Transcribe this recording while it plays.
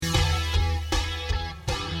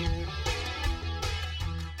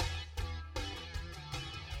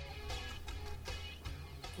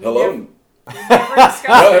Hello. We never discussed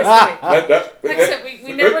this. No, Like I said,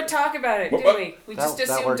 we never talk about it, did we? We just that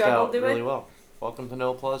assumed worked Doug will out do really it. well. Welcome to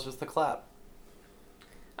No Applause, Just the Clap.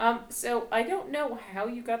 So I don't know how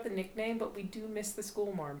you got the nickname, but we do miss the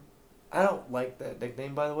school marm. I don't like that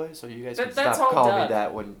nickname, by the way, so you guys But can that's stop all calling me Doug.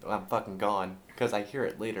 that when I'm fucking gone, because I hear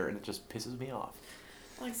it later and it just pisses me off.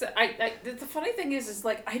 Like I said, the funny thing is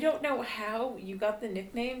like I don't know how you got the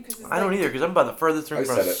nickname because I don't either, because I'm about the furthest thing I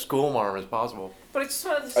from said a it. school marm as possible. But it's just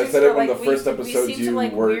one of those I things said where, it when like, the first we episodes seem you to,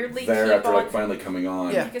 like, were weirdly there keep after on, like finally coming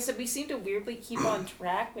on. Yeah. Like I said, we seem to weirdly keep on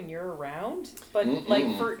track when you're around, but Mm-mm. like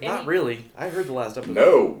for any... Not really. I heard the last episode.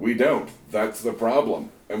 No, we don't. That's the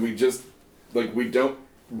problem. And we just, like, we don't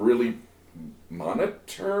really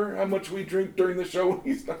monitor how much we drink during the show when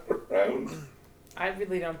he's not around. I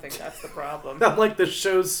really don't think that's the problem. I'm like the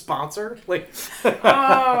show's sponsor. Like,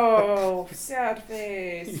 Oh, sad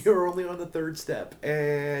face. you're only on the third step,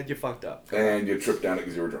 and you fucked up. And you tripped down it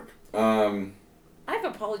because you were drunk. I've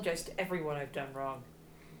apologized to everyone I've done wrong.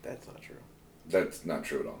 That's not true. That's not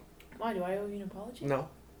true at all. Why, do I owe you an apology? No.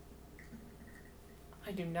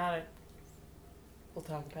 I do not. We'll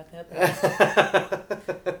talk about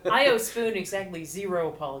that. I owe Spoon exactly 0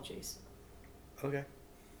 apologies. Okay.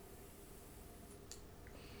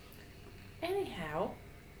 Anyhow,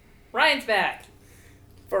 Ryan's back.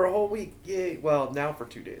 For a whole week, yay! Well, now for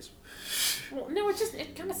 2 days. Well, no,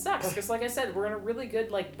 it kind of sucks because, like I said, we're in a really good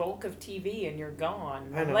bulk of TV, and you're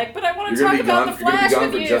gone. I know. But I want to You're talk gonna be about gone. the You're gonna Flash be gone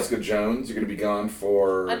with for you. Jessica Jones. You're gonna be gone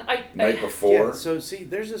for And Night Before. Yeah. So see,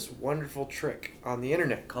 there's this wonderful trick on the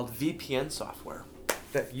internet called VPN software.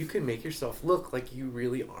 that you can make yourself look like you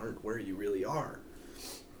really aren't where you really are.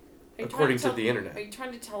 Are you according trying to the internet. Are you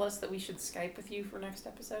trying to tell us that we should Skype with you for next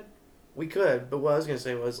episode? We could, but what I was gonna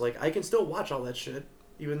say was I can still watch all that shit,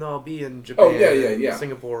 even though I'll be in Japan, Oh, yeah.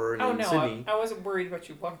 Singapore, and Oh in no, Sydney. I wasn't worried about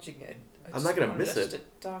you watching it. I'm not gonna miss it.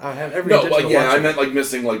 I have every No, intention of I watching meant like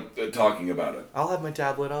missing talking about it. I'll have my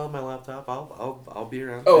tablet, I'll have my laptop, I'll be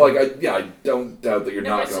around. Oh, I don't doubt that you're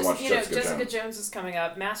not it's gonna just, watch Jessica Jones is coming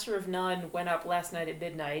up. Master of None went up last night at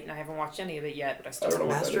midnight, and I haven't watched any of it yet, but I still I don't know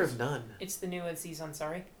what Master that is. of None. It's the new season,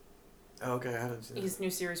 sorry. Oh, okay, I haven't seen it. His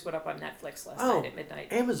new series went up on Netflix last Oh, night at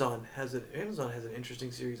midnight. Amazon has an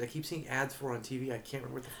interesting series. I keep seeing ads for on TV. I can't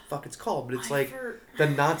remember what the fuck it's called, but it's the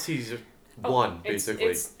Nazis won basically.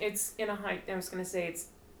 It's in a high. I was gonna say it's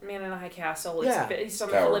Man in a High Castle. Yeah. It's on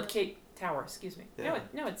Tower. Philip K. Tower. Excuse me. Yeah.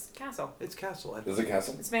 No, it's Castle. It's Castle. Is it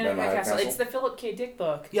Castle? It's Man in a High Castle. It's the Philip K. Dick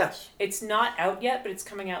book. Yes. It's not out yet, but it's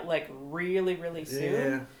coming out really, really soon.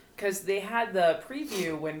 Yeah. Because they had the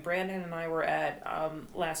preview when Brandon and I were at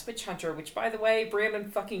Last Witch Hunter, which, by the way,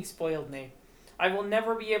 Brandon fucking spoiled me. I will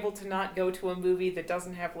never be able to not go to a movie that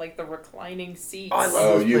doesn't have, the reclining seats. Oh, I love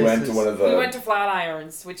Oh, those you went places. to one of the. We went to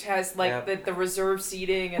Flatirons, which has, Yep. the reserved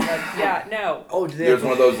seating and, no. Oh, do they There's have,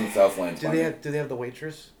 one of those in Southland. do they have the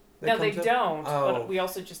waitress? that No, they comes up? don't. Oh. But we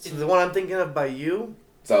also just So didn't. the one I'm thinking of by you,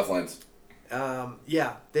 Southlands.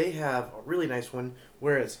 yeah, they have a really nice one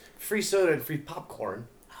where it's free soda and free popcorn,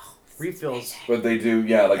 refills, But they do, And-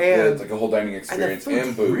 it's like a whole dining and the experience food's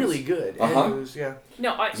and booze. really good. Uh-huh. And booze, yeah.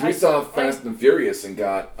 No, 'Cause we saw Fast and Furious and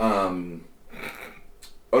got.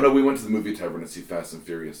 Oh no, we went to the movie tavern to see Fast and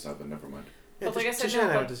Furious 7. Never mind. Yeah, But like I said, Tisha no, and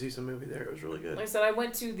I but- went to see some movie there. It was really good. Like I said, I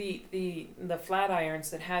went to the Flatirons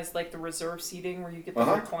that has, the reserved seating where you get the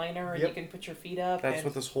Uh-huh. recliner and Yep. you can put your feet up. That's and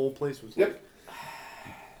what this whole place was Yep. like.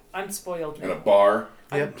 I'm spoiled. And a man. bar,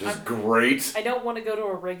 Yep. which is great. I don't want to go to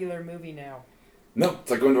a regular movie now. No,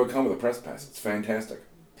 it's like going to a con with a press pass. It's fantastic.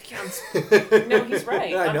 No, he's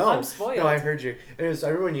right. I know. I'm spoiled. No, I heard you. I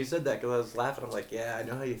remember when you said that because I was laughing. I'm like, yeah, I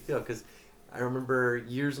know how you feel because I remember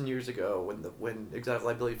years and years ago when Exotic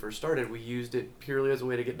Liability first started, we used it purely as a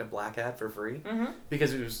way to get in a black hat for free Mm-hmm.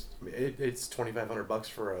 because it's $2,500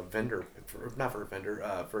 for a vendor, not for a vendor,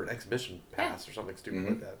 for an exhibition pass or something stupid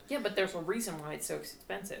like that. Yeah, but there's a reason why it's so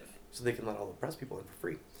expensive. So they can let all the press people in for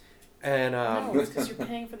free. And No, it's because you're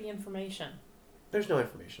paying for the information. there's no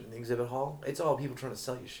information in the exhibit hall. It's all people trying to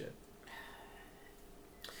sell you shit.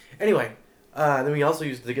 Anyway, then we also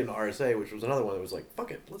used it to get into RSA, which was another one that was like,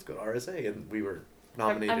 fuck it, let's go to RSA. And we were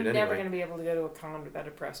nominated I'm anyway. never going to be able to go to a con without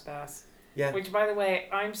a press pass. Yeah. Which, by the way,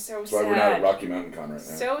 I'm so That's why sad. we're not at Rocky Mountain Con right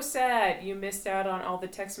now. So sad you missed out on all the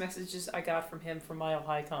text messages I got from him for Mile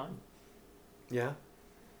High Con. Yeah.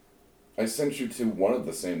 I sent you to one of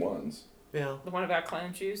the same ones. Yeah. The one about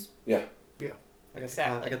clown shoes? Yeah. I got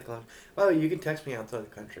Exactly. the clown. Well, you can text me outside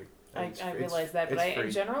the country. I realize that, but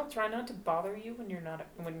in general, try not to bother you when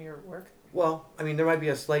you're at work. Well, I mean, there might be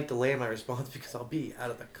a slight delay in my response because I'll be out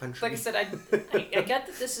of the country. Like I said, I get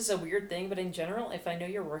that this is a weird thing, but in general, if I know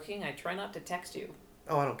you're working, I try not to text you.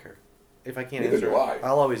 Oh, I don't care. if I can't Neither answer, do I.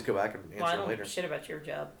 I'll always go back and Well, I answer don't later. shit about your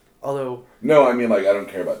job. Although, No, I mean, like, I don't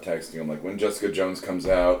care about texting. I'm like, when Jessica Jones comes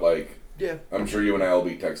out, like, yeah, I'm sure you and I will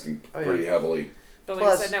be texting Oh, yeah. pretty heavily. But like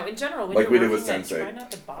Plus- I said, no, in general, when Like we you're did with working, Sense8. try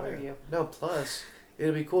not to bother you. no. Plus,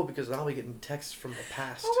 it'll be cool because I'll be getting texts from the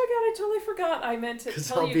past. Oh my god, I totally forgot. I meant to Because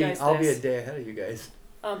tell you guys I'll be a this. day ahead of you guys.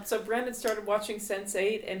 So Brandon started watching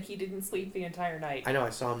Sense8 and he didn't sleep the entire night. I know.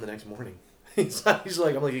 I saw him the next morning. He's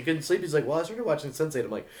like, I'm like, you couldn't sleep. He's like, well, I started watching Sense8.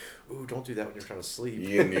 I'm like, ooh, don't do that when you're trying to sleep.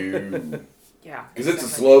 You knew. Yeah. Because it's a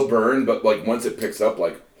exactly. slow burn, but, like, once it picks up,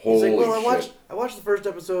 like, He's holy like, well, shit. I watched the first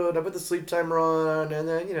episode. I put the sleep timer on, and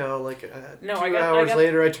then like No, 2 I got- hours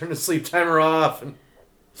later, I turned the sleep timer off. And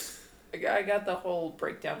I got the whole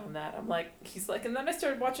breakdown on that. I'm like, he's like, and then I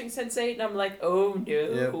started watching Sense8 and I'm like, oh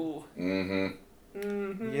no. Mm-hmm.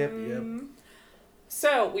 Mm-hmm. Yep.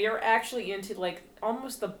 So we are actually into like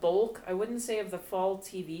almost the bulk, I wouldn't say of the fall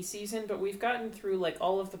TV season, but we've gotten through like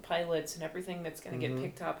all of the pilots and everything that's going to get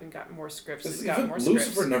picked up and gotten more scripts. It's gotten more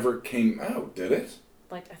Lucifer scripts. never came out, did it?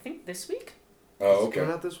 Like, I think this week? Oh, Is it okay.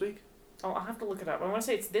 coming out this week? Oh, I'll have to look it up. I want to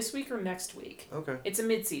say it's this week or next week. Okay. It's a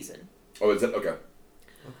mid-season. Oh, is it? Okay.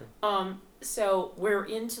 So we're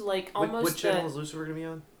into like almost What channel is Lucifer gonna be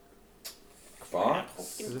on?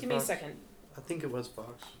 Fox? Give, Is it give me a Fox? second. I think it was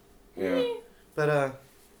Fox. Yeah. But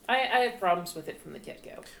I have problems with it from the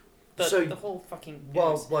get-go. So- the whole fucking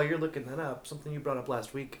while you're looking that up, something you brought up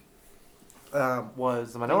last week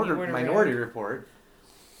was the When you weren't Minority around. Report.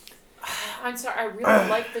 I'm sorry, I really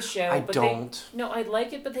like the show. I but don't. No, I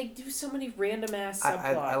like it, but they do so many random ass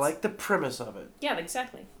subplots. I like the premise of it. Yeah,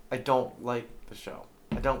 exactly. I don't like the show.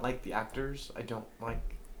 I don't like the actors. I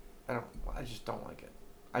just don't like it.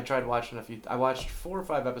 I tried watching I watched 4 or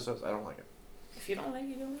 5 episodes. I don't like it. If you don't like it,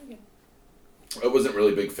 you don't like it. I wasn't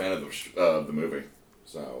really a big fan of the movie,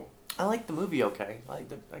 so. I like the movie okay. I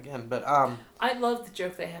liked it again, but I love the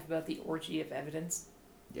joke they have about the orgy of evidence.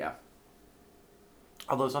 yeah.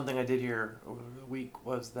 Although something I did hear over the week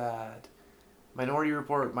was that Minority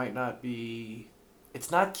Report might not be. It's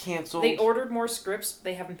not canceled. They ordered more scripts,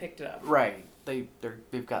 they haven't picked it up. Right. They've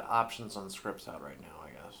got options on scripts out right now, I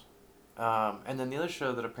guess. And then the other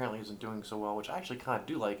show that apparently isn't doing so well, which I actually kind of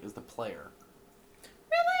do like, is The Player.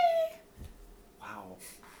 Really? Wow.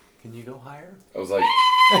 Can you go higher? I was like,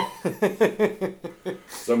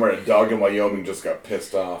 somewhere a dog in Wyoming just got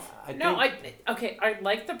pissed off. I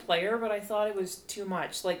like the player, but I thought it was too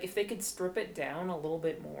much. Like, if they could strip it down a little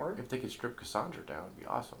bit more, If they could strip Cassandra down, it'd be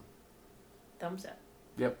awesome. thumbs up.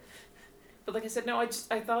 Yep. But like I said, no, I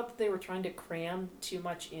thought that they were trying to cram too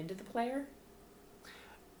much into the player.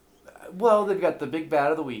 Well, they've got the big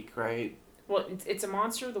bad of the week, right? Well, it's a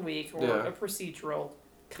monster of the week or Yeah. a procedural,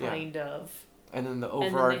 kind of. And then the And then they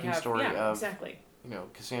overarching have, story yeah, of, exactly.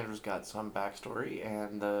 Cassandra's got some backstory,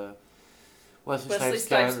 and the Wesley Wesley Snipes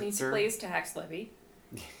Snipes needs to character. play his tax levy.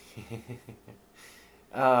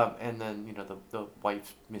 And then, the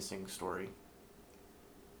wife missing story.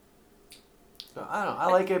 So, I don't know. I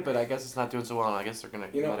like it, but I guess it's not doing so well, and I guess they're going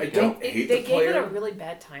to You know, let I it go. don't They hate gave the player. it a really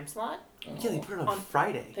bad time slot. Yeah, they put it on On-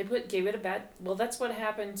 Friday. They gave it a bad. Well, that's what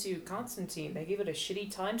happened to Constantine. They gave it a shitty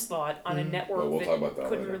time slot on a network Well, we'll that talk about that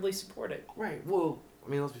couldn't later. really support it. Right. Well, I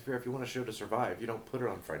mean, let's be fair. If you want a show to survive, you don't put it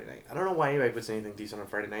on Friday night. I don't know why anybody puts anything decent on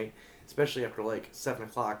Friday night, especially after like 7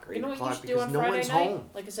 o'clock or 8 You know what you o'clock should do because on no Friday one's night? home.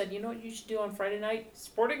 Like I said, you know what you should do on Friday night?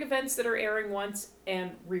 Sporting events that are airing once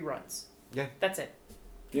and reruns. Yeah. That's it.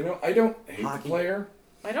 You know, I don't hate Hockey. the player.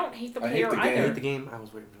 I don't hate the I hate player the I game. either. hate the game. I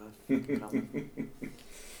was waiting for that.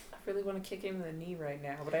 I really want to kick him in the knee right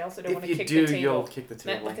now, but I also don't If want you to kick do, the you'll table. kick the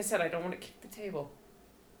table. Like I said, I don't want to kick the table.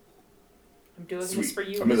 I'm doing Sweet. this for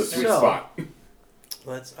you. I'm in the sweet listeners. spot.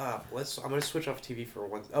 I'm gonna switch off TV for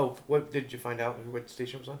one. Oh, what did you find out? What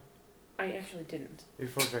station it was on? I actually didn't. Your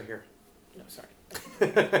phone's right here. No, sorry.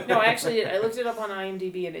 No, I actually I looked it up on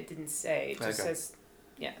IMDb and it didn't say. It just Okay. says,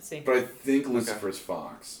 yeah, same. But I think Lucifer's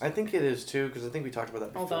Fox. I think it is too, because I think we talked about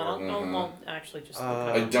that before. Hold on, I'll Mhm. actually just. Uh, Look it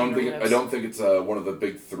up I on don't think Internet. I don't think it's one of the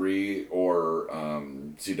big 3 or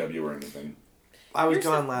CW or anything. I was Here's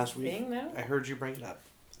gone the last week. thing, though. I heard you bring it up.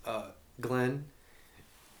 Glenn.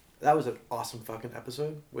 That was an awesome fucking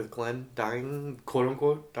episode with Glenn dying, quote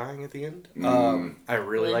unquote, dying at the end. I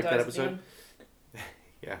really Glenn liked that dies at the episode. end.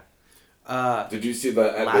 Yeah. Did you see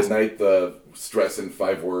the at Last- midnight the stress in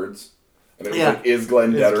 5 words? And it was Yeah. like, is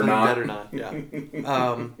Glenn dead or not? Dead or not?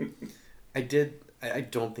 Yeah. I did. I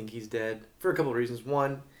don't think he's dead for a couple of reasons.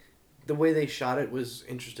 One, the way they shot it was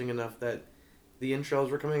interesting enough that the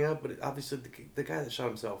intros were coming up, but obviously the guy that shot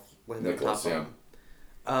himself landed on Nicholas, top of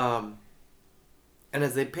him. And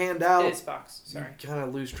as they panned out, It is Fox. Sorry. you kind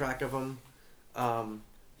of lose track of him.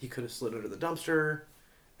 He could have slid under the dumpster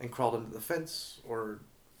and crawled into the fence or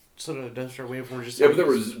stood on a dumpster waiting for him. Just Yeah,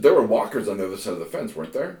 but there were walkers on the other side of the fence,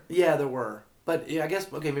 weren't there? Yeah, there were. But yeah, I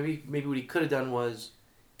guess maybe what he could have done was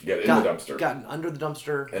Get in the dumpster gotten under the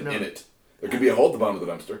dumpster and in it. There could be a hole at the bottom of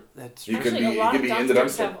the dumpster. That's You could Actually, be a lot you of could be in the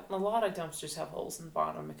dumpsters dumpster have a lot of dumpsters have holes in the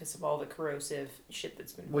bottom because of all the corrosive shit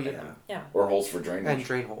that's been put Well, in yeah. them. Yeah. or holes for drainage. and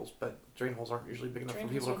drain holes, but drain holes aren't usually big enough Drain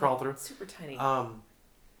for people to holes crawl are through. Super tiny.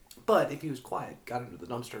 But if he was quiet, got into the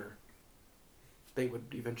dumpster, they would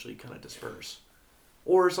eventually kind of disperse.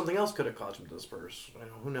 Or something else could have caused them to disperse.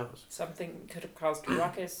 Who knows? Something could have caused a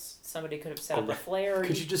ruckus. Somebody could have set up a flare.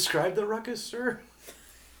 Could you describe the ruckus, sir?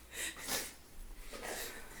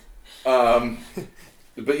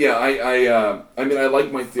 But yeah, I mean, I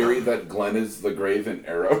like my theory that Glenn is the grave in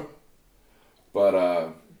Arrow. But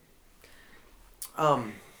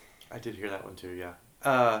I did hear that one too.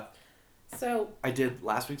 Yeah. So I did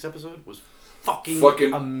last week's episode was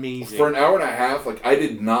fucking amazing. For an hour and a half, like, I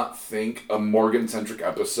did not think a Morgan-centric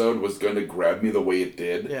episode was going to grab me the way it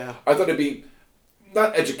did. Yeah. I thought it'd be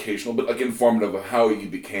not educational, but like informative of how he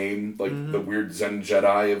became like the weird Zen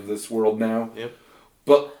Jedi of this world now. Yep.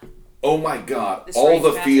 But oh my god, The all strange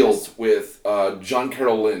the matchups. fields with John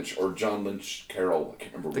Carroll Lynch or John Lynch Carroll, I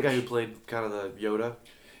can't remember. The guy who played kind of the Yoda.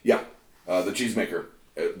 Yeah, the cheesemaker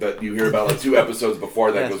that you hear about like 2 episodes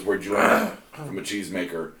before that Yes. goes where Joanna from a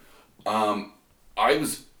cheesemaker. I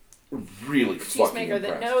was really fucking cheesemaker impressed.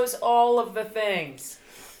 that knows all of the things.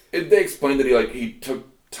 They explained that he took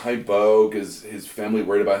Tybo because his family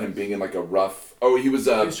worried about him being in like a rough. Oh, he was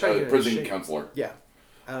a trying to get in prison shape. counselor. Yeah.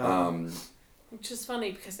 Which is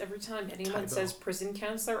funny because every time anyone Tybo. says prison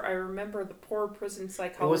counselor, I remember the poor prison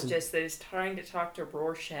psychologist that is trying to talk to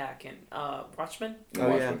Rorschach and Watchmen. in Oh,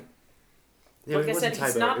 yeah. Watchmen. Yeah, Like it I wasn't said,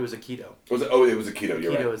 he's Tybo. not- It was a keto. Was it? Oh, it was a keto.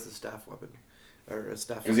 You're Keto right. is the staff weapon, or a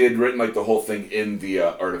staff. Because he had written like the whole thing in the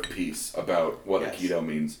Art of Peace about what Yes. a keto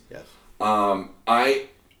means. Yes.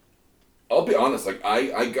 I'll be honest. Like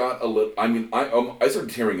I got a little. I mean, I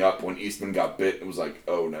started tearing up when Eastman got bit. It was like,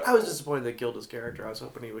 oh no. I was disappointed they killed his character. I was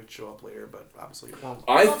hoping he would show up later, but obviously he won't.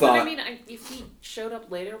 I Well, thought. but I mean, if he showed up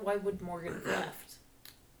later, why would Morgan have left?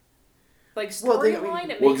 Like Well, they- storyline,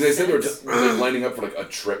 it Well, makes because they said they were sense. just like, lining up for like a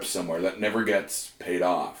trip somewhere that never gets paid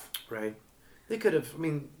off. Right. They could have. I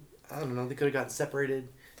mean, I don't know. They could have gotten separated.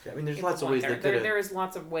 I mean, there's It lots of was ways there, they could have. there is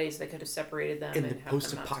lots of ways they could have separated them In and the have them not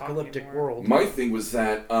talk post-apocalyptic anymore. world. My thing was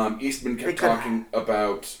that Eastman They kept could- talking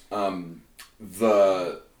about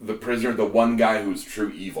the prisoner, the one guy who's true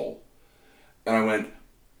evil, and I went,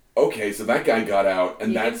 okay, so that guy got out,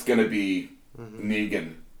 and Negan? that's gonna be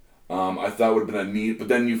Negan. I thought it would have been a neat, but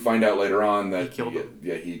then you find out later on that He killed him.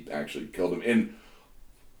 Yeah, he actually killed him in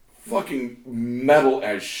fucking metal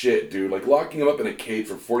as shit, dude. Like locking him up in a cage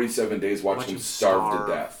for 47 days, watching him starve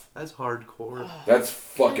to death. That's hardcore. That's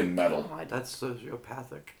fucking metal. God. That's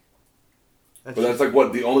sociopathic. But that's like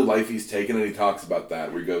what the only life he's taken, and he talks about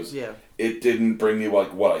that where he goes, Yeah. "It didn't bring me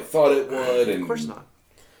like what I thought it would," and Of course not.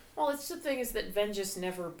 Well, it's the thing is that vengeance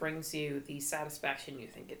never brings you the satisfaction you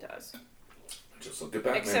think it does. Just look at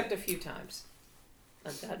Batman. Except a few times.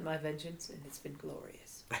 I've gotten my vengeance and it's been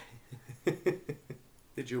glorious.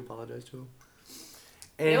 Did you apologize to him?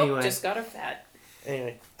 Anyway. Nope, just got her fat.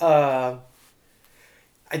 Anyway, I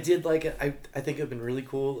did like it. I think it would have been really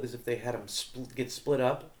cool is if they had him get split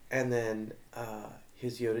up, and then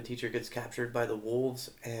his Yoda teacher gets captured by the wolves,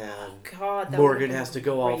 and God, that Morgan would've has to been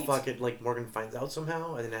go all great. fucking like Morgan finds out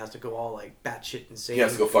somehow, and then has to go all like batshit insane. He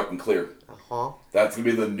has to go fucking clear. That's gonna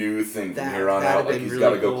be the new thing from here on out. Like he's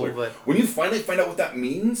got to go clear. But When you finally find out what that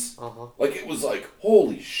means, uh-huh. like it was like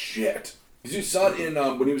holy shit. Because you saw it in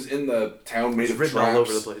when he was in the town made It's of written traps. all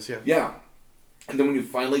over the place. Yeah. Yeah. And then when you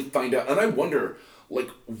finally find out, and I wonder, like,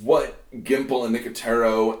 what Gimple and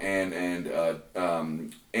Nicotero and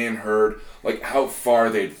Anne Hurd, like, how far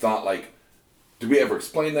they'd thought, like, did we ever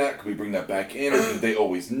explain that? Could we bring that back in? Or did they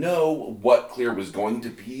always know what Clear was going to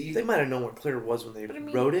be? They might have known what Clear was when they But I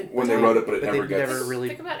mean- wrote it. When they wrote it, but it never they gets... never really.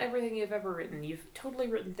 Think about everything you've ever written. You've totally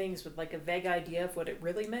written things with like a vague idea of what it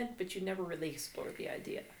really meant, but you never really explored the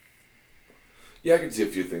idea. Yeah, I can see a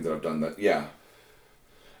few things that I've done that. Yeah.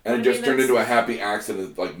 And I it just mean, turned that's- into a happy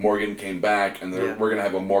accident. Like, Morgan came back, and Yeah. we're going to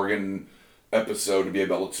have a Morgan episode to be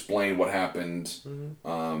able to explain what happened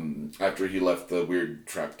Mm-hmm. after he left the weird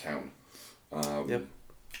trap town. Yep.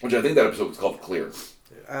 Which I think that episode was called Clear.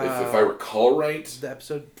 If I recall right. The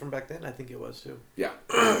episode from back then, I think it was too. Yeah.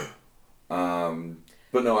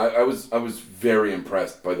 But no, I was very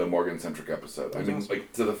impressed by the Morgan-centric episode. I mean, awesome.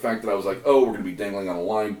 like, to the fact that I was like, oh, we're going to be dangling on a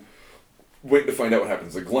line, waiting to find out what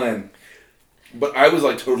happens to Glenn. But I was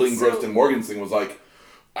like totally engrossed So- in Morgan's thing. Was like,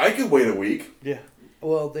 I could wait a week. Yeah.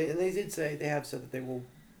 Well, they did say they have said that they will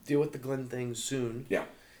deal with the Glenn thing soon. Yeah.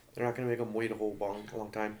 They're not going to make them wait a long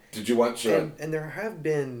time. Did you watch? And there have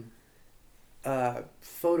been set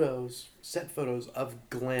photos of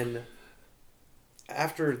Glenn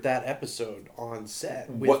after that episode on set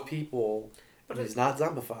with people. But he's not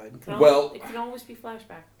zombified. It can always be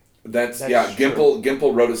flashback. That's true.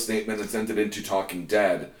 Gimple wrote a statement and sent it into Talking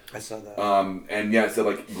Dead. I saw that. And yeah, it said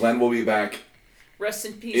like Glenn will be back. Rest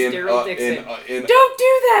in peace, Daryl Dixon. Don't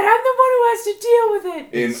do that! I'm the one who has to deal with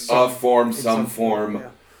it! In some form. Yeah.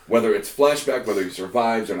 Whether it's flashback, whether he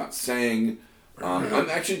survives, they're not saying. I'm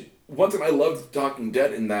actually, one thing I loved Talking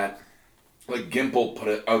Dead in that, like, Gimple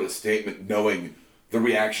put out a statement knowing the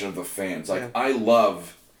reaction of the fans. Like, I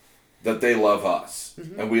love that they love us,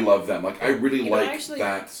 and we love them. Like, I really like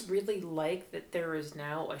that. I really like that there is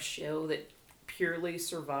now a show that purely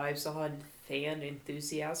survives on fan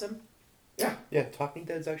enthusiasm. Yeah. Yeah, Talking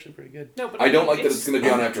Dead's actually pretty good. No, but I don't like that it's going to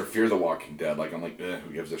be on after Fear the Walking Dead. Like, I'm like,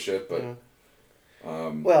 who gives a shit? But... Yeah.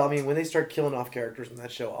 Well, I mean, when they start killing off characters in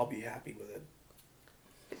that show, I'll be happy with it.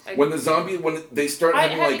 When they start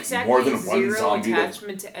having like more than one zombie,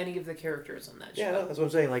 attachment to any of the characters on that show. Yeah, that's what I'm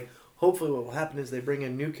saying. Like, hopefully, what will happen is they bring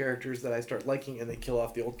in new characters that I start liking, and they kill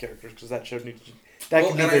off the old characters because that show needs. That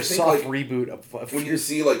can be their soft reboot of. When you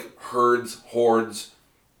see like hordes,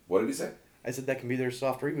 what did he say? I said that can be their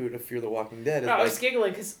soft reboot of Fear the Walking Dead. No, I was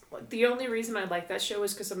giggling because the only reason I like that show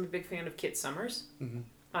is because I'm a big fan of Kit Summers,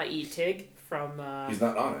 i.e. Tig from. He's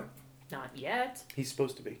not on it. Not yet. He's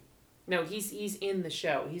supposed to be. No, he's in the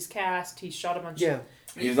show. He's cast. He's shot a bunch. Yeah.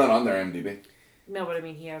 He's not on their IMDb. No, but I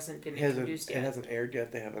mean, he hasn't been introduced yet. It hasn't aired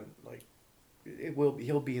yet. They haven't like. It will.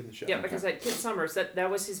 He'll be in the show. Yeah, because Kit Summers, that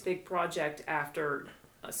was his big project after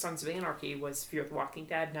Sons of Anarchy was Fear the Walking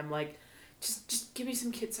Dead, and I'm like, just give me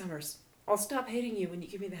some Kit Summers. I'll stop hating you when you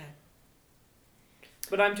give me that.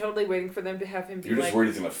 But I'm totally waiting for them to have him be You're just worried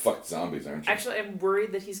he's gonna fuck zombies, aren't you? Actually, I'm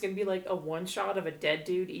worried that he's gonna be like a one shot of a dead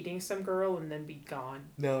dude eating some girl and then be gone.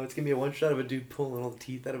 No, it's gonna be a one shot of a dude pulling all the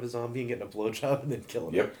teeth out of a zombie and getting a blowjob and then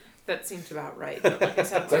killing him. That seems about right. But like I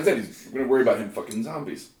said, he's gonna worry about him fucking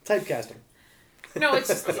zombies. Typecasting. No, it's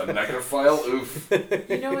just as a necrophile. Oof.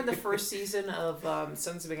 You know, in the first season of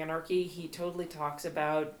Sons of Anarchy, he totally talks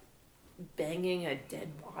about banging a dead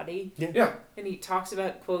body. Yeah. And he talks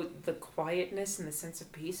about, quote, the quietness and the sense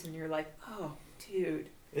of peace, and you're like, oh, dude.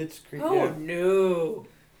 It's creepy. Oh, no.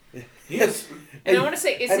 Yes. And I want to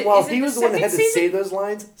say, while he was the one that had to say those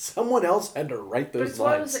lines, someone else had to write those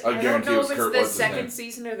lines. I don't know if it's the second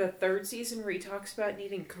season or the third season where he talks about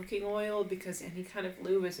needing cooking oil because any kind of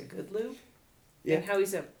lube is a good lube. Yeah. And how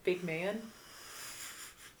he's a big man.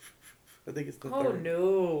 I think it's the third. Oh,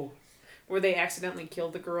 no. Where they accidentally kill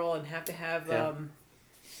the girl and have to have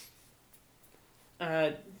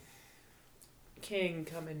King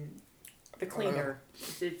come and the cleaner.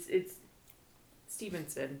 It's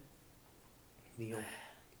Stevenson. Neil.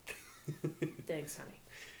 Thanks, honey.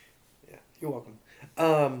 Yeah, you're welcome.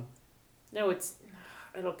 No,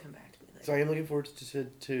 it'll come back to me later. So I am looking forward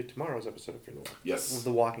to tomorrow's episode of Fear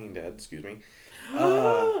the Walking Dead. Excuse me.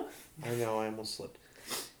 I know I almost slipped.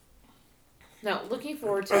 No, looking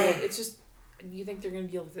forward to it. It's just. You think they're going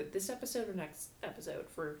to deal with it this episode or next episode?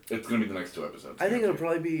 It's going to be the next two episodes. I think it'll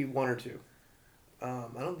probably be one or two. I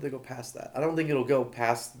don't think they'll go past that. I don't think it'll go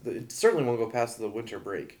past... It certainly won't go past the winter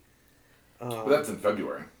break. But that's in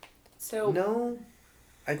February. So no,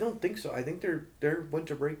 I don't think so. I think their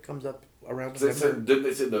winter break comes up around Didn't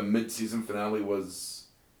they say the mid-season finale was...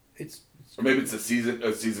 Or maybe it's the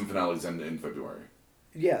season finale's in February.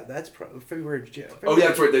 Yeah, that's February. Oh, yeah,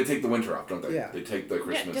 that's right. They take the winter off, don't they? Yeah. They take the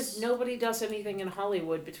Christmas. Yeah, because nobody does anything in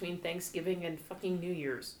Hollywood between Thanksgiving and fucking New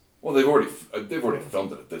Year's. Well, they've already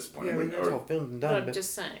filmed it at this point. Yeah, I mean, that's all filmed and done. But I'm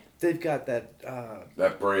just saying. They've got that...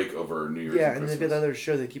 that break over New Year's and they've got the other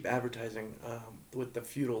show they keep advertising with the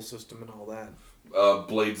feudal system and all that.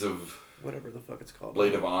 Blades of... Whatever the fuck it's called.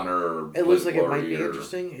 Blade of Honor. Or it looks like it might be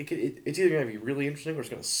interesting. It's either going to be really interesting or it's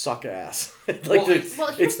going to suck ass.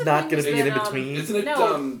 It's not going to be an in-between. Isn't it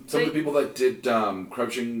some of the people that did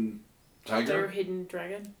Crouching Tiger? Hidden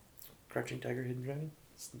Dragon? Crouching Tiger, Hidden Dragon?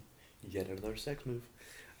 It's yet another sex move.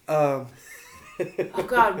 Oh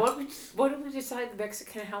God, what did we decide the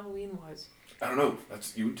Mexican Halloween was? I don't know.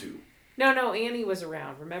 That's you two. No, Annie was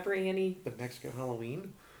around. Remember Annie? The Mexican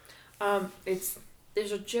Halloween?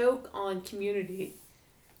 There's a joke on Community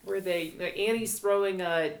where Annie's throwing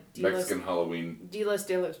a Mexican Halloween. Dilas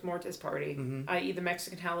de los Muertos party, i.e. the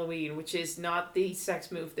Mexican Halloween, which is not the sex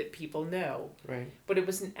move that people know. Right. But it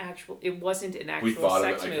wasn't an actual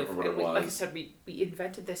sex move. Like I said, we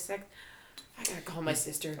invented this sex. I gotta call my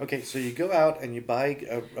sister. Okay, so you go out and you buy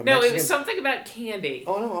a No, it was something about candy.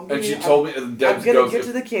 Oh no, she told me. I'm gonna get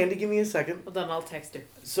to the candy. Give me a second. Well, then I'll text her.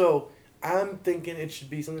 So I'm thinking it should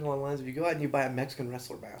be something along the lines of you go out and you buy a Mexican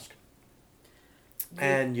wrestler mask.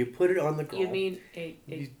 And you put it on the girl. You mean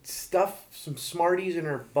You stuff some Smarties in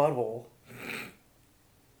her butthole.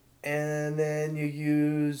 And then you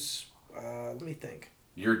use... let me think.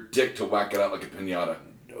 Your dick to whack it out like a piñata.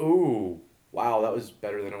 Ooh. Wow, that was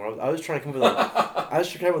better than I was trying to come up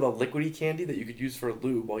with a liquidy candy that you could use for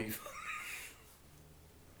lube while you...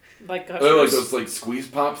 like Gushers? Oh, like those like squeeze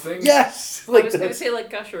pop things? Yes! I was going to say like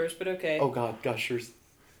Gushers, but okay. Oh god, Gushers.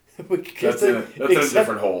 That's in a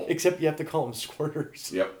different hole. Except you have to call them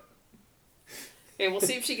squirters. Yep. Okay, we'll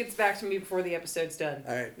see if she gets back to me before the episode's done.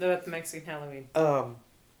 Alright. About the Mexican Halloween.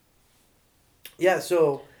 Yeah,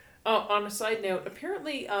 so... Oh, on a side note,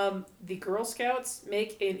 apparently the Girl Scouts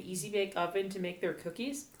make an easy bake oven to make their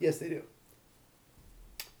cookies. Yes, they do.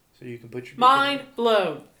 So you can put your... Mind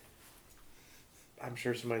blown. I'm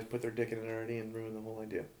sure somebody's put their dick in it already and ruined the whole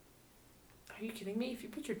idea. Are you kidding me? If you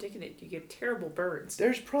put your dick in it, you get terrible burns.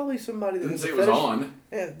 There's probably somebody that Didn't has say a it was fetish. on.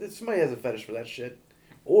 Yeah, somebody has a fetish for that shit.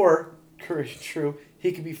 Or, true,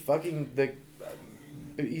 he could be fucking the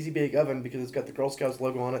easy bake oven because it's got the Girl Scouts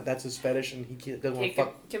logo on it. That's his fetish, and he doesn't want Okay, to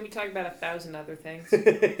fuck. can we talk about 1,000 other things?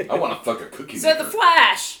 I want to fuck a cookie So maker. the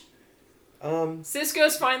Flash. Um,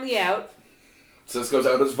 Cisco's finally out. Cisco's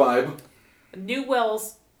out his vibe. New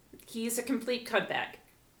Wells. He's a complete cutback.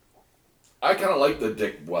 I kind of like the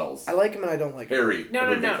Dick Wells. I like him and I don't like him. Harry. No.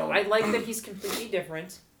 whatever they call I him. like that he's completely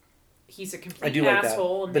different. He's a I complete do like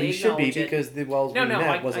asshole, that, and but they he should be acknowledge it. because the Wells we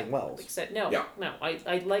met wasn't Like Wells. I said, Yeah.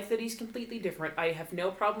 I like that he's completely different. I have no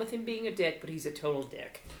problem with him being a dick, but he's a total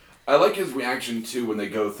dick. I like his reaction too when they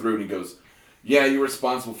go through and he goes, "Yeah, you're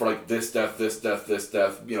responsible for like this death, this death, this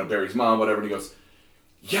death." You know, Barry's mom, whatever. And he goes,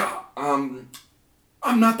 "Yeah, I'm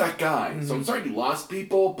not that guy. So I'm sorry you lost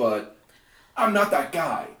people, but I'm not that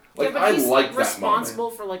guy." Like yeah, but I he's like that moment.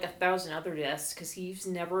 responsible for like 1,000 other deaths because he's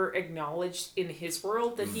never acknowledged in his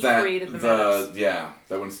world that he created the mess. Yeah,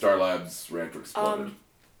 that when Star Labs reactor exploded.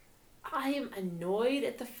 I am annoyed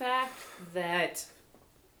at the fact that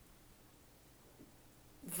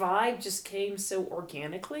Vibe just came so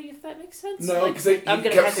organically, if that makes sense. No, Like, because he I'm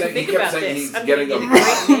gonna kept have to saying think he kept about saying this. he's I'm getting gonna a give it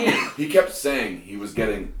a great name. he kept saying he was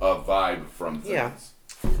getting a vibe from things. Yeah.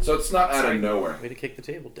 So it's not out Sorry. of nowhere. Way to kick the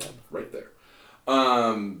table, Deb. Right there.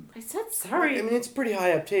 I said sorry. I mean, it's a pretty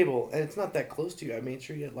high up table, and it's not that close to you. I made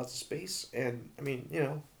sure you had lots of space, and I mean,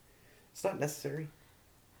 it's not necessary.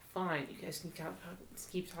 Fine, you guys can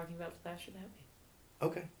keep talking about Flash without me.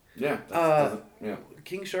 Okay. Yeah. Yeah.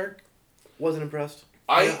 King Shark, wasn't impressed.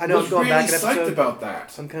 I know was I'm going really back an psyched episode. about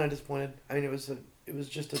that. I'm kind of disappointed. I mean, it was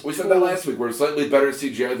just a. We said tool. that last week. We're slightly better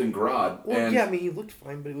CGI than Grodd. Well, and yeah, I mean, he looked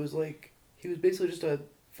fine, but it was like he was basically just a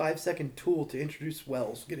 5-second tool to introduce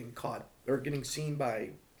Wells getting caught or getting seen by.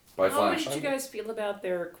 by How Flash. did you guys feel about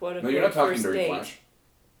their quote No, unquote you're not talking first during date? Flash.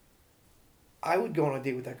 I would go on a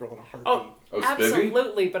date with that girl in a heartbeat. Oh, Spivvy?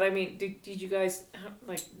 absolutely. But I mean, did you guys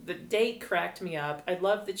like the date? Cracked me up. I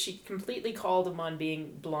love that she completely called him on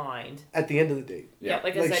being blind. At the end of the date. Yeah,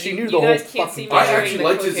 like I Like, said, she you, knew you the whole guys can't fucking see me thing. I doing actually the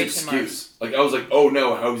liked his quotation marks. excuse. Like I was like, "Oh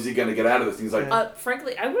no, how is he gonna get out of this?" And he's like, Yeah.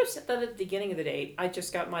 Frankly, I would have said that at the beginning of the date. I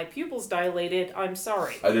just got my pupils dilated. I'm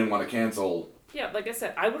sorry. "I didn't want to cancel." Yeah, like I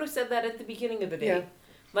said, I would have said that at the beginning of the date. Yeah.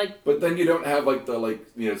 Like, But then you don't have like the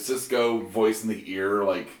Cisco voice in the ear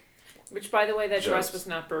like. which by the way, that dress Jokes. was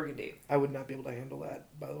not burgundy. I would not be able to handle that,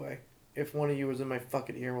 by the way. If one of you was in my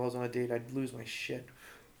fucking ear while I was on a date, I'd lose my shit.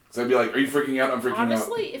 So I'd be like, "Are you freaking out? I'm freaking out."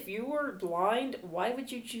 Honestly, if you were blind, why would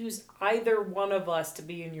you choose either one of us to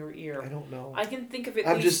be in your ear? I don't know. I can think of at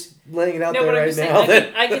I'm least. just laying it out No, there but I'm right just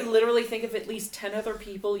saying, now. I can literally think of at least 10 other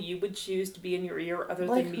people you would choose to be in your ear other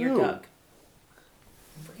Like than me or who? Doug.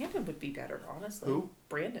 Brandon would be better, honestly. Who?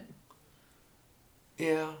 Brandon.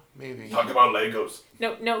 Yeah, maybe. Talk about Legos.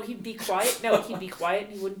 No, he'd be quiet. No, he'd be quiet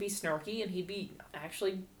and he wouldn't be snarky and he'd be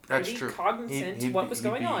actually That's pretty true. cognizant of what was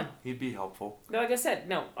going on. He'd be helpful. No, like I said,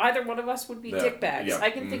 no, either one of us would be Yeah, dickbags. yeah, I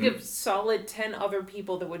can think mhm. of solid 10 other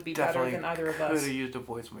people that would be Definitely better than either of could us. have used a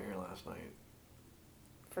voice in my ear last night.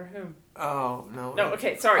 For whom? Oh no. No,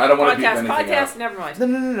 okay, sorry. I don't wanna beep podcast, anything podcast, out. never mind.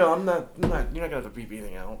 No, I'm not. You're not gonna have to beep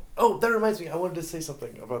anything out. Oh, that reminds me. I wanted to say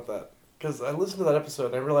something about that because I listened to that episode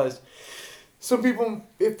and I realized some people,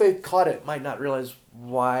 if they caught it, might not realize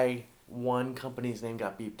why one company's name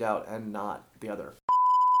got beeped out and not the other.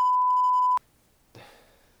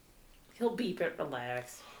 He'll beep it,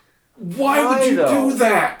 relax. Why would you though? do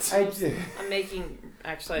that? I did. I'm making,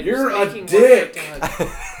 actually, I'm You're just a making dick. Doug.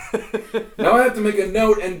 Now I have to make a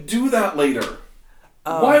note and do that later.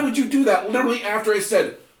 Why would you do that? Literally after I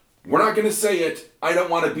said, "We're not going to say it. I don't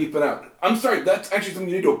want to beep it out." I'm sorry. That's actually something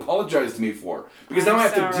you need to apologize to me for because now I'm I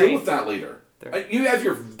have to sorry. deal with that later. You have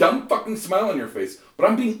your dumb fucking smile on your face, but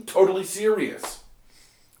I'm being totally serious.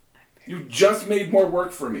 You just made more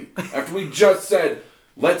work for me after we just said,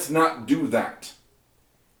 let's not do that.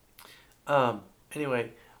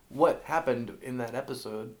 Anyway, what happened in that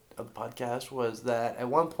episode of the podcast was that at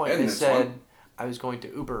one point And I this said one. I was going to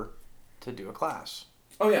Uber to do a class.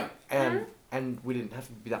 Oh, yeah. And we didn't have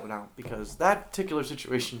to be that one out because that particular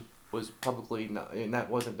situation was publicly not, and there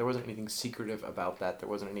wasn't anything secretive about that. There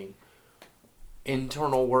wasn't any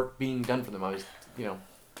internal work being done for them. I was,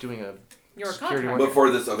 doing a You're a security contractor. Before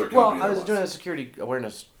this other company. Well, I there was doing a security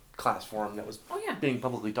awareness class for him that was Oh, yeah. being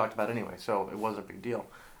publicly talked about anyway, so it wasn't a big deal.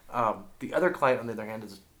 The other client, on the other hand,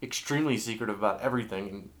 is extremely secretive about everything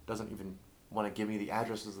and doesn't even want to give me the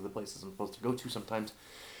addresses of the places I'm supposed to go to sometimes.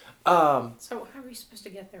 So how are you supposed to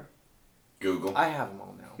get there? Google. I have them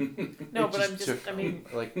all now. No, It but I'm just, took, I mean,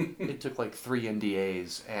 it took like 3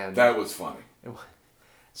 NDAs, and That was funny.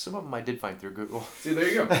 some of them I did find through Google. See, there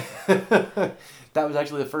you go. That was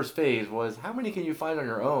actually the first phase, was how many can you find on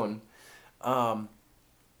your own?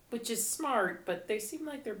 which is smart, but they seem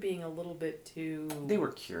like they're being a little bit too... They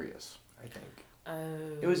were curious, I think.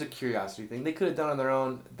 Oh. It was a curiosity thing. They could have done it on their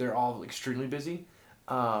own. They're all extremely busy,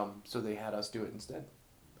 so they had us do it instead.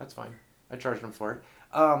 That's fine. I charged them for it.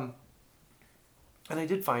 And I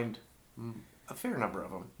did find a fair number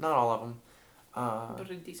of them. Not all of them. But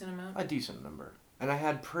a decent amount? A decent number. And I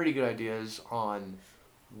had pretty good ideas on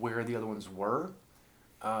where the other ones were,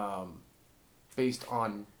 based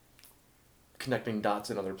on connecting dots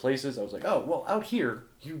in other places. I was like, oh, well, out here,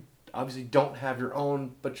 you obviously don't have your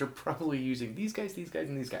own, but you're probably using these guys,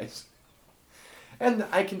 and these guys. And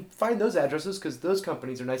I can find those addresses because those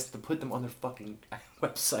companies are nice to put them on their fucking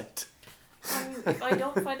website. If I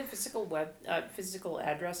don't find a physical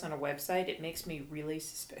address on a website, it makes me really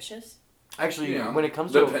suspicious. Actually, Yeah. when it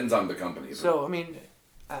comes to... Depends on the company. So, I mean,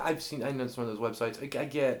 I know some of those websites. I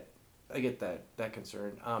get that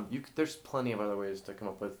concern. There's plenty of other ways to come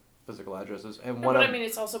up with physical addresses, and No, but I mean,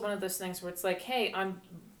 it's also one of those things where it's like, hey, I'm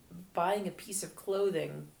buying a piece of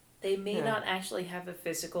clothing. They may not actually have a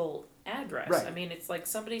physical address. Right. I mean, it's like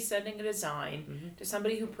somebody sending a design to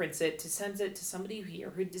somebody who prints it, to sends it to somebody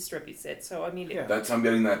here who distributes it. So, I mean... Yeah. That's how I'm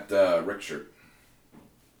getting that Rick shirt.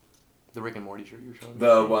 The Rick and Morty shirt you were showing me?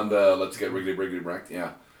 The one, the Let's Get Riggedy Wrecked,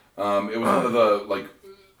 yeah. It was one of the, like,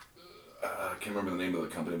 I can't remember the name of the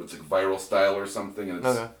company, but it's like Viral Style or something, and it's...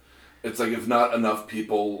 Okay. It's like if not enough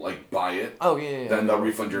people like buy it, Oh, yeah. then they'll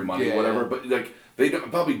refund your money, Yeah, whatever. yeah. But like they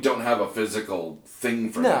probably don't have a physical thing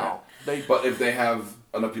for No. that. But if they have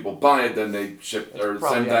enough people buy it, then they ship or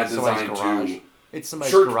Probably send that somebody's design garage. to It's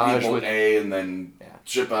somebody's church garage people with... A, and then Yeah.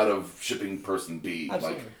 ship out of shipping person B.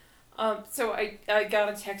 Absolutely. So I got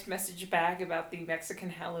a text message back about the Mexican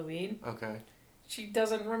Halloween. Okay. She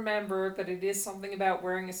doesn't remember, but it is something about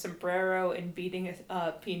wearing a sombrero and beating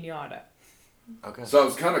a piñata. Okay. So I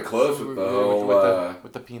was kind of close with the whole,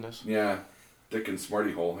 with the penis. yeah, Dick and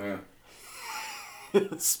Smarty hole, yeah.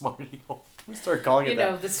 Smarty hole. We start calling You it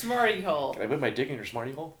know, that. the smarty hole. Can I put my dick in your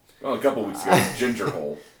smarty hole? Well, a couple weeks ago, it was Ginger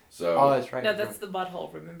hole. So Oh, that's right. No, that's the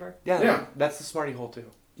butthole, remember? Yeah, Yeah. that's the smarty hole too.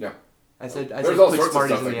 Yeah. I said there's all put sorts of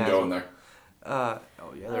Smarties stuff that can the go in asshole. there.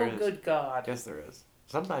 Oh yeah, there Oh, is. good God. Yes, there is.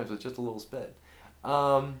 Sometimes it's just a little spit.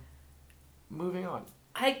 Moving on.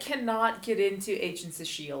 I cannot get into Agents of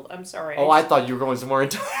S.H.I.E.L.D. I'm sorry. Oh, I thought you were going somewhere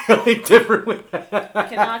entirely different with that. I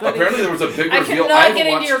cannot get Apparently, into... there was a big I reveal. cannot haven't get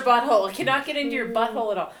into watched- your butthole. I cannot get into your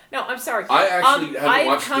butthole at all. No, I'm sorry. I actually I've haven't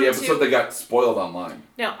watched come the episode to- that got spoiled online.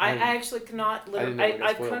 No, I I didn't- actually cannot... didn't know it got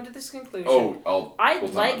I've spoiled. come to this conclusion. Oh, I we'll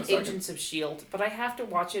talk about it in a like second. Agents of S.H.I.E.L.D., but I have to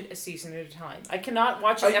watch it a season at a time. I cannot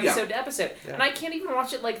watch it Yeah. episode to episode. Yeah. And I can't even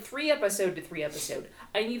watch it like 3 episode to 3 episode.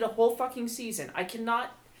 I need a whole fucking season. I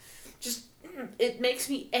cannot... Just... It makes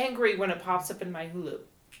me angry when it pops up in my Hulu.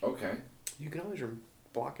 Okay. You can always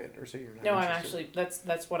block it or say you're not. No, I'm interested. actually...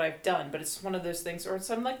 That's what I've done. But it's one of those things where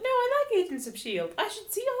I'm like, no, I like Agents of S.H.I.E.L.D. I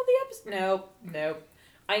should see all the episodes. No.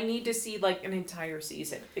 I need to see like an entire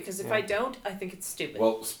season. Because if Yeah. I don't, I think it's stupid.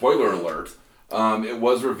 Well, spoiler alert. It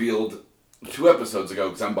was revealed 2 episodes ago,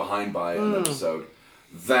 because I'm behind by an episode,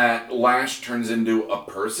 that Lash turns into a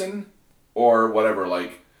person, or whatever,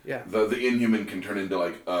 like, Yeah. the Inhuman can turn into,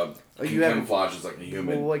 like, you haven't- camouflage as, like, a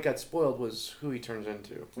human. Well, what got spoiled was who he turns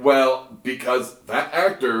into. Well, because that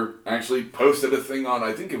actor actually posted a thing on,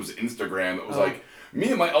 I think it was Instagram, it was like, me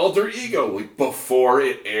and my alter ego, like, before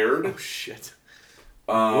it aired. Oh shit.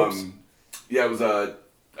 Whoops. Yeah, it was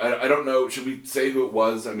I don't know, should we say who it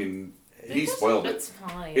was? I mean, he spoiled it. It's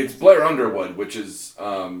fine. It's Blair Underwood, which is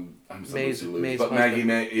I'm Maze but Maggie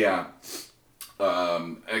May, yeah,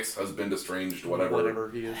 ex-husband, estranged, whatever.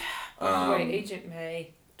 Whatever he is. Right, Agent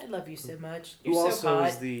May. I love you so much. Who You're so also hot.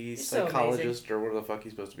 is the You're so psychologist or whatever the fuck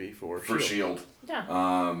he's supposed to be for S.H.I.E.L.D.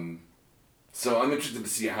 Yeah. So I'm interested to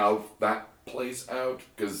see how that plays out,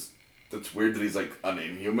 because that's weird that he's like an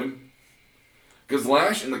Inhuman. Because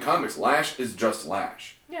Lash, in the comics, Lash is just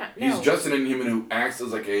Lash. Yeah. He's No. just an Inhuman who acts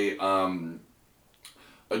as like a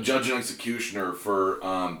judge and executioner for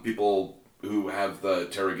people who have the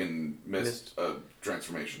Terrigen Mist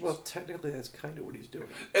transformations. Well, technically, that's kind of what he's doing.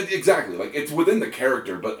 Exactly, like it's within the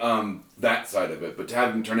character, but that side of it. But to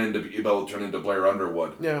have him be able to turn into Blair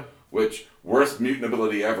Underwood, Yeah. which worst mutant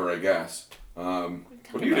ability ever, I guess.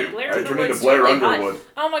 What do you do? Blair I turn into Underwood's Blair totally hot. Underwood.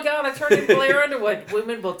 Oh my god, I turned into Blair Underwood.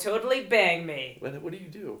 Women will totally bang me. What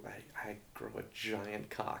do? I grow a giant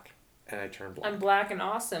cock, and I turn black. I'm black and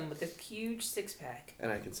awesome with a huge six pack.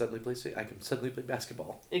 And I can suddenly play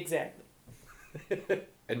basketball. Exactly.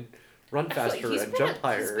 And run faster He's and been jump a,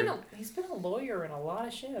 higher. He's been a lawyer in a lot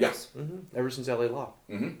of shows. Yeah. Ever since LA Law.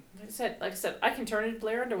 Mm-hmm. Like I said, I can turn into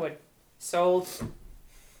Blair Underwood. Sold.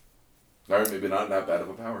 Alright, maybe not that bad of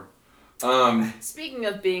a power. Speaking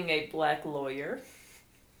of being a black lawyer,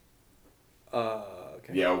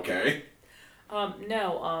 Okay. Yeah, okay. oh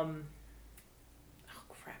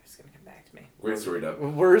crap, it's gonna come back to me. Great story, Dub.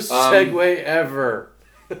 Worst segue ever.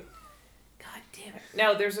 God damn it.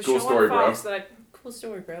 No, there's a Cool show story, on Fox bro. cool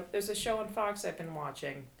story, bro. There's a show on Fox I've been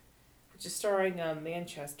watching, which is starring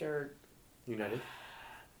Manchester. United.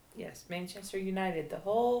 Yes, Manchester United, the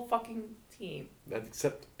whole fucking team.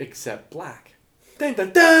 Except black. Dun,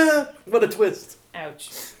 dun, dun! What a twist.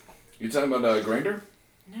 Ouch. You talking about Grinder?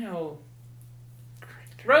 No.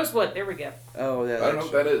 Rosewood, there we go. Oh, yeah. I don't know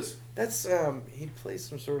what that is. That's he plays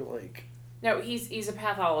some sort of like No, he's a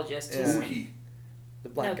pathologist. Yeah. He's, Who he? the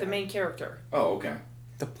black no, guy. the main character. Oh, okay.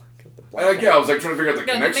 The black guy. Yeah, I was like trying to figure out the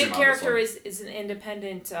No, the connection main on character this is an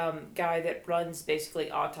independent guy that runs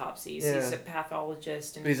basically autopsies. Yeah. He's a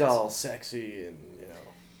pathologist. And But he's all sexy and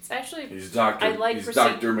It's actually, one. He's Dr. I like he's proce-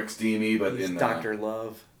 Dr. McSteamy, but he's in Doctor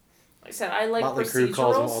Love. like I said, I like Motley Crue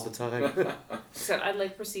calls him all procedurals. the time. I said I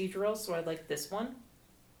like procedurals, so I like this one.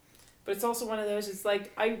 But it's also one of those. It's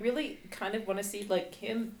like I really kind of want to see like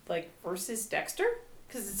him like versus Dexter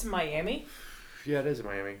because it's in Miami. Yeah, it is in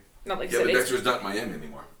Miami. Not like I Yeah, said. but It's, Dexter's not in Miami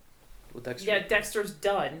anymore. With Dexter. yeah, Dexter's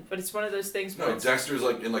done, but it's one of those things where No, it's, Dexter's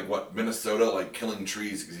like in like what, Minnesota, like killing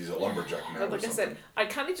trees because he's a lumberjack now. but or like I something. said, I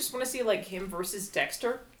kind of just want to see like him versus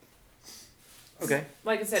Dexter. Okay.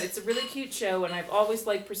 Like I said, it's a really cute show, and I've always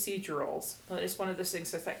liked procedurals. But it's one of those things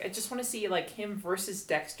that's like I just want to see like him versus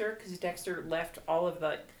Dexter because Dexter left all of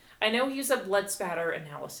the. I know he's a blood spatter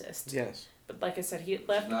analyst, Yes. but like I said, he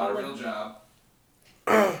left Not all a real of. job.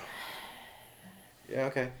 Yeah.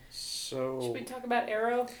 Okay. So Should we talk about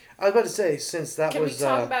Arrow? I was about to say since that Can was we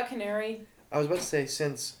talk about Canary? I was about to say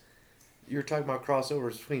since you were talking about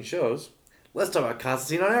crossovers between shows, let's talk about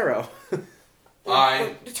Constantine on Arrow.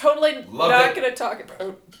 I We're totally loved not it. going to talk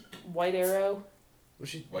about White Arrow. Was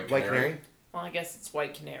she White White Canary? Canary? Well, I guess it's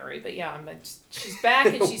White Canary, but yeah, she's back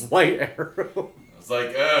and she's White Arrow. was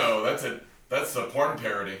like, oh, that's a porn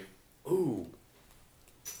parody. Ooh.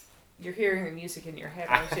 you're hearing the music in your head,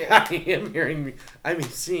 aren't you? I am hearing. I'm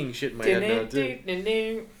seeing shit in my head now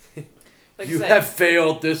too. Like I You said, have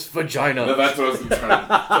failed this vagina. No, that's what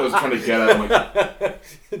I was trying to get at. I'm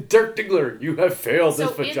like, Dirk Diggler, you have failed so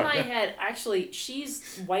this in vagina. my head, actually,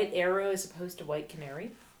 she's White Arrow as opposed to White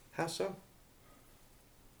Canary. How so?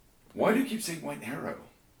 why do you keep saying White Arrow?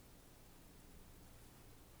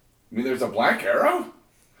 I mean, there's a Black Arrow?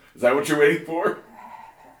 Is that what you're waiting for?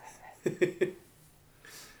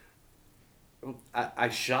 I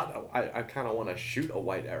kind of want to shoot a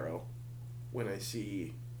White Arrow when I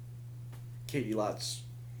see Katie Lotz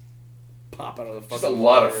pop out of the fucking Just a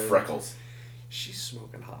lot of water. freckles. She's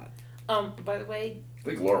smoking hot. By the way, I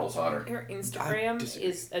think Laurel's hotter. her Instagram disagree.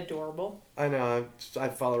 is adorable. I know. I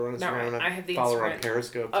follow her on No, Instagram. I have the follow her on Instagram.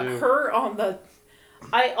 Periscope too. Her on the.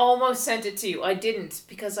 I almost sent it to you. I didn't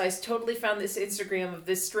because I totally found this Instagram of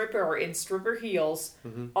this stripper in stripper heels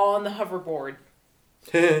on the hoverboard.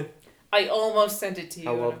 I almost sent it to you.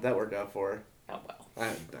 How well did that work out for her? Not well.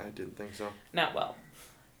 I didn't think so. Not well.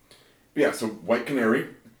 Yeah, so White Canary.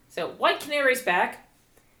 So White Canary's back.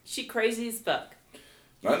 She crazy as fuck.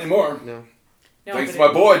 Not anymore. No. No, Thanks to but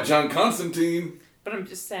my boy, John Constantine. But I'm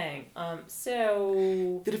just saying.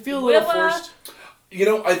 So. Did it feel a little Willa- forced? You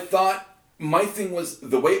know, I thought my thing was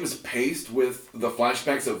the way it was paced with the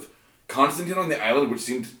flashbacks of Constantine on the island, which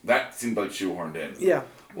seemed like shoehorned in. Yeah.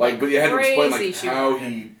 Like, but you had to explain like Crazy how shoehorned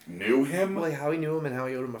he knew him. Well, how he knew him and how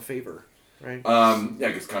he owed him a favor, right? Yeah,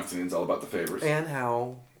 because Constantine's all about the favors. And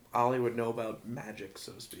how Ollie would know about magic,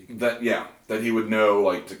 so to speak. That he would know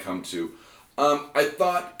like to come to. I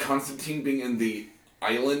thought Constantine being in the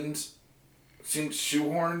island seemed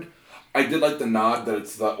shoehorned. I did like the nod that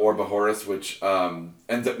it's the Ouroboros, which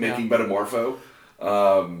ends up making Metamorpho.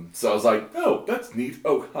 So I was like, oh, that's neat.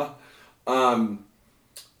 Oh, huh.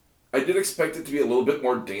 I did expect it to be a little bit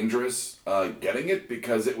more dangerous getting it,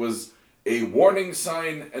 because it was a warning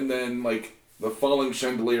sign and then like the falling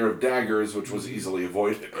chandelier of daggers, which was easily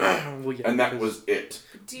avoided. Well, yeah, And that because- was it.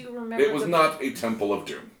 Do you remember? It was not a Temple of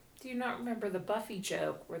Doom. Do you not remember the Buffy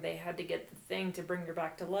joke where they had to get the thing to bring her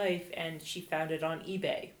back to life, and she found it on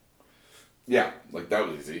eBay? Yeah, like that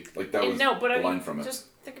was easy. Like that was No, but the I mean, line from it. just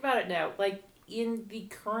think about it now. Like in the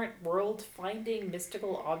current world, finding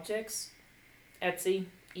mystical objects, Etsy,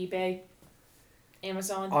 eBay,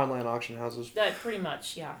 Amazon, Online auction houses. that pretty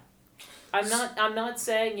much, yeah. I'm not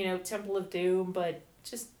saying Temple of Doom, but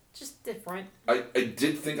just different. I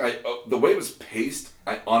did think the way it was paced,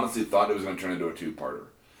 I honestly thought it was going to turn into a two-parter,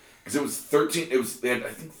 because it was 13. They had,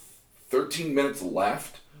 I think, 13 minutes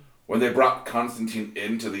left when they brought Constantine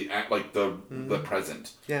into the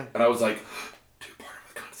present. Yeah. And I was like, two-parter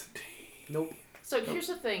with Constantine. Nope. So here's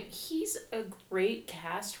the thing: he's a great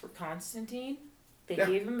cast for Constantine. They Yeah.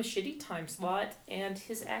 gave him a shitty time slot, and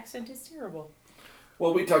his accent is terrible.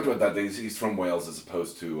 Well, we talked about that. He's from Wales as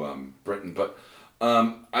opposed to Britain, but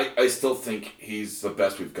I still think he's the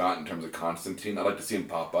best we've got in terms of Constantine. I'd like to see him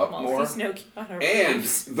pop up Well, more. he's no Keanu And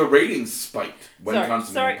Reeves. the ratings spiked when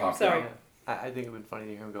Constantine popped sorry. out. I think it would be funny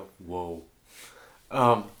to hear him go, whoa.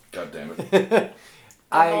 God damn it.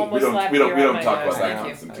 I almost slapped we you don't around my talk nose, about that, thank you. that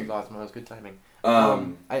Constantine. was awesome. That was good timing.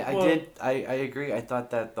 Well- I agree. I thought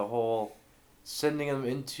that the whole sending him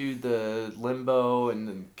into the limbo and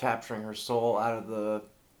then capturing her soul out of the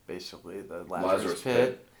Lazarus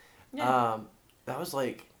pit. Yeah. That was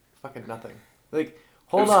like fucking nothing. Like, It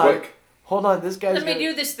hold was on, quick. hold on. This guy's Let me gonna,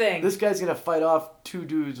 do this thing. This guy's gonna fight off two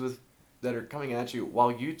dudes that are coming at you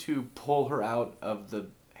while you two pull her out of the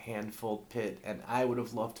handfold pit, and I would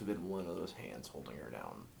have loved to have been one of those hands holding her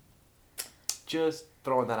down. Just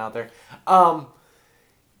throwing that out there.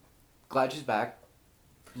 Glad she's back.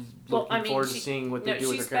 Looking forward to seeing what they do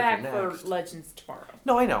with her she's back character for next. Legends tomorrow,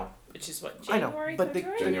 No, I know. which is what I know, January. but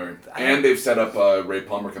February? January. I- And they've set up Ray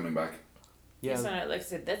Palmer coming back. Yeah, Yes, like I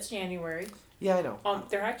said, that's January. yeah, I know.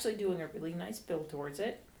 They're actually doing a really nice build towards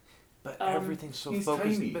it. But Um, everything's so he's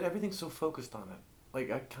focused. tiny. But everything's so focused on it. Like,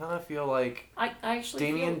 I kind of feel like I actually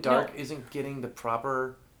Damien feel, Dark isn't getting the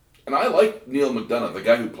proper. And I like Neil McDonough, the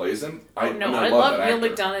guy who plays him. I love that Neil actor.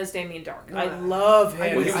 McDonough as Damien Dark. No, I love I-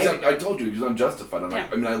 him. Well, he was I told you, he was Unjustified. And Yeah.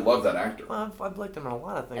 I mean, I love that actor. Well, I've liked him in a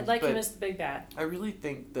lot of things. I'd like but him as the big bad. I really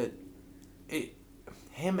think that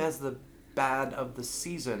him as the bad of the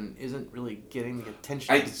season isn't really getting the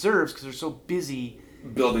attention he deserves because they're so busy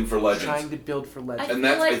Building for Legends. trying to build for Legends. And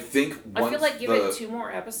that's, like- I think, I once feel like give the... it 2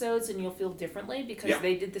 more episodes and you'll feel differently because Yeah.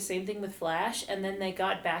 they did the same thing with Flash and then they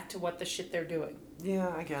got back to what the shit they're doing. Yeah,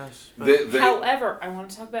 I guess. But However, I want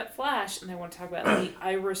to talk about Flash and I want to talk about the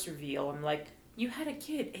Iris reveal. I'm like, you had a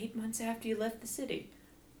kid 8 months after you left the city.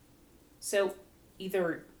 So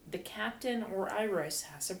either the captain or Iris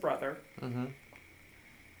has a brother. mm-hmm.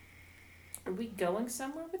 Are we going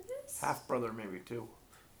somewhere with this? Half brother, maybe too.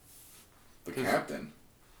 The captain.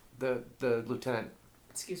 The lieutenant.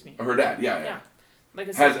 Excuse me. Her dad, yeah. Yeah. Like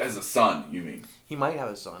I said, Has a son, you mean. He might have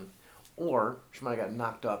a son, or she might have got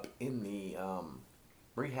knocked up in the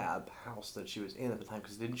rehab house that she was in at the time.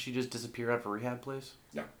 Because didn't she just disappear out of a rehab place?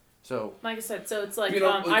 Yeah. So like I said, so it's like, You know,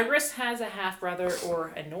 like- Iris has a half brother or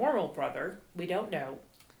a normal brother. We don't know.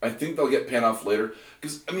 I think they'll get paid off later.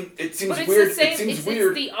 Because, I mean, it seems But it's weird. the same. It seems it's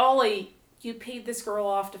weird. the Ollie. You paid this girl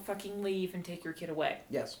off to fucking leave and take your kid away.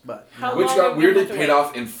 yes, but How Which long got are we weirdly gonna have to paid wait?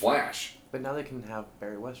 off in Flash. but now they can have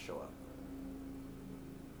Barry West show up.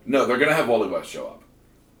 No, they're gonna have Wally West show up.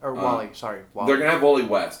 Or Wally, sorry, Wally. They're gonna have Wally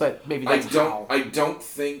West. But maybe I that's how. don't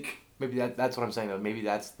think. Maybe that's what I'm saying though. Maybe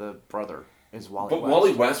that's the brother is Wally But West.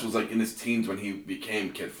 Wally West was like in his teens when he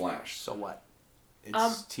became Kid Flash. So what? It's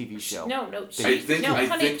TV She- show. No, she, I think- no, I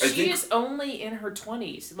honey, think- I she think- is only in her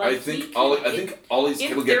 20s. Like I think he Ollie. could- I think Ollie's in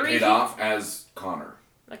kid will get theory, paid he- off as Connor.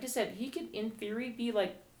 Like I said, he could, in theory, be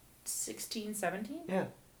like 16, 17. Yeah.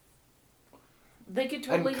 They could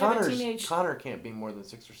totally And have a teenage. Connor can't be more than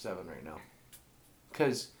 6 or 7 right now,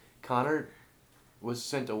 because Connor was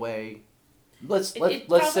sent away. Let's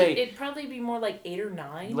say it'd probably be more like 8 or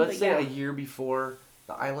 9. let's but say yeah. a year before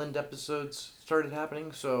the Island episodes started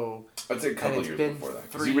happening. So I'd say a couple it's years been before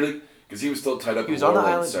that. three- Because he was still tied up he with was on the Laurel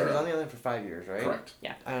and island. He Sarah. was on the island for 5 years, right? Correct.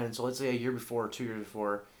 And so let's say a year before, 2 years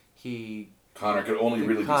before, Connor could only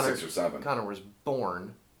really Connor- be 6 or 7. Connor was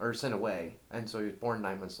born or sent away, and so he was born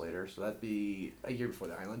 9 months later. So that'd be a year before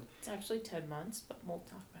the island. It's actually 10 months, but we'll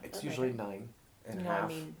talk about It's that usually later. 9 and a No, half. I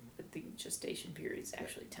mean, but the gestation period is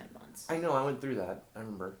actually 10 months. I know. I went through that. I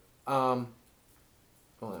remember. Well,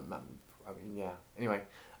 I mean, yeah. Anyway.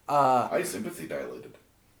 I sympathy dilated.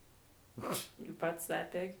 Your butt's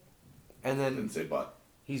that big? And I then didn't say butt.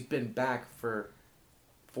 he's been back for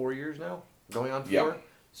 4 years now, going on 4. Yeah.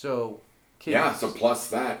 So, kids. Yeah, so plus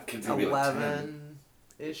that, kids will be like 10.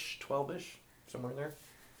 11-ish, 12-ish, somewhere in there.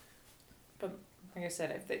 But like I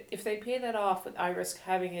said, if they pay that off with Iris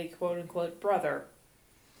having a quote unquote brother,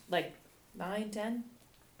 like 9, 10.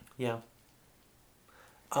 Yeah.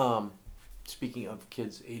 Speaking of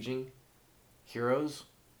kids aging, Heroes.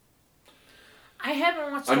 I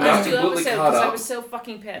haven't watched the I'm last not 2 completely episodes caught because I up. was so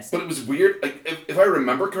fucking pissed. But it was weird. Like, if I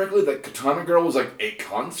remember correctly, that Katana Girl was like a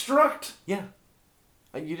construct? Yeah.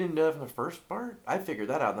 You didn't know that from the first part? I figured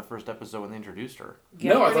that out in the first episode when they introduced her.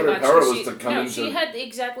 No, I pretty thought her much, power 'cause was to come no, into- she had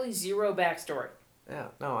exactly 0 backstory. Yeah.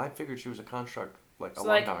 No, I figured she was a construct like It's a long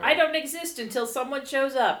like, time ago. I don't exist until someone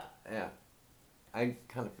shows up. Yeah. I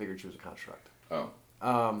kind of figured she was a construct. Oh.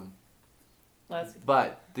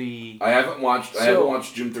 But the... I haven't watched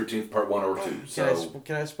June 13th, part 1 or 2,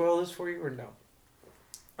 Can I spoil this for you or no?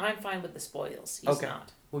 I'm fine with the spoils. He's Okay.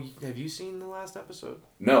 not. Well, have you seen the last episode?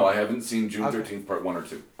 No, I haven't seen June Okay. 13th, part 1 or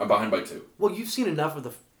 2. I'm behind by 2. Well, you've seen enough of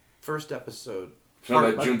the first episode. So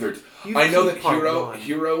Part- that June 13th. You've I know seen that part Hero 1,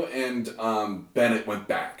 Hero and Bennett went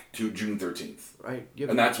back to June 13th. right?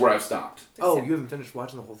 And that's where I've stopped. Oh, you haven't finished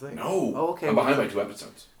watching the whole thing? No. Oh, okay. I'm well, behind by then- 2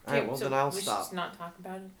 episodes. All right, well, so then I'll we should stop. just not talk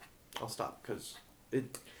about it. I'll stop because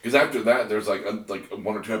it. Because after that, there's like 1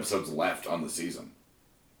 or 2 episodes left on the season.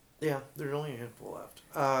 Yeah, there's only a handful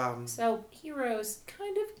left. So, Heroes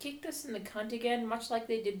kind of kicked us in the cunt again, much like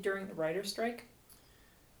they did during the writer's strike.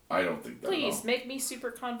 I don't think that at Please, all. make me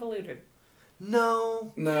super convoluted.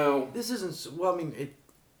 No, No. this isn't. Well, I mean, it.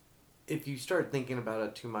 If you start thinking about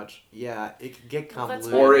it too much, yeah, it could get Well, that's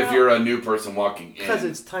convoluted. what- Or No. if you're a new person walking in. Because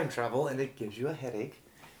it's time travel and it gives you a headache.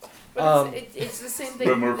 But it's the same thing.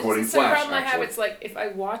 When we're recording it's the same Flash, problem I have. actually. It's like, if I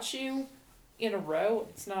watch you in a row,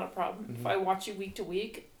 it's not a problem. Mm-hmm. If I watch you week to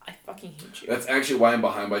week, I fucking hate you. That's actually why I'm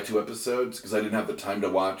behind by 2 episodes, because I didn't have the time to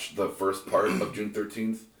watch the first part of June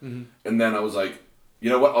 13th. Mhm. And then I was like, you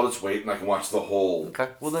know what, I'll just wait and I can watch the whole Okay.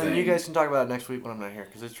 Well, then thing. you guys can talk about it next week when I'm not here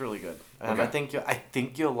because it's really good. And Okay. I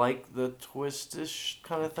think you'll like the twist-ish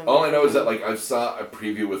kind of thing. All I know is that like I saw a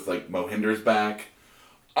preview with like Mohinder's back.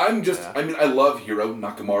 I'm just, Yeah. I mean, I love Hiro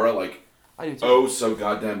Nakamura, like, I do too. oh so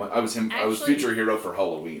goddamn much. I was Actually- feature hero for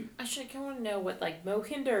Halloween. Actually, I want to know what, like,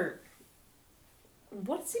 Mohinder...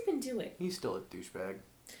 What's he been doing? He's still a douchebag.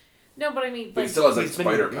 No, but I mean, But he like, still has like He's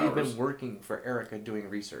spider been, powers. He's been working for Erica doing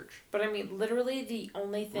research. but I mean, literally the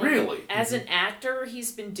only thing... Really? As an actor,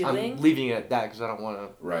 he's been doing... I'm leaving it at that because I don't want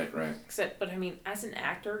to. Right. Except, but I mean, as an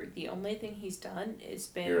actor, the only thing he's done is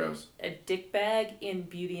been Heroes. a dickbag in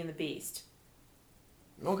Beauty and the Beast.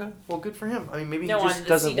 Okay. Well, good for him. I mean, maybe No, he on just the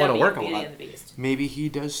doesn't want to CW work a Beauty lot. and the Beast. Maybe he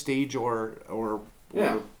does stage or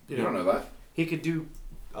Yeah. you You don't know that. He could do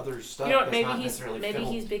other stuff. You know what? that's not necessarily Maybe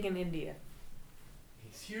film. he's big in India.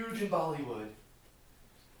 He's huge in Bollywood.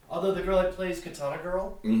 Although the girl that plays Katana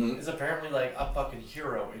Girl Mm-hmm. is apparently like a fucking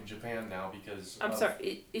hero in Japan now because I'm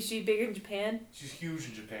sorry. Is she big in Japan? she's huge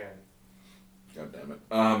in Japan. God damn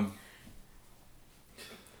it.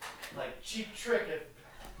 Like cheap trick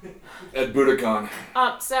At Budokan.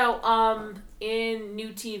 In new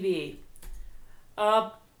TV,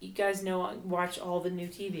 you guys know I watch all the new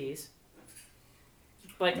TVs.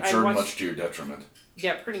 Like I'm I sure watch, much to your detriment.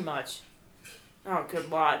 yeah, pretty much. Oh, good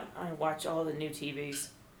lord, I watch all the new TVs.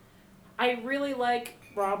 I really like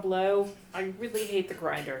Rob Lowe. I really hate The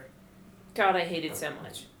Grinder. God, I hate it so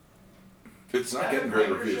much. It's not getting great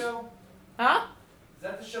reviews. Huh? Is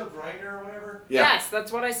that the show Grinder or whatever? Yeah. Yes,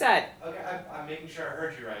 that's what I said. Okay, I'm making sure I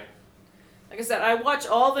heard you right. Like I said, I watch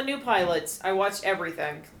all the new pilots. I watch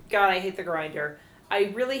everything. God, I hate The Grinder.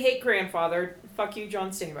 I really hate Grandfather. Fuck you, John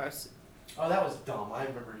Stamos. Oh, that was dumb. I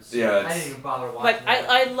remember. Yeah, I it's- didn't even bother watching. Like, that.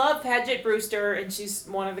 I love Paget Brewster, and she's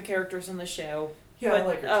one of the characters on the show. Yeah, but, I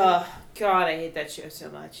like her God, I hate that show so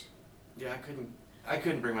much. too. Yeah, I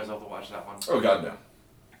couldn't bring myself to watch that one. Oh god no.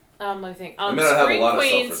 Let me think. I mean, I have a Scream lot of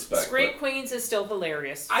Queens. self-respect, Scream but- Queens is still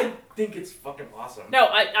hilarious. I think it's fucking awesome. No,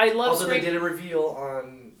 I love Also, Scream. they did a reveal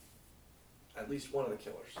on at least one of the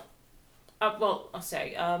killers, Well, I'll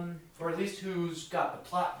say. or at least who's got the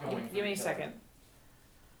plot going. Give me a second.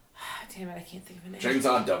 Damn it, I can't think of a name.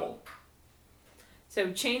 Chainsaw Devil. So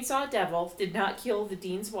Chainsaw Devil did not kill the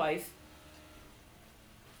dean's wife.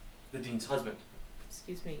 The dean's husband.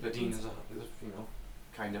 Excuse me. The dean is a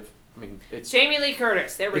kind of. I mean, it's Jamie Lee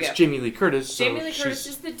Curtis. There we it's go. Jamie Lee Curtis. So Jamie Lee Curtis she's-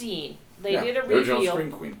 is the dean. They Yeah, did a the original reveal.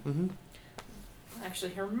 Scream Queen. Mhm.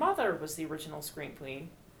 Actually, her mother was the original Scream Queen.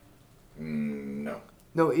 No.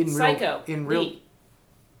 No, in Psycho. real. In real. Lee.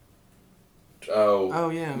 Oh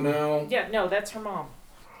yeah. No. Yeah, no, that's her mom.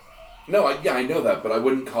 No, I know that, but I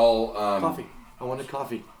wouldn't call... Coffee. I wanted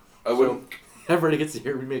coffee. I wouldn't... Everybody gets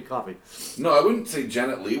here. We made coffee. No, I wouldn't say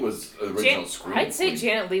Janet Leigh was the original Scream I'd say Queen.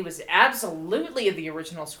 Janet Leigh was absolutely the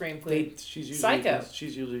original Scream Queen. She's usually Psycho.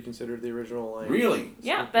 She's usually considered the original. Like, Really?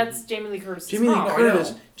 Yeah, that's Jamie Lee Curtis' Jamie Lee mom. I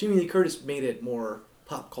Curtis. know. Jamie Lee Curtis made it more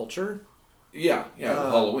pop culture. Yeah,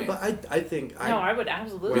 Halloween. But I think No, I would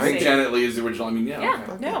absolutely You think say Janet Leigh is the original? I mean, yeah. Yeah.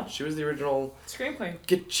 Okay. No. she was the original. Scream Queen.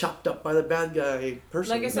 Get chopped up by the bad guy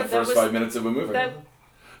person. Like I The said, first was- 5 minutes of a movie. That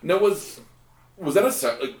No, was that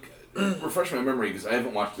a... Like, refresh my memory, because I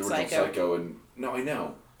haven't watched the original Psycho. And no, I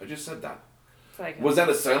know. I just said that. Psycho. Was that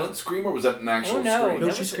a silent scream, or was that an actual Oh, no. scream? No,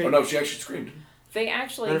 That she was- screamed. Oh, no, she actually screamed. They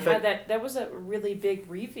actually Matter had of fact- that was a really big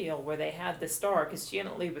reveal where they had the star, because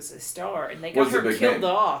Janet Leigh was a star, and they got Was the her big killed name?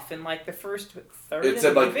 off in like the first third It of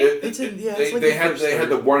said the like movie. It's in- yeah, it's like they the had first they had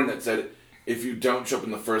third. the warning that said if you don't show up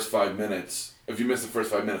in the first 5 minutes, if you miss the first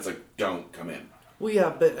 5 minutes, like don't come in. Well,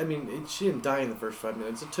 yeah, but I mean, she didn't die in the first 5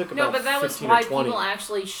 minutes. It took No, about but that was 15 why or 20. people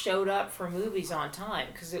actually showed up for movies on time,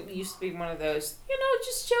 because it used to be one of those,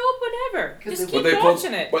 just show up whenever, just keep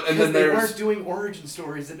watching it. But and then there's doing origin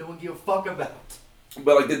stories that no one gave a fuck about.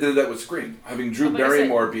 but like they did that with Scream, having Drew Like I said-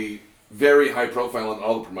 Barrymore be very high profile in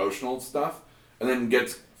all the promotional stuff, and then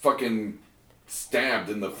gets fucking stabbed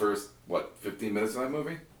in the first 15 minutes of that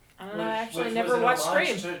movie. I don't know. I actually never watched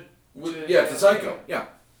Scream. Yeah, it's a Psycho. Yeah.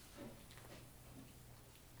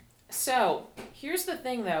 So, here's the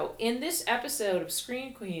thing though. In this episode of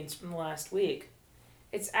Scream Queens from last week,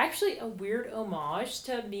 it's actually a weird homage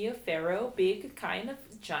to Mia Farrow being a kind of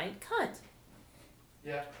giant cunt.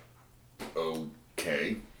 Yeah.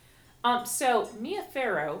 Okay. So Mia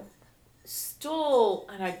Farrow stole,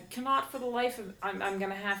 and I cannot for the life of, I'm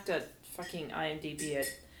gonna have to fucking IMDb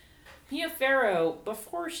it. Mia Farrow,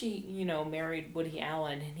 before she, married Woody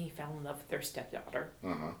Allen and he fell in love with their stepdaughter,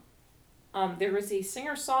 there was a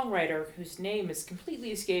singer-songwriter whose name is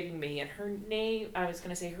completely escaping me, and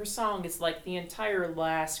her song is like the entire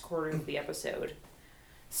last quarter of the episode.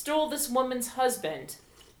 Stole this woman's husband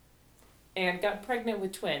and got pregnant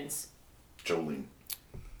with twins. Jolene.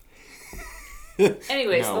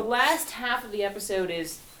 Anyways, No. the last half of the episode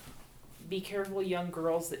is be careful, young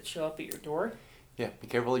girls that show up at your door. Yeah, be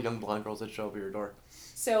careful of young blonde girls that show up at your door.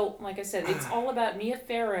 So, like I said, it's all about Mia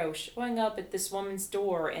Farrow showing up at this woman's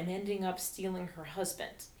door and ending up stealing her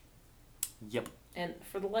husband. Yep. And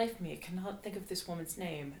for the life of me, I cannot think of this woman's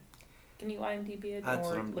name. Can you IMDb it That's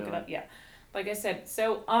or what I'm look it doing. up? Yeah. Like I said,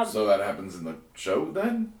 so So that happens in the show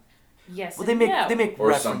then, yes. Well, and no. they make or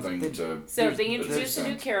reference- something they- to. So they that introduced a new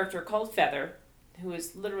sense. character called Feather, who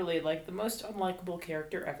is literally like the most unlikable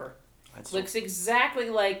character ever. I'd still, Looks exactly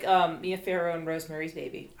like Mia Farrow and Rosemary's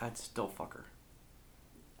Baby. I'd still fuck her.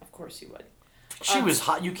 Of course you would. She was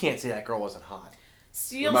hot. You can't say that girl wasn't hot.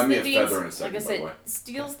 Steals Remind me the of dean's, Feather in a second, like I by the said, way.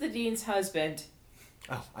 steals the dean's husband,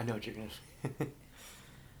 Oh, I know what you're gonna.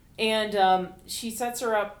 and she sets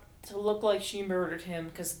her up to look like she murdered him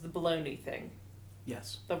because of the baloney thing,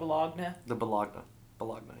 Yes, the Bologna. the Bologna,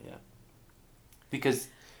 yeah. Because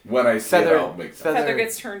When I say Feather- it, I'll make sense. Feather- Heather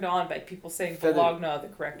gets turned on by people saying Feather- Bologna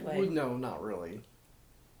the correct way. well, no, not really.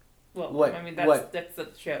 Well, What- I mean that's what- that's the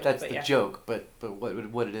joke. That's but the yeah. joke. But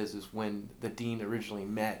what it is when the dean originally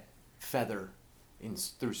met Feather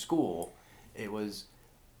through school, it was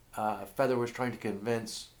Feather was trying to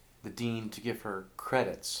convince the dean to give her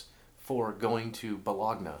credits for going to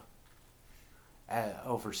Bologna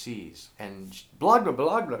overseas, and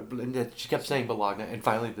Bologna, and she kept saying Bologna, and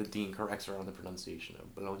finally the dean corrects her on the pronunciation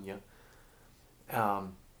of Bologna.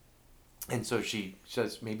 And so she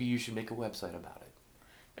says, maybe you should make a website about it.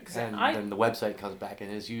 Because And I then the website comes back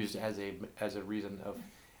and is used as a reason of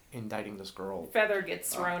indicting this girl. Feather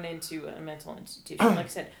gets thrown into a mental institution. Like I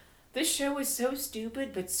said, this show is so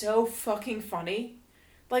stupid but so fucking funny.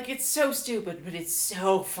 Like it's so stupid but it's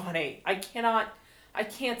so funny. I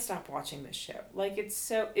can't stop watching this show. Like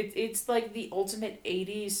it's like the ultimate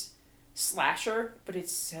 80s slasher, but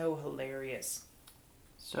it's so hilarious.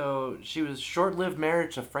 So she was short-lived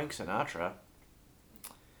marriage to Frank Sinatra.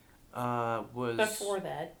 Was Before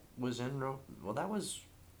that, was in well that was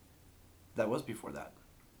before that,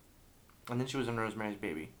 and then she was in Rosemary's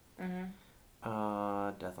Baby. Death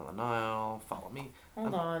on the Nile. Follow Me.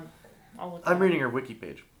 hold on. I'll look. I'm it reading up. her wiki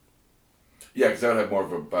page. Yeah, because that would have more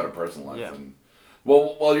of about a personal life. Yeah. Than...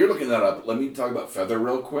 Well, while you're looking that up, let me talk about Feather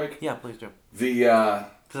real quick. Yeah, please do. The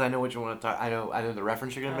Because I know what you want to talk. I know the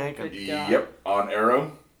reference you're gonna make. good. God. yep, on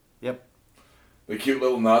Arrow. Yep. The cute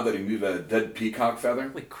little nod that he knew the dead peacock feather.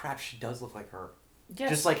 Holy crap! She does look like her. Yes.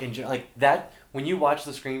 Just like like that, when you watch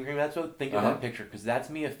the Scream Queen episode, think of Uh-huh. that picture because that's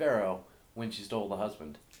Mia Farrow when she stole the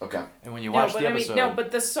husband. Okay. And when you no, watch but the I mean, episode, no,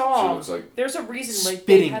 but the She song. looks like. There's a reason like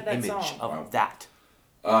they spitting had that image song. of Wow.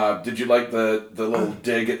 that. Did you like the little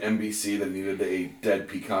dig at NBC that needed a dead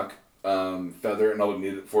peacock feather, and all it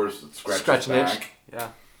needed for is to scratch his an itch. back? Yeah.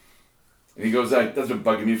 And he goes, "That's been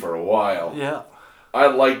bugging me for a while." Yeah. I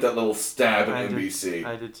like that little stab at I did. NBC,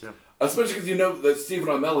 I did too. especially because you know that Stephen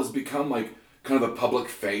Amell has become like kind of the public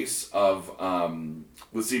face of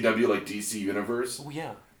the CW, like DC Universe. Oh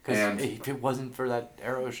yeah. Because And- if it wasn't for that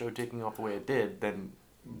Arrow show taking off the way it did, then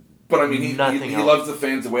But I mean, Nothing he else. loves the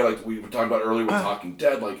fans the way like we were talking about earlier with Talking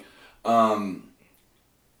Dead, like,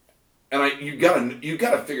 and you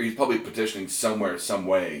gotta figure he's probably petitioning somewhere, some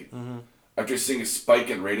way, after seeing a spike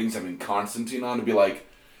in ratings having Constantine on to be like,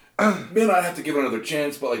 may not have to give it another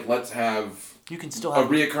chance, but like let's have you can still a have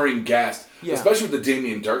reoccurring guest, Yeah. especially with the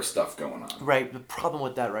Damien Dark stuff going on. Right. The problem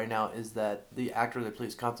with that right now is that the actor that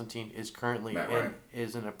plays Constantine is currently Matt Ryan.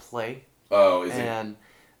 is in a play, Oh, is it? and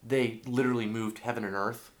they literally moved heaven and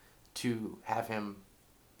earth to have him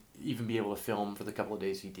even be able to film for the couple of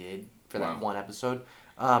days he did for that Wow. one episode.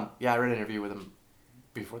 Yeah, I read an interview with him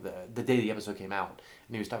before the day the episode came out,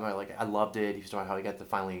 and he was talking about like I loved it. He was talking about how he got to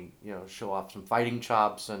finally show off some fighting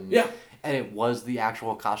chops and Yeah. and it was the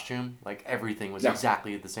actual costume. Like everything was Yeah.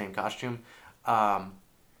 exactly the same costume.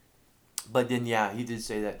 But then yeah, he did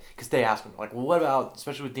say that because they asked him like, well, what about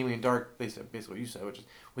especially with Damien Dark? They said basically what you said, which is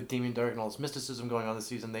with Damien Dark and all this mysticism going on this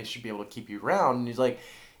season, they should be able to keep you around. And he's like,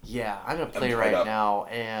 yeah, I'm gonna play tied right up. now,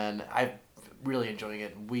 and I'm really enjoying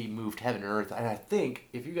it. We moved heaven and earth, and I think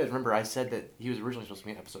if you guys remember, I said that he was originally supposed to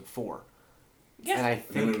be in episode 4, Yeah. and I And it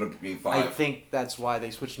think ended up being I 5, think that's why they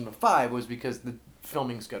switched him to 5 was because the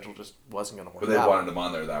filming schedule just wasn't gonna work but they out. wanted him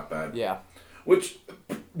on there that bad. Yeah. Which,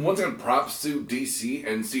 once again, props to DC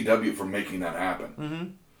and CW for making that happen. Mm-hmm.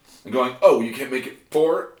 And going, oh, you can't make it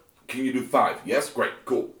 4? Can you do 5? Yes? Great.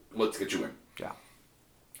 Cool. Let's get you in. Yeah.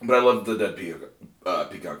 But I loved the dead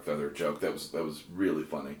peacock feather joke. That was really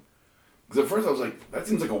funny. Because at first I was like, that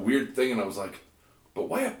seems like a weird thing, and I was like, but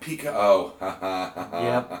why a peacock? Oh, ha ha ha ha.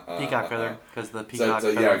 Yep. Peacock feather because the peacock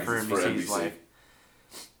So, feather yeah, 'cause for it's for NBC's NBC.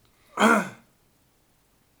 life.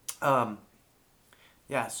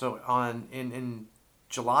 Yeah, so in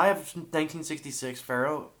July of 1966,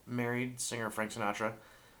 Farrow married singer Frank Sinatra.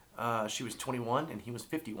 She was 21 and he was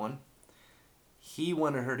 51. He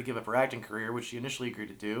wanted her to give up her acting career, which she initially agreed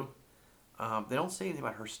to do. They don't say anything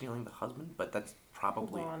about her stealing the husband, but that's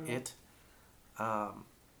probably Hold on. it.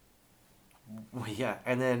 Well, yeah,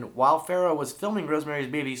 and then while Farrow was filming Rosemary's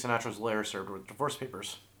Baby, Sinatra's lawyer served with divorce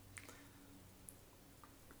papers.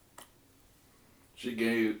 She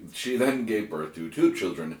then gave birth to 2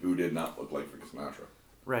 children who did not look like Frank Sinatra.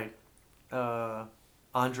 Right.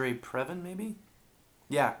 Andre Previn, maybe?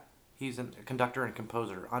 Yeah, he's a conductor and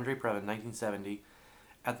composer. Andre Previn, 1970.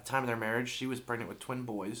 At the time of their marriage, she was pregnant with twin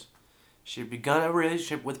boys. She had begun a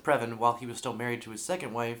relationship with Previn while he was still married to his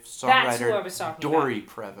second wife, That's who I songwriter was talking Dory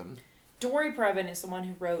Previn. Dory Previn is the one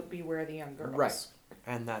who wrote Beware the Young Girls. Right.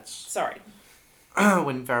 And that's Sorry.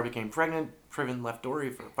 when Farrow became pregnant. Previn left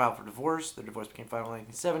Dory for filed for divorce. Their divorce became final in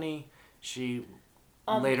 1970. She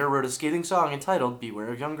later wrote a scathing song entitled "Beware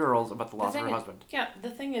of Young Girls" about the loss of her husband. Yeah, the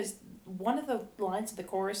thing is, one of the lines of the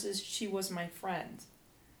chorus is, "She was my friend."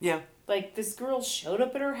 Yeah. Like, this girl showed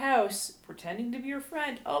up at her house pretending to be her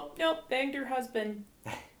friend. Oh, nope, banged her husband.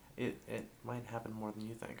 It might happen more than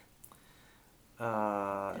you think.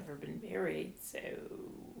 Never been married, so...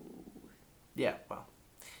 Yeah, well.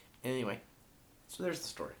 Anyway, so there's the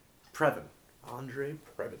story. Previn. Andre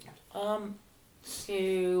Previn.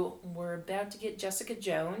 So, we're about to get Jessica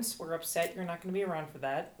Jones. We're upset you're not going to be around for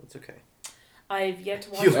that. That's okay. I've yet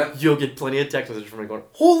to watch... You'll get plenty of text messages from me going,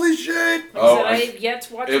 holy shit! I've yet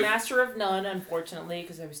to watch Master of None, unfortunately,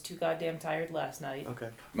 because I was too goddamn tired last night. Okay.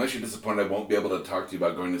 I'm actually disappointed I won't be able to talk to you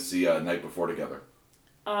about going to see Night Before together.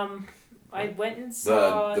 I went and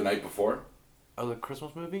saw... The Night Before? Oh, the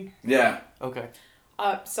Christmas movie? Yeah. Okay.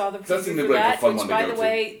 Saw the That seemed preview like for a that, fun which, one to by go the to.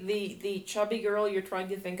 way, the chubby girl you're trying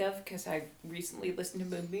to think of, because I recently listened to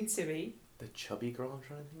Moonbeam City. The chubby girl I'm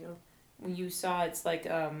trying to think of? When you saw, it's like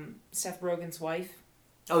Seth Rogen's wife.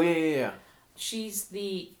 Oh, yeah. She's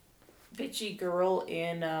the bitchy girl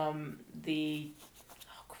in the...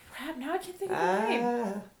 Oh, crap, now I can't think of her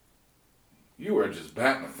name. You were just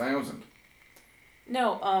batting 1,000.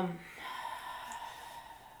 No,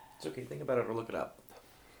 It's okay, think about it or look it up.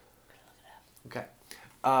 Okay.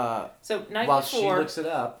 So, Night While Before... she looks it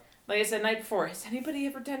up... Like I said, Night Before. Has anybody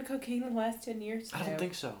ever done cocaine in the last 10 years? I don't No.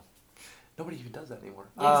 think so. Nobody even does that anymore.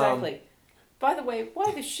 Exactly. By the way,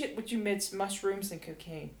 why the shit would you mix mushrooms and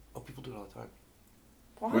cocaine? Oh, people do it all the time.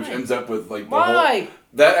 Why? which ends up with like the whole. Why?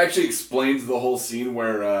 That actually explains the whole scene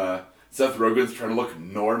where Seth Rogen's trying to look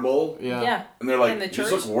normal, Yeah. and they're like, In the "You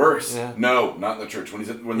just church? look worse." Yeah. No, not in the church. When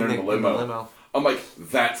they're in the limo. I'm like,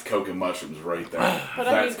 that's coke and mushrooms right there. But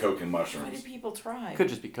I That's mean, coke and Why mushrooms. do people try? Could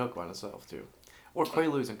just be Coke by itself too, or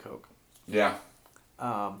Quaaludes and Coke. Yeah.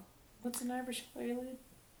 What's an Irish Quaalude?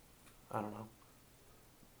 I don't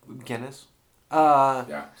know. Guinness. Yeah, I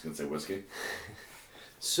was gonna say whiskey.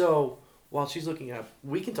 So while she's looking up,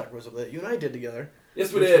 we can talk about something that you and I did together.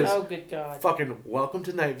 Yes, we Which did. was- Oh, good God. Fucking Welcome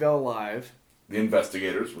to Night Vale Live. The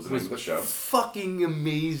Investigators was the name of the show. Fucking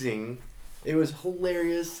amazing. It was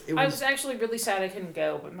hilarious. I was actually really sad I couldn't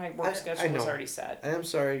go, but my work I schedule was know. already set. I am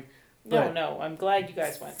sorry. No, but I'm glad you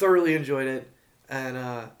guys went. Thoroughly enjoyed it, and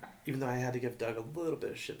even though I had to give Doug a little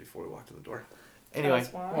bit of shit before we walked in the door. Anyway,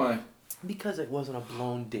 That's why. Why? Because it wasn't a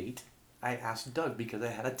blown date, I asked Doug because I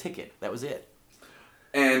had a ticket. That was it.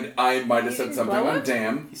 And I might have You said didn't something blow on it?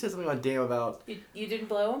 Damn. He said something on Damn about. You didn't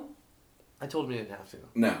blow him? I told him he didn't have to.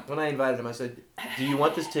 No. When I invited him, I said, "Do you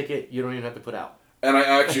want this ticket? You don't even have to put out." And I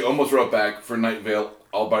actually almost wrote back for Night Vale,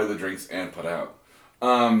 I'll buy the drinks and put out.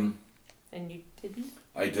 And you didn't?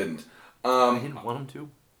 I didn't. I didn't want him to.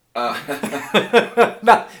 I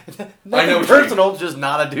Not, know nothing what personal, just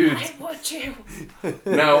not a dude. I want you.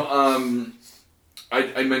 Now,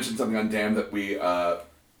 I mentioned something on Damn that we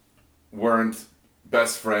weren't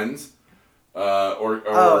best friends or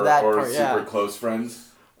that part, super yeah. close friends,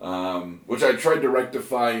 which I tried to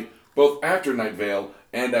rectify both after Night Vale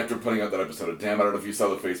and after putting out that episode of Damn. I don't know if you saw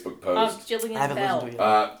the Facebook post. Jillian I haven't Bell. listened to it yet.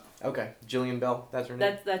 Uh, Okay, Jillian Bell, that's her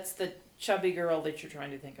name. That's the chubby girl that you're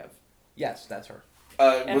trying to think of. Yes, that's her.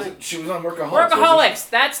 she was on Workaholics. wasn't Workaholics.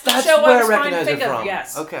 That's the That's show I where was I trying to recognize think her of. from.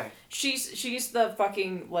 Yes. Okay. She's the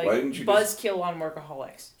fucking Why like didn't you buzzkill on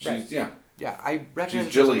Workaholics. she? She's, yeah, Yeah, I she's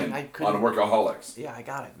recognize Jillian I on couldn't. Workaholics. Yeah, I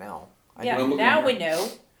got it now. Yeah. I'm looking Now here. we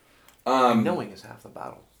know. Knowing is half the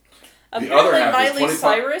battle. The other Apparently, half is Miley 25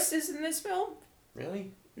 Cyrus is in this film.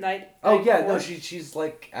 Really? Night. Oh Night yeah, Before. no, she's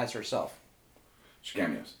like as herself. She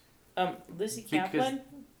cameos. Lizzie Because- Kaplan.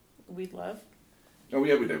 We love. Oh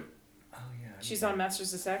yeah, we do. Oh yeah. She's on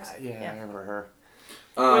Masters of Sex. Yeah, I remember her.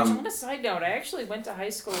 Which, on a side note, I actually went to high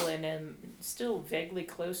school and am still vaguely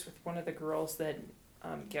close with one of the girls that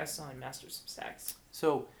guests on Masters of Sex.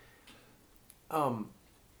 So,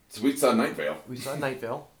 So we saw Night Vale. we saw Night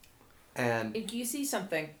Vale, and If you see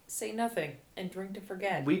something, say nothing and drink to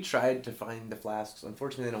forget. we tried to find the flasks.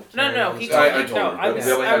 Unfortunately, they don't. No, carry no, all the he stuff. told I me- told no, her. I But was-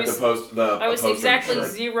 they only I had was- to post the. I was a poster exactly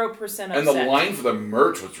shirt. 0% upset. And the line for the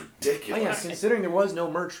merch was Oh ridiculous. yeah, considering there was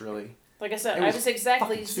no merch really. Like I said, It I was was exactly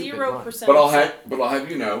fucking stupid 0% But upset. I'll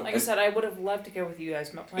have you know. Like I said, I would have loved to go with you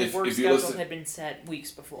guys. My If- work if you schedule listen- had been set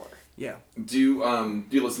weeks before. Yeah. Do you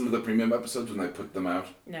listen to the premium episodes when they put them out?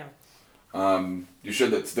 No. You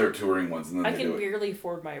should. That's their touring ones, and then I they can do it. barely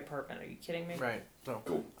afford my apartment. Are you kidding me? Right. So.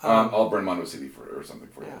 Cool. Um, I'll burn Mondo CD for or something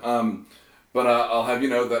for you. Yeah. But I'll have you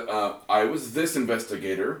know that I was this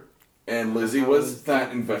investigator, and Lizzie I was was that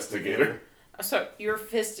that investigator. So, your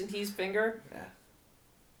fist and he's finger? Yeah.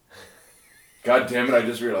 God damn it! I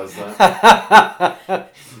just realized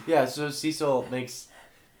that. Yeah. So Cecil makes.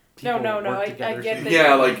 No, people no, work I together. get that.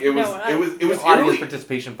 Yeah, like it was. No, it was. It was The audience eerily.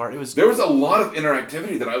 participation part. It was. There was a lot of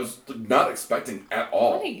interactivity that I was not expecting at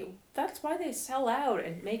all. Funny, that's why they sell out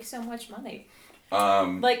and make so much money.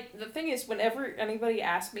 Um, Like, the thing is, whenever anybody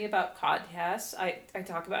asks me about podcasts, I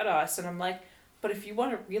talk about us, and I'm like, but if you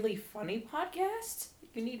want a really funny podcast,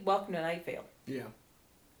 you need Welcome to Night Vale. Yeah.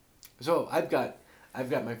 So I've got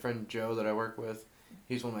my friend Joe that I work with.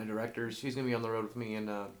 He's one of my directors. He's gonna be on the road with me in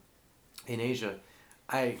Asia.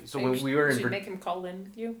 When we were in should make him call in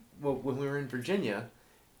with you. when we were in Virginia,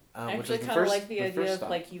 I which actually was the kind of first like the idea first of stop.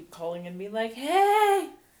 like you calling and be like, "Hey,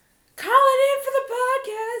 calling in for the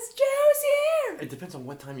podcast, Joe's here." It depends on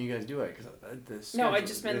what time you guys do it. Cause No, I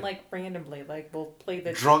just meant like randomly. Like we'll play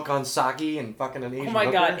the. drunk on sake and fucking an Asian. Oh my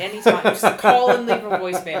hooker. god! Anytime, just call and leave a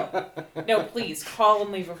voicemail. No, please call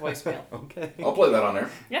and leave a voicemail. Okay. I'll play that on there.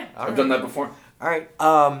 Yeah. I've done that before. All right.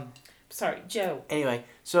 Sorry, Joe. Anyway,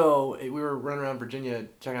 so we were running around Virginia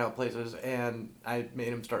checking out places, and I made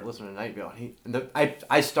him start listening to Night Vale.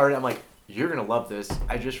 I started. I'm like, you're gonna love this.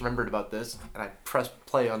 I just remembered about this, and I pressed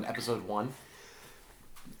play on episode 1,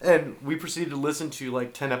 and we proceeded to listen to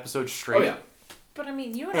like 10 episodes straight. Oh yeah. But I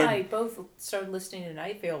mean, you and I both started listening to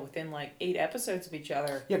Night Vale within like 8 episodes of each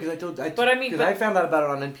other. Yeah, because But I mean, because I found out about it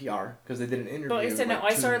on NPR because they did an interview. But like I said, no, like I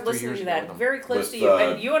 2, started 3 listening years to ago with that them. very close With, to you,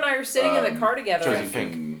 and you and I are sitting in the car together. Tracy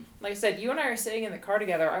and- King. Like I said, you and I are sitting in the car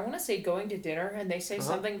together. I want to say going to dinner, and they say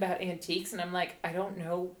something about antiques, and I'm like, I don't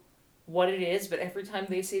know what it is, but every time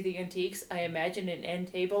they say the antiques, I imagine an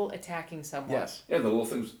end table attacking someone. Yes. Yeah, the little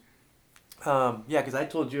things. Yeah, because I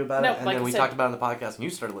told you about No, it, and like then I we said- talked about it on the podcast, and you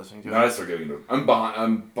started listening to Now I it. start getting into it. I'm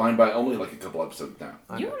behind by only like a couple episodes now.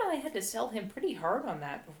 You and I had to sell him pretty hard on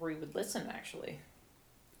that before he would listen, actually.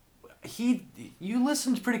 You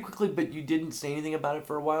listened pretty quickly, but you didn't say anything about it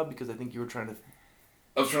for a while because I think you were trying to.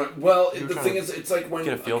 I was trying. Well, You were the trying thing to is, it's like when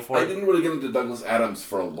get a feel for I it? didn't really get into Douglas Adams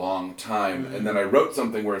for a long time, and then I wrote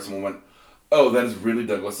something where someone went, "Oh, that is really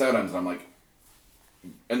Douglas Adams," and I'm like,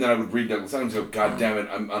 and then I would read Douglas Adams and go, "God damn it,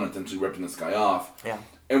 I'm unintentionally ripping this guy off." Yeah.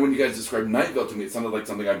 And when you guys described Night Vale to me, it sounded like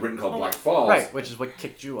something I'd written called Black Falls, Right, which is what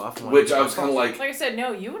kicked you off. which I was kind of like, Like I said,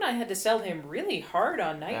 no, you and I had to sell him really hard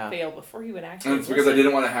on Night Yeah. Vale before he would actually and it's because I listen.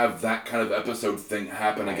 didn't want to have that kind of episode thing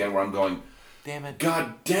happen again, where I'm going, Damn it.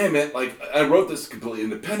 God damn it! Like I wrote this completely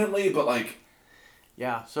independently, but like.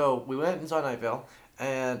 Yeah, so we went and saw Night Vale,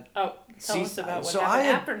 and Oh, tell See, us about what so happened I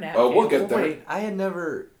had- after Nat Oh, we'll Vale. get there. wait,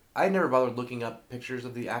 I never bothered looking up pictures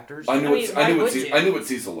of the actors. I knew I mean, why would you? I knew what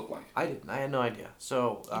Cecil looked like. I didn't. I had no idea.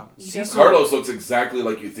 So You Cecil, don't- Carlos looks exactly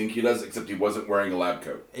like you think he does, except he wasn't wearing a lab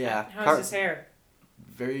coat. yeah, How's his hair?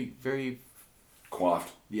 very, very,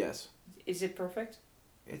 Coiffed. yes, Is it perfect?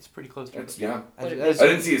 it's pretty close to It's, yeah. Would it as, I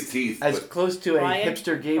didn't see his teeth. as But close to a Ryan?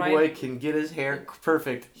 hipster gay Ryan? boy can get his hair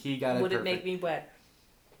perfect. He got it Would it perfect. make me wet?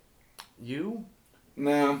 You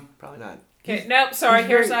no. probably not. Okay, nope, sorry, he's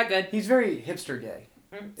hair's very- not good. He's very hipster gay.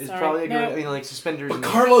 It's Sorry. probably a good. No. I mean, like suspenders. But and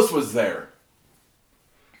Carlos was there.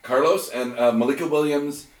 Carlos and Malika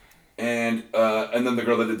Williams, and then the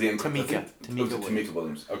girl that did the end. Tamika. Tamika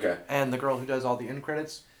Williams. Okay. and the girl who does all the end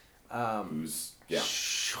credits. Who's yeah.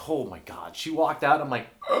 Oh my God! She walked out. I'm like,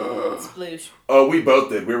 Sploosh. Oh, we both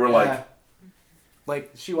did. We were yeah.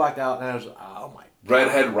 Like she walked out, and I was, oh my.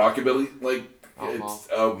 redhead rockabilly. Like it's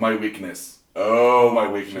my weakness. Oh, my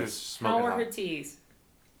She was weakness. smoking How are hot. her teas?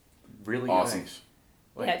 Really Awesome. nice.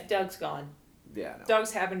 Like, Yeah, Doug's gone. yeah.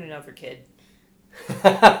 Doug's having another kid.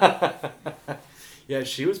 No. Yeah,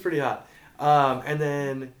 she was pretty hot. And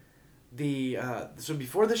then so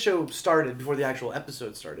before the show started, before the actual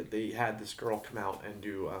episode started, they had this girl come out and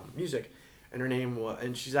do music, and her name was,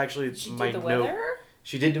 and she's actually She my did the note. weather?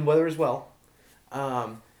 She did the weather as well.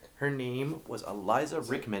 Her name was Eliza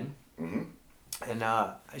Rickman, Mm-hmm.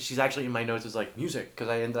 and she's actually in my notes as like music because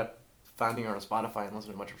I ended up finding her on Spotify and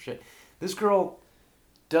listening to a bunch of shit. This girl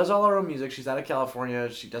does all her own music. She's out of California.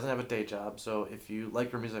 She doesn't have a day job, so if you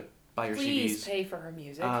like her music, buy her Please CDs. pay for her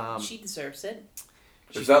music. She deserves it.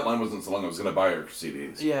 If that line wasn't so long, I was gonna buy her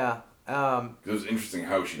CDs. Yeah. It was interesting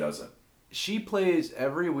how she does it. She plays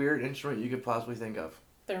every weird instrument you could possibly think of.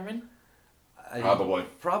 Theremin? Probably.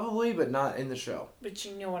 Probably, but not in the show. But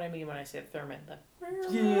you know what I mean when I say Theremin.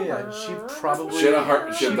 Yeah, she probably. She had a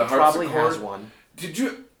harp. She She had the probably harpsichord. has one. Did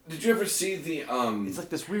you ever see the It's like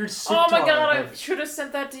this weird. Oh my sitar god, I of- should have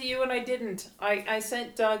sent that to you and I didn't. I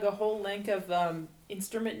sent Doug a whole link of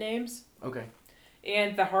instrument names. Okay.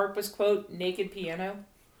 And the harp was, quote, naked piano.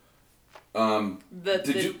 Did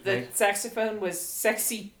you- The saxophone was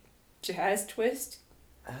sexy jazz twist.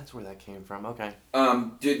 That's where that came from. Okay.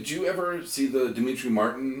 Did you ever see the Dimitri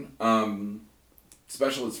Martin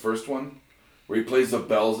special? His first one, where he plays the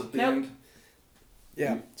bells at the Nope. end.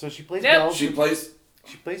 Yeah. So she plays Nope. bells. She plays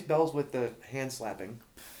She plays bells with the hand slapping.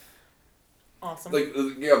 Awesome. like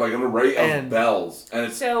an array of And- bells, and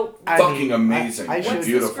it's So, fucking amazing. I and should- what's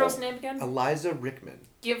beautiful. this girl's name again? Eliza Rickman.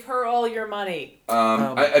 Give her all your money.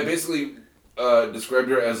 I basically described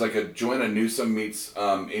her as like a Joanna Newsom meets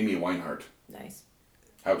Amy Weinhardt. Nice.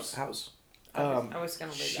 House. I was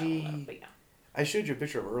going to leave that one up, but yeah. I showed you a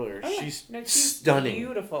picture of her earlier. Oh, yeah. She's No, she's stunning.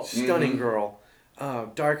 beautiful. Stunning Mhm. girl.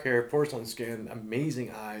 Dark hair, porcelain skin,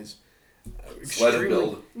 amazing eyes. Sledded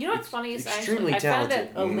build. You know what's funny is extremely I found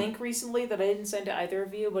talented. a Mhm. link recently that I didn't send to either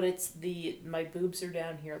of you, but it's the my boobs are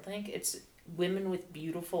down here link. It's women with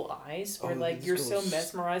beautiful eyes, where Oh, like this you're so girl's-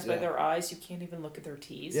 mesmerized by yeah. their eyes you can't even look at their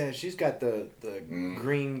teeth. Yeah, she's got the Mm.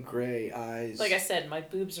 green gray eyes. Like I said, my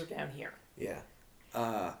boobs are down here. yeah.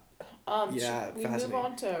 Should we move fascinating.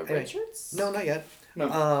 on to Anyway, Richards? No, not yet.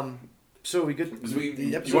 No. So we good. Because you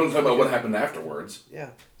the want to talk about what happened afterwards. Yeah.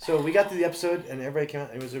 So we got to the episode and everybody came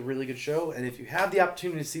out. And it was a really good show. And if you have the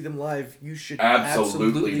opportunity to see them live, you should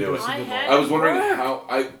Absolutely do go it. see them I live. had- I was wondering Work. how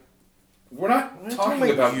we're not We're not talking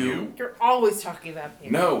talking about about you. You're always talking about me.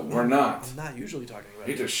 No, we're not. I'm not usually talking I about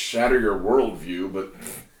hate it. to shatter your worldview, but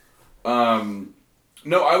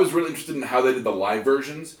no, I was really interested in how they did the live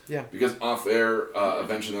versions. Yeah. Because off air,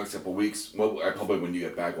 eventually in the next couple of weeks, well, I probably when you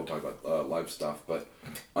get back, we'll talk about live stuff. But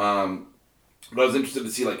I was interested to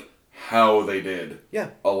see like how they did Yeah.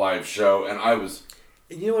 a live show, and I was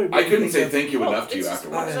And you know what? it I made me couldn't think say of? thank you Well, enough to you it's just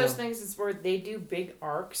one afterwards. of those things is where they do big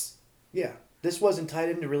arcs. Yeah. This wasn't tied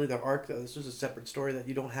into really the arc though. This was a separate story that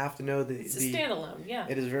you don't have to know. It's a standalone, yeah.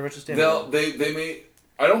 It is very much a standalone. They may.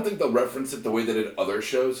 I don't think they'll reference it the way they did other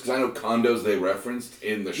shows because I know Condos they referenced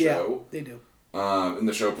in the show. Yeah, they do. In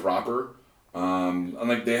the show proper. And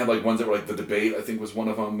like they had like ones that were like The Debate, I think was one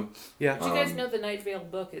of them. Yeah. Did you guys know the Night Vale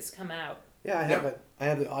book has come out? Yeah, I have it. I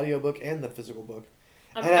have the audiobook and the physical book.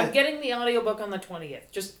 I'm getting the audiobook on the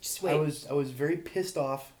 20th. Just wait. I was very pissed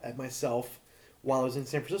off at myself while I was in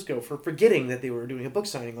San Francisco for forgetting that they were doing a book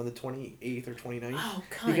signing on the 28th or 29th. Oh,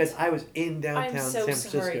 cunt. Because I was in downtown I'm so San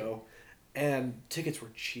Francisco and tickets were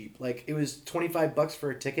cheap. Like it was $25 for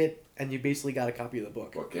a ticket and you basically got a copy of the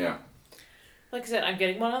book. Yeah. Like I said, I'm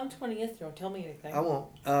getting one on the 20th. Don't tell me anything. I won't.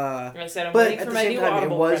 Like I said, I'm but waiting at for the my same new time, it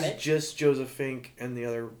Audible was credit. just Joseph Fink and the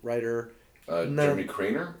other writer. Jeremy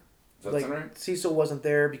Craner? Is that like sound right? Cecil wasn't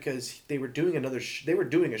there because they were doing they were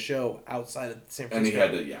doing a show outside of San Francisco. And he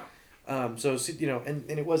had to, yeah. So and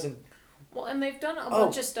it wasn't. Well, and they've done a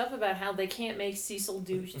bunch of stuff about how they can't make Cecil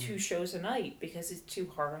do 2 shows a night because it's too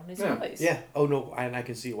hard on his voice. Yeah. Oh no, and I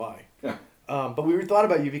can see why. Yeah. But we thought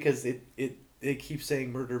about you because it keeps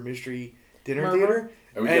saying Murder Mystery Dinner Murder? Theater.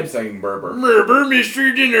 And we kept saying Murber. Murder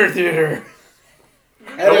Mystery Dinner Theater.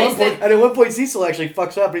 And at one point, Cecil actually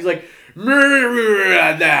fucks up. He's like, Murder.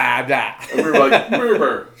 And we were like,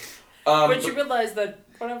 Murber. But you realize that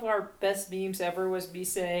one of our best memes ever was me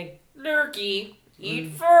saying, Lurky,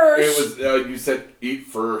 eat first. It was, you said eat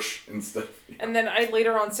first instead. And then I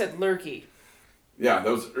later on said Lurky. Yeah,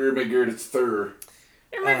 that was Ermigerd, it's thur.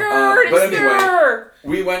 Oh my god, but it's anyway, there!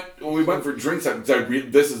 we went for drinks.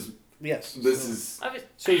 Yes.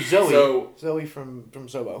 So Zoe from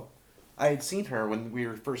Sobo. I had seen her when we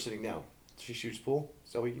were first sitting down. She shoots pool.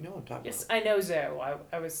 Zoe, you know what I'm talking yes, about. I know Zoe.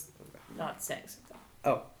 I was not saying something.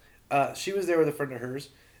 Oh. She was there with a friend of hers,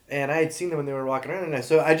 and I had seen them when they were walking around, and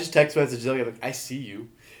so I just text messaged Zoe, I'm like, I see you.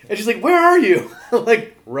 And she's like, where are you? I'm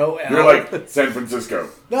like, Roel. You're like, San Francisco.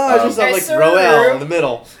 No, I just Yes, like sir. Roel in the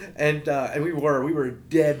middle. And we were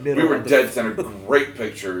dead middle. We were dead center. Great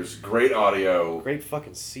pictures, great audio. Great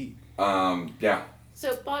fucking seat. Yeah.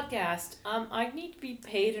 So, podcast, I need to be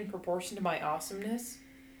paid in proportion to my awesomeness.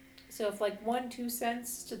 So if 1-2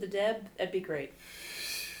 cents to the Deb, that'd be great.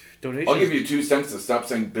 Donations. I'll give you 2 cents to stop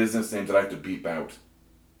saying business names that I have to beep out.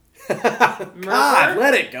 God,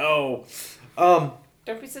 let it go.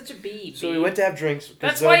 Don't be such a beep. So we went to have drinks.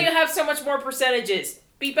 That's why you have so much more percentages.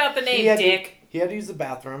 Beep out the name, Dick. He had to use the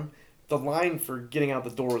bathroom. The line for getting out the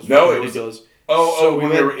door was ridiculous. When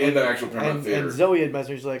we were in the actual Paramount Theater. And Zoe had messaged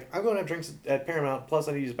me. She's like, I'm going to have drinks at Paramount, plus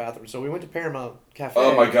I need to use the bathroom. So we went to Paramount Cafe.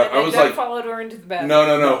 Oh my god, I was Doug like... followed her into the bathroom.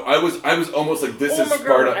 No. I was almost like, this is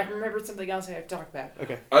Sparta. I remembered something else I have to talk about.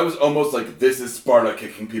 Okay. I was almost like, this is Sparta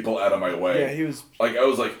kicking people out of my way. Yeah, he was... Like, I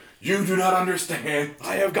was like, you do not understand.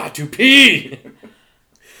 I have got to pee!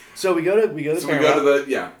 So we go to Paramount. So we go to the...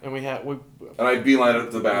 Yeah. And And I beeline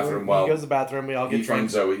up to the bathroom while... He goes to the bathroom, we all get he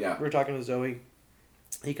finds drinks. Zoe, yeah. We're talking to Zoe.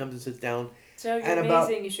 He comes and sits down. So you're And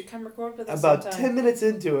amazing. You should come record with us About sometime. 10 minutes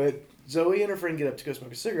into it, Zoe and her friend get up to go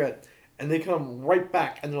smoke a cigarette, and they come right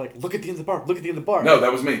back, and they're like, look at the end of the bar, look at the end of the bar. No,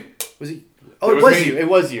 that was me. Was he? Oh, it was you. It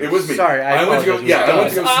was you. It was me. Sorry, I went to go. apologize. Yeah, I went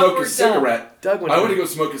to go smoke Awkward a cigarette. Doug went I went to go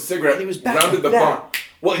smoke a cigarette. And he was back rounded the like that. bar.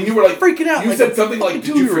 Well, and you were like freaking out. You like said a something like,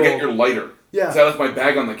 fucking "Did you forget 2-year-old." your lighter?" Yeah. So I left my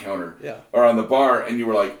bag on the counter. Yeah. Or on the bar, and you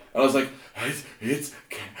were like, and I was like,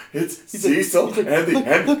 it's Cecil He's like, and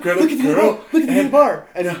the look credit at the girl. look at the bar.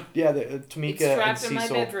 And Yeah. Tamika It's and trapped in my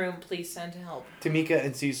Cecil. bedroom. Please send help. Tamika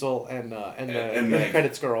and Cecil and the Meg.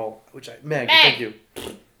 credits girl, Meg. Thank you.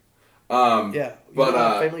 Yeah. Yeah.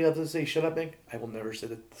 But family loves to say, "Shut up, Meg." I will never say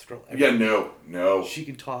that this girl ever. Yeah. No. She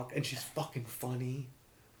can talk, and she's fucking funny.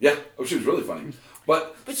 Yeah. Oh, she was really funny.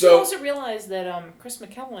 But you so also realize that Chris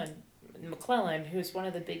McClellan, who's one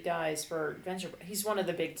of the big guys for Venture, he's one of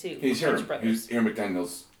the big 2. he's here. Venture Brothers. He's here.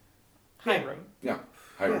 McDaniel's. Hiram. Yeah.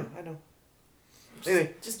 Hiram. Yeah, I know.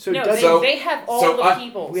 Anyway, So Doug, they have all so the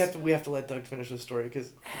people. we have to let Doug finish the story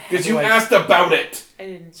because You asked about it. I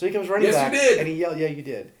didn't. So he comes running Yes, back, you did. and he yelled, "Yeah, you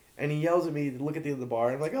did!" And he yells at me to look at the end of the bar.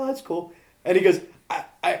 And I'm like, "Oh, that's cool." And he goes,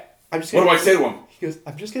 "I'm just." What do I say to him? He goes,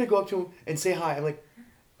 "I'm just gonna go up to him and say hi." I'm like,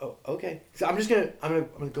 "Oh, okay." So I'm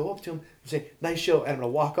gonna go up to him and say, "Nice show," and I'm gonna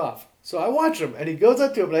walk off. So I watch him, and he goes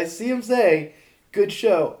up to him, and I see him say, "Good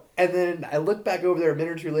show." And then I look back over there a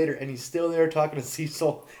minute or two later, and he's still there talking to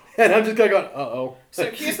Cecil. And I'm just kind of going, "Uh-oh."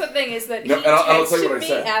 So here's the thing: is that No, he and I'll tell you texted what I me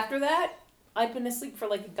said. after that. I'd been asleep for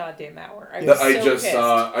like a goddamn hour. I was That so I just pissed.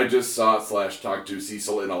 saw. I just saw / talked to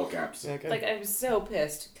Cecil in all caps. Okay. Like I was so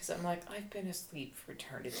pissed because I'm like I've been asleep for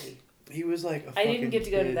eternity. He was like, I didn't get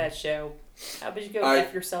to go to kid. that show. How about you go I-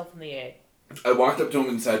 F yourself in the A? I walked up to him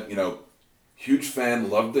and said, huge fan,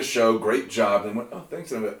 loved the show, great job. And went, oh,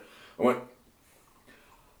 thanks. And I went,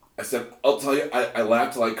 I said, I'll tell you, I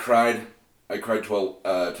laughed till I cried. I cried till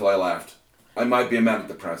I laughed. I might be a manic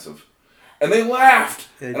depressive. And they laughed!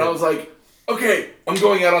 They and did. I was like, okay, I'm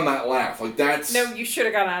going out on that laugh. Like, that's... No, you should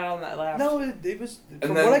have gone out on that laugh. No, it was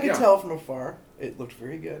from then, what I could yeah. tell from afar, it looked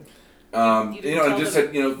very good. You and didn't I tell just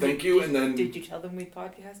them- said, thank you, and then... Did you tell them we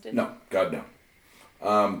podcasted? No, God,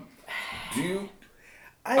 no. Do you...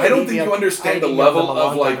 I had don't think emailed- you I understand had the emailed level them a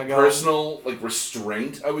of, long time ago. personal,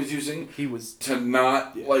 restraint I was using He was. to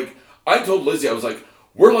not, Yeah. I told Lizzie, I was like,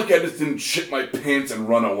 we're lucky I just didn't shit my pants and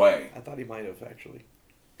run away. I thought he might have actually.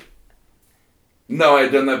 No, I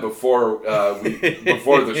had done that before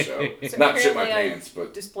before the show. So Not shit my apparently I pants,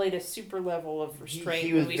 but... displayed a super level of restraint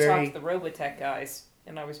he was when we very- talked to the Robotech guys,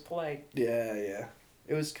 and I was polite. Yeah.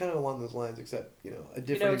 It was kind of along those lines, except a You know,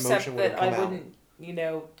 different except emotion would have that come I out.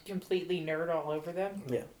 wouldn't, completely nerd all over them.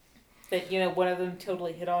 Yeah, That, one of them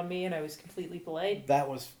totally hit on me and I was completely polite. that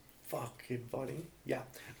was fucking funny. Yeah,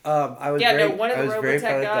 I was. Yeah, very, no, one of I the was very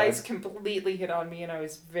proud Robotech of guys Doug. completely hit on me and I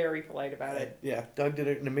was very polite about it. Yeah, Doug did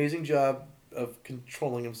an amazing job of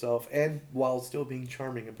controlling himself and while still being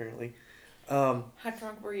charming, apparently. How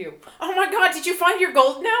drunk were you? Oh my god, did you find your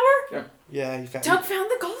golden hour? Yeah, he found. Doug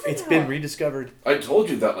found the golden It's hour. been rediscovered. I told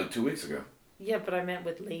you that 2 weeks ago. Yeah, but I meant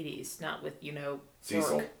with ladies, not with,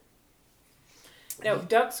 Cecil. work. No,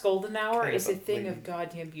 Doug's golden hour Kind is of a a thing lady. of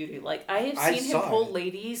goddamn beauty. Like, I have I seen him saw pull it.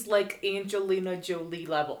 ladies like Angelina Jolie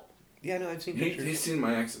level. Yeah, no, I've seen He's pictures. seen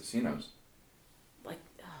my exes. He knows. Like,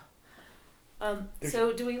 There's-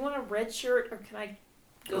 so do we want a red shirt or can I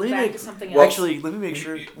go Let me back make- to something Well, else? Actually, let me make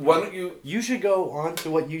sure. Why don't you... You should go on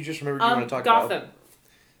to what you just remembered you want to talk Gotham. about.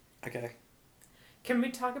 Okay. Can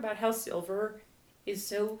we talk about how Silver is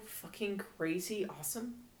so fucking crazy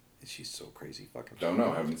awesome? She's so crazy fucking. Don't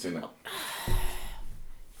know. Haven't seen it.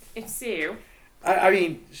 It's you. I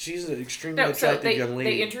mean, she's an extremely No, so attractive young they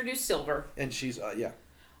lady. introduced Silver. And she's, yeah.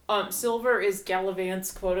 Silver is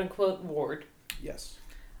Gallivant's quote-unquote ward. Yes.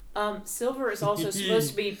 Silver is also supposed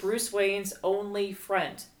to be Bruce Wayne's only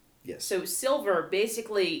friend. Yes. So Silver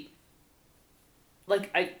basically,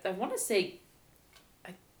 I want to say,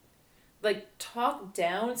 talked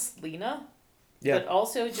down Selena, Yeah. but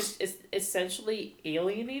also just essentially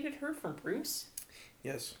alienated her from Bruce.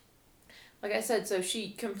 Yes. Like I said, so she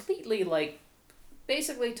completely,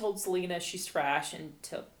 basically told Selena she's trash and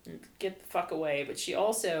to get the fuck away, but she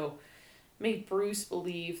also made Bruce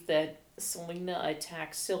believe that Selena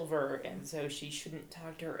attacked Silver, and so she shouldn't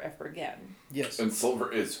talk to her ever again. Yes. And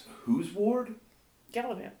Silver is whose ward?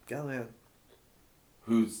 Gallivant. Gallivan.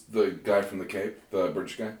 Who's the guy from the Cape? The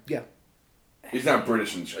British guy? Yeah. He's not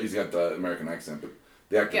British, and he's got the American accent, but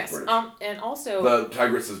the actor's Yes. British. And also The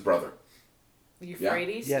Tigress's brother.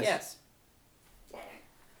 Euphrates. Yeah. Yes.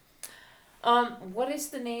 What is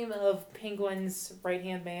the name of Penguin's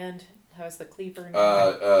right-hand man? Who has the cleaver?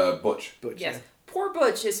 Butch. Butch. Yes. Yeah. Poor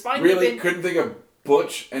Butch has finally Really? been. Couldn't think of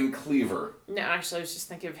Butch and Cleaver. No, actually, I was just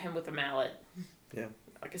thinking of him with a mallet. Yeah.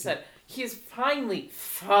 Like I said, he has finally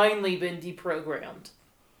been deprogrammed.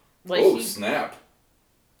 Oh, snap.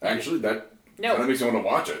 Actually, that kind of No, makes me want to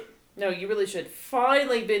watch it. no, you really should.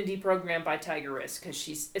 Finally been deprogrammed by Tigress because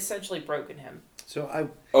she's essentially broken him. So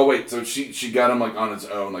Oh, wait, so she got him, on his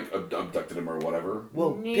own, abducted him or whatever?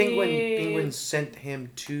 well, Nee. Penguin sent him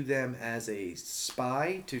to them as a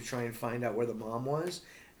spy to try and find out where the mom was,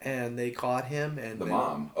 and they caught him. And The then-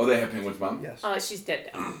 mom. Oh, they have Penguin's mom? Yes. She's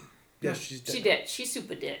dead now. Yes, she's dead. She did. She's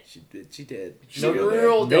super dead. She did. She did. She No, did.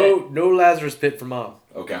 Real dead. no Lazarus pit for mom.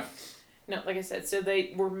 Okay. No, like I said, so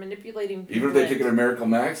they were manipulating people. Even if they and- take it to Miracle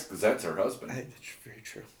Max, because that's her husband. That's very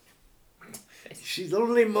true. She's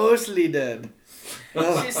only mostly dead.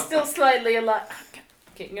 She's still slightly alive.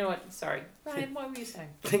 Okay, you know what? Sorry. Ryan, what were you saying?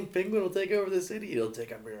 Think Penguin will take over the city. He'll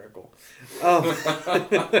take a miracle.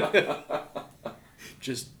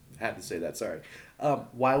 Just had to say that. Sorry.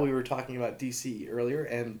 While we were talking about DC earlier,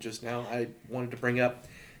 and just now, I wanted to bring up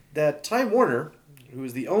that Time Warner, who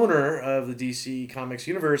is the owner of the DC Comics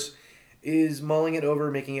universe, is mulling it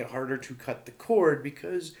over, making it harder to cut the cord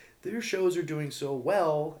because their shows are doing so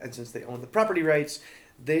well, and since they own the property rights,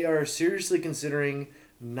 they are seriously considering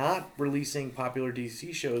not releasing popular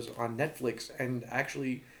DC shows on Netflix and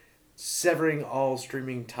actually severing all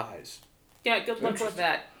streaming ties. Yeah, good luck with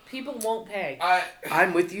that. People won't pay.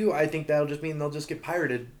 I'm with you. I think that'll just mean they'll just get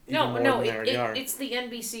pirated even more than they already are. It's the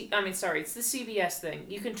NBC. I mean, sorry, it's the CBS thing.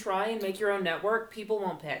 You can try and make your own network. People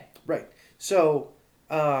won't pay. Right. So,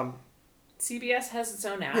 CBS has its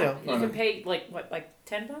own app. Yeah. You can pay like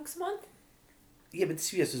 $10 a month. yeah, but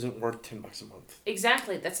CBS isn't worth $10 a month.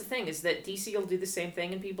 Exactly. That's the thing is that DC will do the same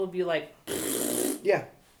thing, and people will be like, Yeah.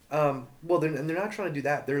 Well, they're not trying to do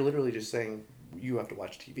that. They're literally just saying you have to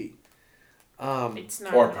watch TV. It's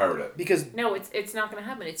not. Or pirate it. Because No, it's not going to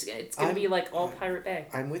happen. It's going to be like all Pirate Bay.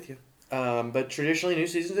 I'm with you. But traditionally, new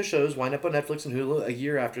seasons of shows wind up on Netflix and Hulu a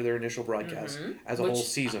year after their initial broadcast as a whole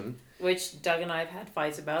season. Which Doug and I have had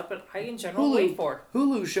fights about, but I in general wait for.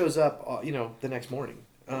 Hulu shows up, the next morning.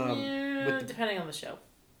 Depending on the show.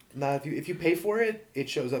 Now, if you pay for it, it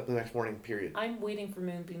shows up the next morning. Period. I'm waiting for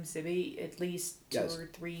Moonbeam City at least 2 or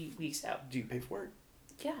 3 weeks out. Do you pay for it?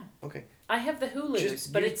 Yeah. Okay. I have the Hulu's,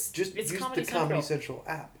 but it's use Comedy the Central. Comedy Central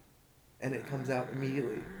app, and it comes out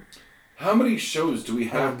immediately. How many shows do we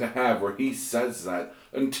have to have where he says that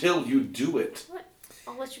until you do it? What?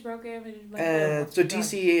 I'll let you program it. So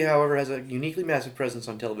DC, however, has a uniquely massive presence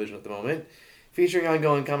on television at the moment, featuring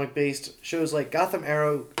ongoing comic-based shows like Gotham,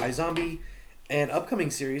 Arrow, iZombie, and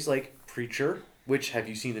upcoming series like Preacher. Which, have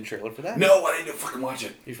you seen the trailer for that? No, I didn't fucking watch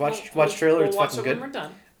it. You've watched the trailer. It's watch fucking it good. when we're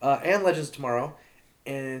done. And Legends of Tomorrow,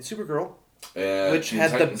 and Supergirl, which Teen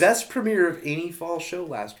had Titans. the best premiere of any fall show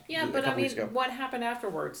last. Yeah, a but I couple mean, weeks ago. what happened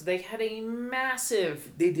afterwards? They had a massive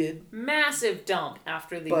They did. dump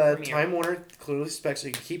after the But premiere. Time Warner clearly specs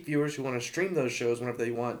they can keep viewers who want to stream those shows whenever they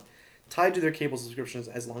want tied to their cable subscriptions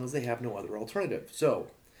as long as they have no other alternative. So,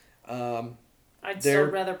 I'd they're- still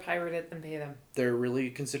rather pirate it than pay them. they're really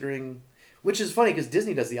considering, which is funny because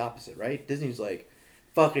Disney does the opposite, right? Disney's like,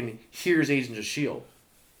 fucking, here's Agents of S.H.I.E.L.D.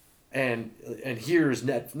 And here's to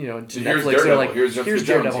Here's Netflix, Daredevil. they're like, Here's Jessica here's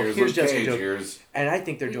Jones. Daredevil, Here's here's Luke Jessica Cage. Jones. Here's... And I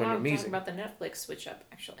think they're We doing want to talk amazing. about the Netflix switch up,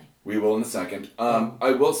 actually. We will in a second.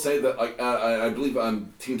 I will say that I believe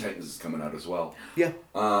Teen Titans is coming out as well. Yeah.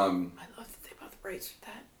 I love that they bought the rights for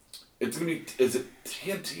that. It's gonna be. Is it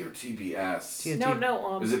TNT or TBS? TNT.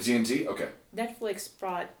 No. Is it TNT? Okay. Netflix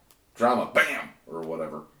bought Drama. Bam or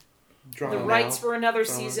whatever. Drama the rights now. for another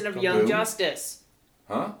Drama. season of Drama. Young Who? Justice.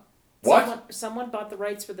 Huh? What? Someone bought the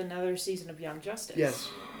rights for another season of Young Justice. Yes.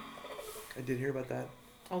 I did hear about that.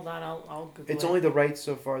 Hold on, I'll Google It's it. only the rights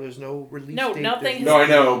so far. There's no release No, date. nothing No, I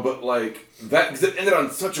know, but like that because it ended on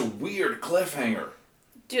such a weird cliffhanger.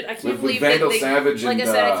 Dude, I With can't believe Vandal that they. Savage like and,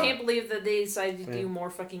 I said, I can't believe that they decided to yeah. do more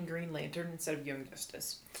fucking Green Lantern instead of Young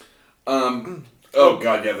Justice. Oh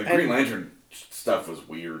god, yeah, the Green Lantern stuff was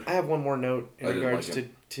weird. I have one more note in I didn't regards like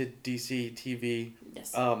to DC TV,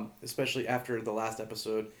 Yes. especially after the last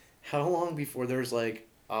episode. How long before there's like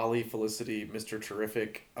Ollie, Felicity, Mr.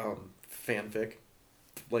 Terrific fanfic?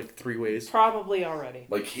 Like 3 ways? Probably already.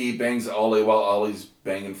 Like he bangs Ollie while Ollie's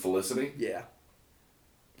banging Felicity. Yeah.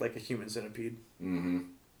 Like a human centipede. Mm-hmm.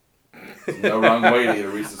 No wrong way to eat a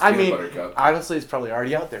Reese's peanut butter cup. honestly, it's probably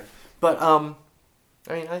already out there. But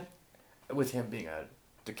with him being a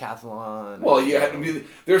decathlon. Well, yeah, I mean,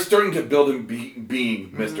 they're starting to build him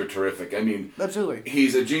being Mr. Terrific. I mean, Absolutely.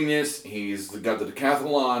 he's a genius. He's got the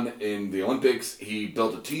decathlon in the Olympics. He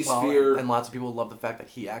built a Well, T-sphere. and lots of people love the fact that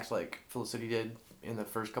he acts like Felicity did in the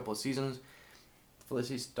first couple of seasons.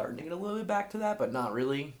 Felicity's starting to get a little bit back to that, but not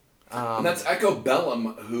really. And that's Echo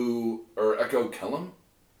Bellum, or Echo Kellum.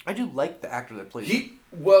 I do like the actor that plays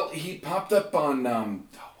He popped up on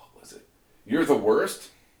what was it? You're the Worst.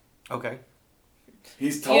 Okay.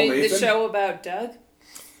 He's Tall Nathan. The show about Doug?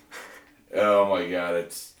 Oh my god,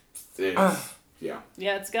 it's yeah.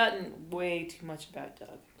 Yeah, it's gotten way too much about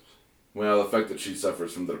Doug. Well, the fact that she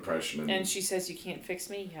suffers from the depression And she says, you can't fix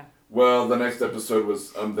me? Yeah. well, the next episode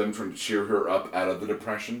was them trying to cheer her up out of the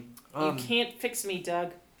depression, You can't fix me,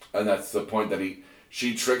 Doug. and that's the point that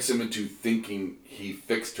she tricks him into thinking he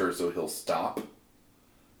fixed her so he'll stop.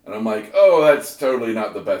 And I'm like, oh, that's totally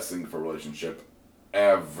not the best thing for a relationship,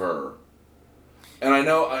 ever. And I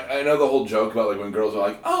know the whole joke about like when girls are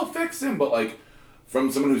like, oh, fix him, but like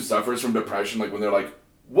from someone who suffers from depression, like when they're like,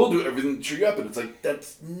 we'll do everything to cheer you up, and it's like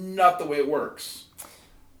that's not the way it works.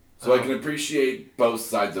 So I can appreciate both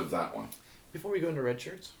sides of that one. Before we go into red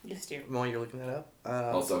shirts, Yes, dear. while you're looking that up,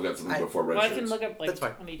 Also, I've got something before red Well, I shirts. can look up like That's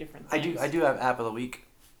fine. 20 different I things. do have app of the week.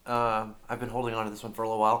 I've been holding on to this one for a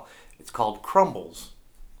little while. It's called Crumbles.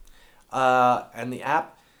 And the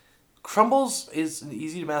app Crumbles is an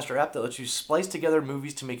easy to master app that lets you splice together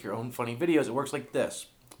movies to make your own funny videos. It works like this.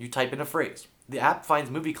 You type in a phrase. The app finds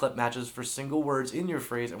movie clip matches for single words in your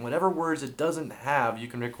phrase, and whatever words it doesn't have, you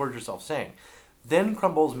can record yourself saying. Then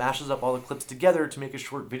Crumbles mashes up all the clips together to make a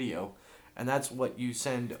short video, and that's what you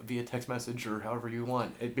send via text message or however you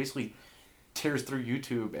want. It basically tears through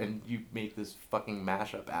YouTube, and you make this fucking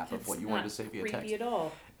mashup app of what you wanted to say via creepy text. at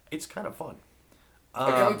all. It's kind of fun. I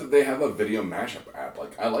kind of like that they have a video mashup app.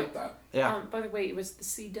 Like, I like that. Yeah, By the way, it was the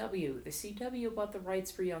CW. The CW bought the rights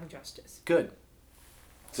for Young Justice. good.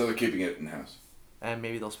 So they're keeping it in-house. And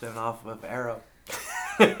maybe they'll spin it off of Arrow.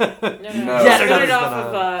 No. No. Spin Yeah, they're it not off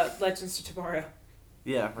gonna- of Legends of Tomorrow.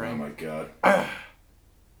 Yeah, Oh right. my god.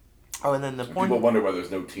 Oh, and then the People point. wonder why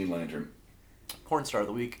there's no Teen Lantern. Porn star of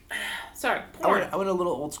the week. Sorry, I porn. went a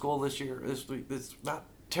little old school this year. This week, this not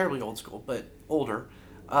terribly old school, but older.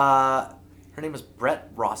 Her name is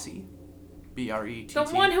Brett Rossi, Brett. The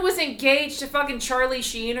one who was engaged to fucking Charlie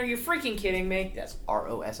Sheen. Are you freaking kidding me? Yes,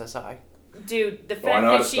 Rossi. Dude, the I fact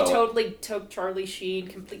know how that to she spell it. totally took Charlie Sheen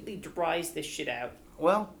completely dries this shit out.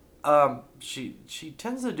 Well, she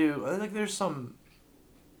tends to do. I think there's some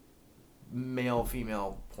male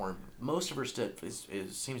female porn. Most of her stuff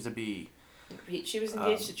seems to be. She was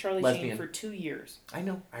engaged to Charlie lesbian. Sheen for 2 years. I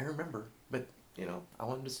know, I remember, but I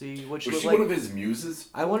wanted to see what she Was looked she like. one of his muses?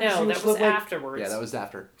 I wanted to see No, what that she was looked like. afterwards. Yeah, that was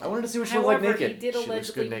after. I wanted to see what she However, looked like naked. he did She looks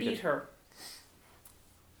allegedly good naked. beat her.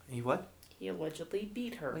 He what? He allegedly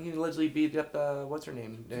beat her. He allegedly beat up what's her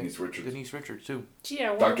name? Denise Richards. Denise Richards too. Gee, I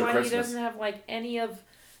wonder Dr. why Christmas. he doesn't have like any of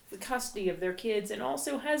the custody of their kids, and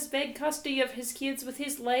also has vague custody of his kids with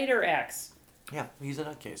his later ex. Yeah, he's a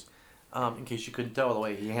nutcase. In case you couldn't tell the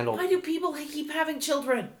way he handled. Why do people keep having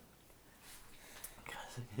children?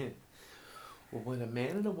 Well, when a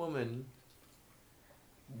man and a woman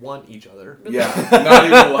want each other. Yeah, not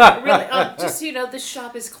even lying. Really, just so you know, this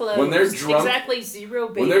shop is closed. When they're drunk- exactly 0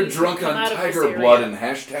 babies. When they're drunk come on out of this tiger area. blood and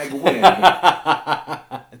hashtag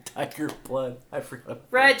win. Tiger blood. I forgot.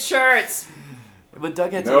 Red shirts. But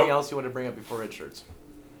Doug had Nope. something else you wanted to bring up before red shirts.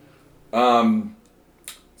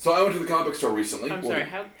 So I went to the comic book store recently. I'm Well, sorry.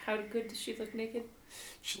 How good does she look naked?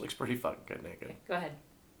 She looks pretty fucking good naked. Go ahead.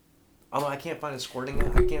 Although I can't find a squirting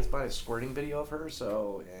video of her,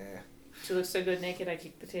 so She looks so good naked. I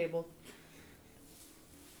kicked the table.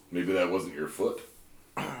 Maybe that wasn't your foot.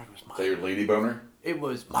 it Is that your lady boner?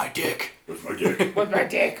 was my dick. With my dick. With my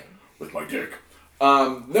dick. With my dick.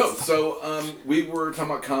 No, so we were talking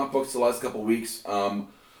about comic books the last couple of weeks.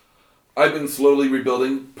 I've been slowly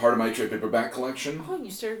rebuilding part of my trade paperback collection. Oh,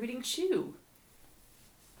 you started reading Chew.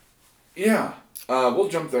 Yeah. We'll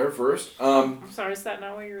jump there first. I'm sorry, is that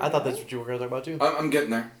not what you're I thought that's what you were going to talk about too. I'm getting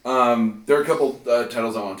there. There are a couple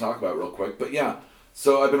titles I want to talk about real quick, but yeah.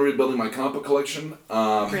 So I've been rebuilding my comic book collection.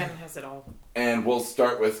 Brandon has it all. And we'll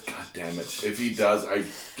start with, God damn it, if he does, I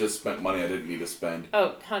just spent money I didn't need to spend.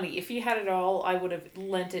 Oh, honey, if you had it all, I would have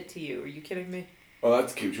lent it to you. Are you kidding me? Oh,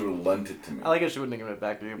 that's cute. She would have lent it to me. I like how she wouldn't give it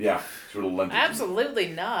back to you. Yeah, she would have lent it Absolutely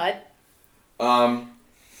not. to me.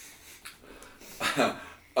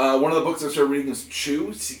 One of the books I started reading is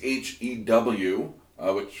Chew, Chew,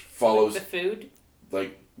 which follows The food.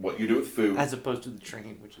 like what you do with food. As opposed to the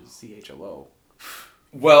train, which is CHOO.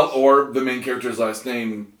 Well, or the main character's last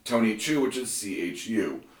name, Tony Chu, which is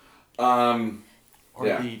CHU. Or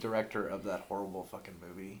Yeah. the director of that horrible fucking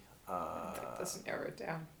movie. That doesn't narrow it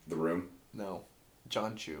down. The Room. No,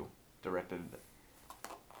 John Chu directed.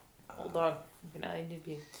 Hold on. I need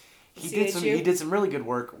you. He did some really good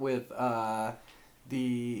work with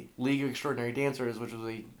the League of Extraordinary Dancers, which was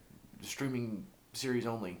a streaming series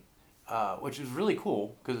only, which is really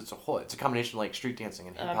cool because it's a combination of like street dancing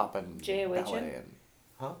and hip hop and J-O-H-N? ballet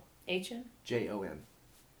and H-N? Jon.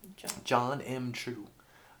 John. John M. Chu.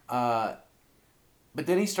 But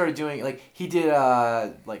then he started doing he did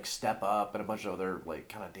like Step Up and a bunch of other like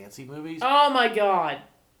kind of dancey movies. Oh my god.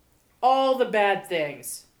 All the bad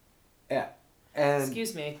things. Yeah. And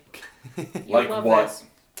Excuse me. You Like love what? this.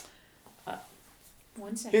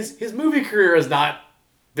 1 second. His movie career has not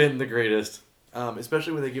been the greatest,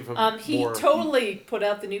 especially when they give him He more. totally put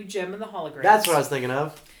out the new Gem and the Holograms. That's what I was thinking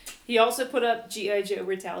of. He also put up G.I. Joe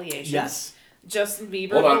Retaliation. Yes. Justin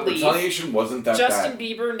Bieber Hold on, Believe. Retaliation wasn't that Justin bad.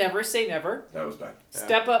 Bieber Never Say Never. That was bad. Yeah.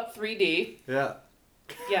 Step Up 3D. Yeah.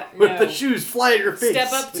 Yeah, With no. the shoes fly at your face.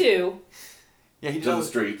 Step Up 2. yeah, he To did. the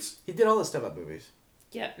streets. He did all the Step Up movies.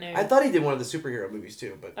 Yeah, no. I thought he did one of the superhero movies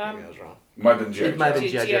too, but maybe I was wrong. Might have been G.I. It might have Joe.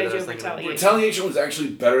 been G.I. G.I. Joe that I Joe was thinking of. Retaliation. Retaliation was actually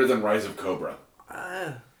better than Rise of Cobra.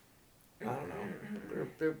 I don't know.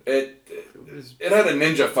 It had a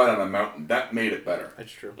ninja fight on a mountain. That made it better.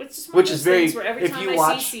 That's true. It's just Which one of is those very- things where every if time you I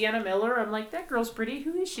watch- see Sienna Miller, I'm like, that girl's pretty.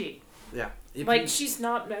 Who is she? Yeah. If Like, you- she's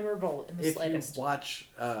not memorable in the if slightest. you watch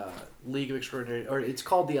League of Extraordinary, or it's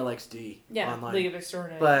called the LXD Yeah, online. League of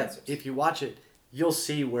Extraordinary But Dancers. if you watch it, you'll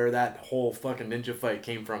see where that whole fucking ninja fight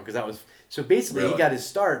came from. Because that was so basically Really? he got his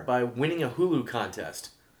start by winning a Hulu contest,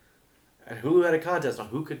 and Hulu had a contest on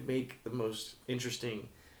who could make the most interesting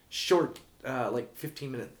short,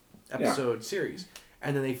 15-minute episode series,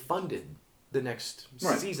 and then they funded the next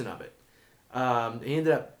Right. season of it. He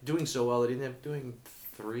ended up doing so well that he ended up doing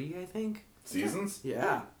 3, I think. Seasons?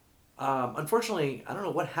 Yeah. Unfortunately, I don't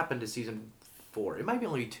know what happened to season 4. It might be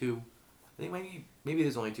only 2. I think maybe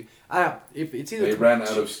there's only 2. If it's either They ran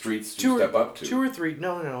out of streets to step up to. 2 or 3.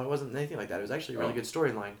 No, it wasn't anything like that. It was actually a really Oh. good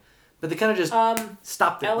storyline. But they kind of just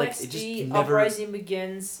stopped it. LXD, Like, it just never... Uprising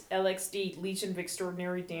Begins, LXD, Legion of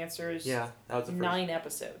Extraordinary Dancers. Yeah, that was the first. 9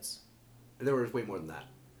 episodes. There was way more than that.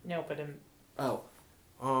 No, but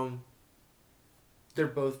they're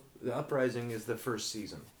both... The Uprising is the first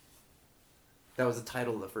season. That was the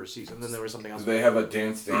title of the first season. Then there was something else. They have a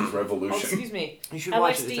Dance Revolution. Oh, excuse me. You should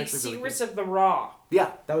watch it. LXD, It's actually really Secrets good. of the Raw.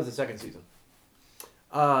 Yeah, that was the second season.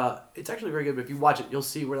 It's actually very good, but if you watch it, you'll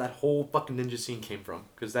see where that whole fucking ninja scene came from.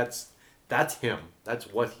 Because that's him. That's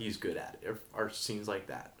what he's good at. Are scenes like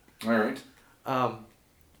that. All right.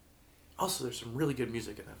 Also, there's some really good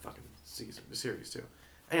music in that fucking series too.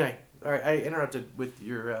 Anyway, all right, I interrupted with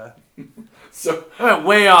your. So I went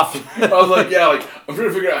way off. I was like, yeah, like I'm trying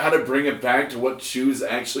to figure out how to bring it back to what Chew's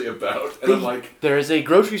actually about, and I'm like, there is a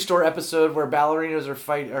grocery store episode where ballerinas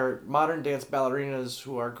or modern dance ballerinas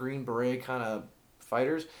who are Green Beret kind of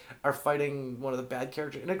fighters are fighting one of the bad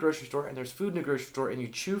characters in a grocery store, and there's food in a grocery store, and you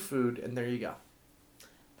chew food, and there you go.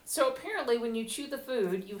 So apparently, when you chew the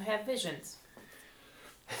food, you have visions.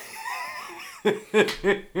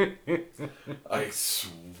 I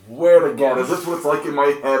swear to God, is this what it's like in my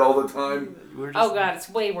head all the time? Oh God, it's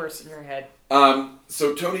way worse in your head.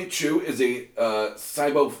 So Tony Chu is a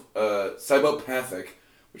cybopathic,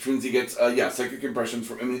 which means he gets psychic impressions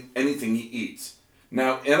from anything he eats.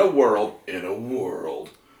 Now, in a world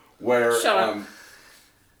where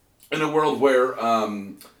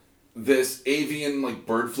this avian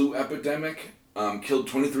bird flu epidemic killed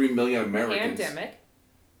 23 million Americans. Pandemic.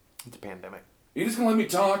 It's a pandemic. You just gonna let me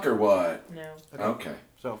talk or what? No. Okay.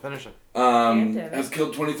 So finish it. Has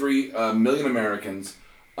killed 23 million Americans.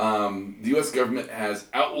 The U.S. government has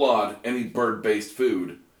outlawed any bird-based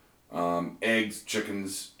food. Eggs,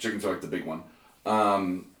 chickens are like the big one.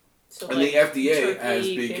 So and the FDA turkey, has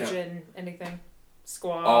become pigeon, anything,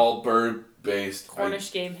 squaw, all bird-based.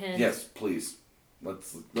 Cornish game hen. Yes, please.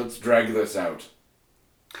 Let's drag this out.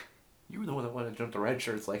 You were the one that wanted to jump the red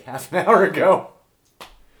shirts like half an hour ago.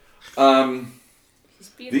 The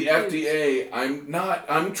accused. FDA,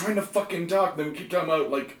 I'm trying to fucking talk, then we keep talking about,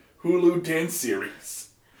 Hulu dance series.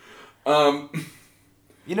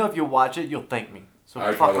 You know, if you watch it, you'll thank me. So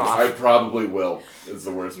I fuck off. probably will, is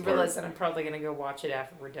the worst You part. realize that I'm probably going to go watch it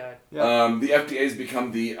after we're done. Yeah. The FDA has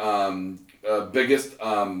become the biggest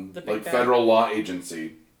big federal law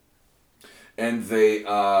agency. And they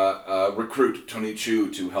recruit Tony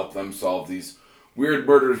Chu to help them solve these weird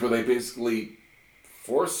murders where they basically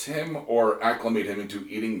force him or acclimate him into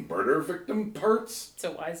eating murder victim parts?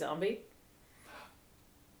 So why zombie?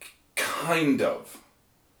 Kind of.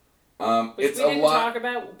 Which It's we a didn't lot. talk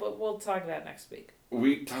about, but we'll talk about next week.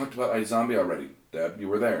 We talked about iZombie already, Deb. You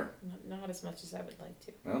were there. Not as much as I would like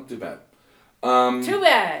to. Well, too bad. Too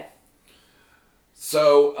bad!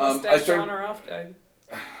 So, I I started... genre off.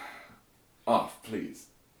 Off, please.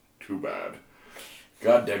 Too bad.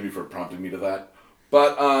 God damn you for prompting me to that.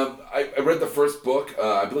 But I read the first book.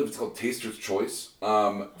 I believe it's called Taster's Choice.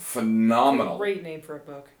 Phenomenal. Great name for a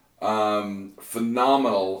book.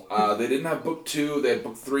 Phenomenal. They didn't have book 2. They had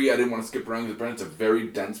book 3. I didn't want to skip around because it's a very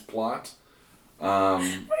dense plot. What are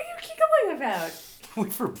you giggling about?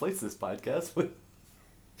 We've replaced this podcast with...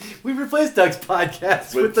 We've replaced Doug's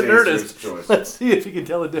podcast with the Taster's Nerdist. Choice. Let's see if you can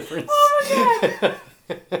tell the difference. Oh my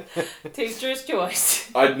God! Taster's Choice.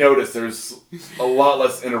 I'd noticed there's a lot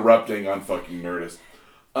less interrupting on fucking Nerdist.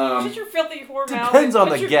 Put your filthy whore mouth. Depends on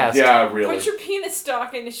put the your- guest. Yeah, really. Put your penis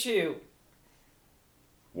stock in a shoe.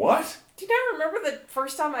 What? Do you not remember the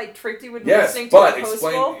first time I tricked you with Yes, listening to but the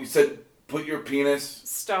explain. Postful? You said put your penis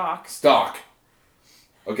Stock. stock.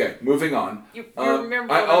 Okay, moving on. You Um,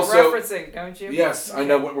 remember I what also- I'm referencing, don't you? Yes, I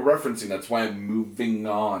know what we're referencing. That's why I'm moving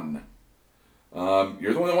on.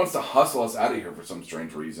 You're the one that wants to hustle us out of here for some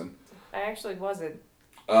strange reason. I actually wasn't.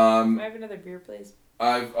 Can I Um, have another beer, please?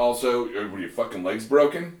 I've also... Were your fucking legs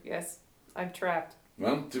broken? Yes. I'm trapped.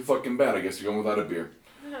 Well, too fucking bad. I guess you're going without a beer.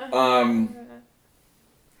 I'm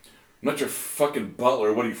not your fucking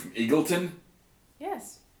butler. What are you, from Eagleton?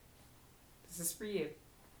 Yes. This is for you.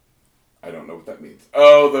 I don't know what that means.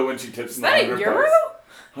 Oh, the when she tips Is in the that a 100 euro? bucks.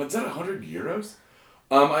 Oh, is that 100 euros?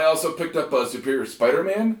 I also picked up Superior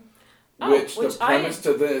Spider-Man, which the premise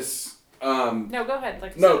to this... No, go ahead.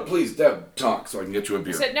 Like I no, said. please, Deb, talk so I can get you a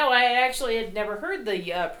beer. I said, no, I actually had never heard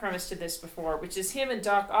the premise to this before, which is him and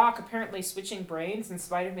Doc Ock apparently switching brains and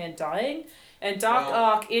Spider-Man dying. And Doc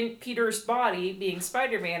Ock in Peter's body, being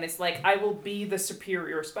Spider-Man, is like, I will be the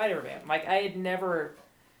superior Spider-Man. Like, I had never,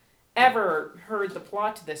 ever heard the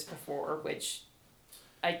plot to this before, which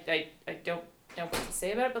I don't know what to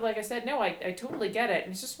say about it. But like I said, no, I totally get it.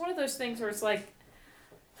 And it's just one of those things where it's like,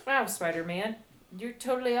 wow, Spider-Man. You're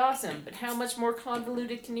totally awesome, but how much more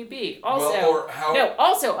convoluted can you be? Also, Well, or how-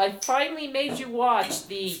 also, I finally made you watch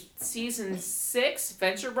the season 6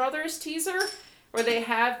 Venture Brothers teaser, where they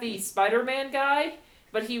have the Spider-Man guy,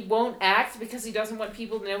 but he won't act because he doesn't want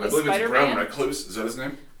people to know I he's believe it's Brown Spider-Man. Recluse. Is that his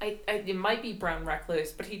name? It might be Brown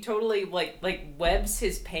Recluse, but he totally like webs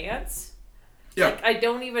his pants. Yeah. Like, I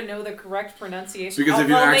don't even know the correct pronunciation. Because if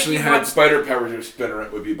you I'll make actually had watch- spider powers, your spinner,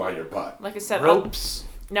 it would be by your butt. like I said, Ropes.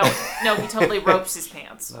 No, he totally ropes his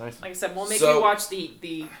pants. Nice. Like I said, we'll make So- you watch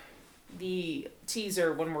the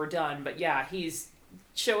teaser when we're done. But yeah, he's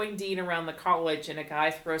showing Dean around the college, and a guy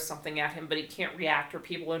throws something at him, but he can't react, or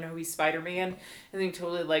people don't know he's Spider-Man, and then he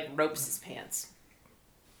totally like ropes his pants.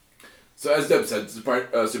 So as Deb said,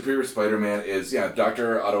 Superior Spider-Man is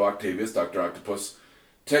Dr. Otto Octavius, Dr. Octopus,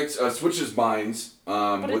 switches minds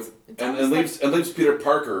it's and almost leaves Peter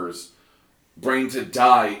Parker's brain to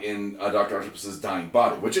die in Dr. Octopus's dying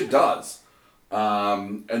body, which it does.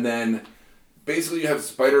 And then basically you have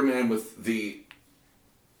Spider-Man with the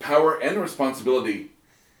power and responsibility,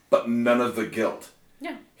 but none of the guilt.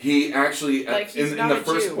 Yeah. He actually Like, he's in not the a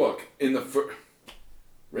first Jew. book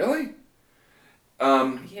really.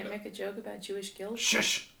 You can't make a joke about Jewish guilt.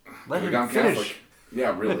 Shush. Let We're him gone finish. Catholic.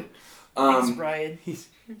 Yeah, really. Thanks, Brian. He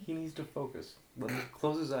needs to focus. Let him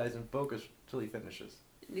close his eyes and focus till he finishes.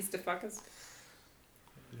 Needs to fuck us.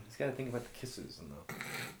 He's got to think about the kisses and the.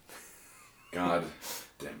 God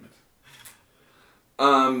damn it.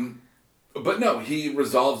 But no, he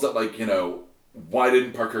resolves that, like, why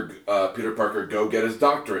didn't Peter Parker go get his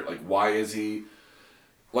doctorate? Like, why is he,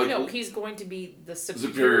 like, No, he's going to be the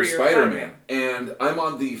Superior Spider-Man? And I'm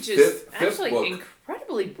on the Which is fifth actually book.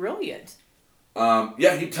 incredibly brilliant.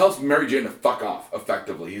 He tells Mary Jane to fuck off,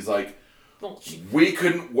 effectively. He's like, Well, we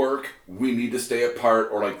couldn't work, we need to stay apart,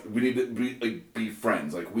 or, like, we need to be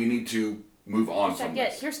friends. Like, we need to move on which I from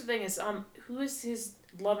get. this. Here's the thing: is who is his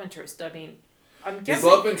love interest? I mean, I'm His guessing.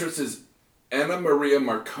 love interest is Anna Maria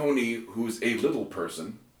Marconi, who's a little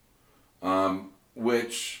person,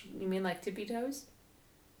 which You mean like tippy toes?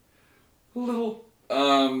 little.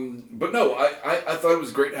 But no, I thought it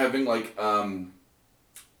was great having, like, I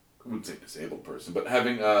wouldn't say disabled person, but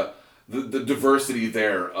having the diversity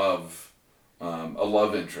there of a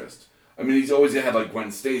love interest. I mean, he's always had, like,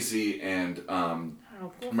 Gwen Stacy and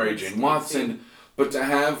Poor Mary Gwen Jane Stacy. Watson, but to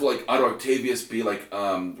have, like, Otto Octavius be, like,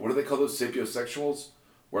 what do they call those, sapiosexuals?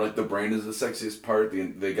 Where, like, the brain is the sexiest part,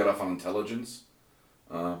 they get off on intelligence.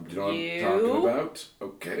 Do you know what I'm talking about?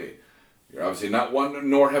 Okay. You're obviously not one,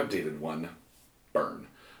 nor have dated one. Burn.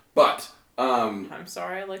 But, I'm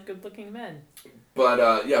sorry, I like good-looking men.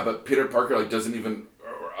 but Peter Parker, like, doesn't even,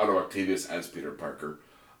 or Otto Octavius as Peter Parker,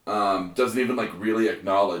 doesn't even, like, really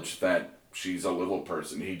acknowledge that she's a little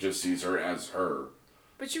person. He just sees her as her.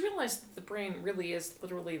 But you realize that the brain really is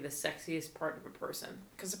literally the sexiest part of a person,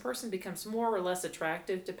 because a person becomes more or less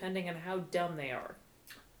attractive depending on how dumb they are.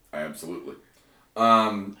 Absolutely.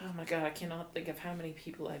 Oh my god, I cannot think of how many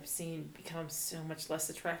people I've seen become so much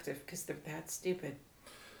less attractive because they're that stupid.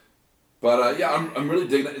 But I'm really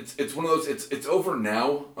digging it. It's one of those. It's over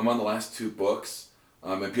now. I'm on the last 2 books.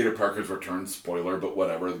 And Peter Parker's return. Spoiler, but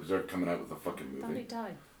whatever. They're coming out with a fucking I thought he movie.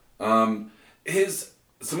 died.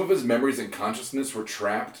 Some of his memories and consciousness were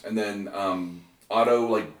trapped, and then Otto,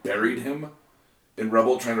 like, buried him in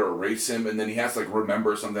rubble, trying to erase him, and then he has to, like,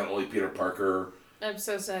 remember something that only Peter Parker. I'm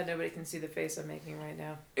so sad nobody can see the face I'm making right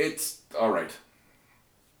now. It's all right.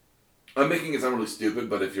 I'm making it sound really stupid,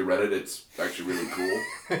 but if you read it, it's actually really cool.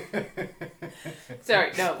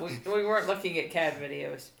 Sorry, no, we weren't looking at cat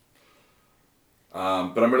videos.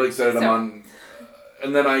 But I'm really excited. I'm So- on,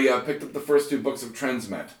 and then I picked up the first 2 books of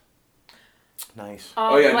Transmet. Nice.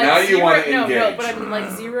 Oh, yeah, now you zero, wanna No, engage. but I mean like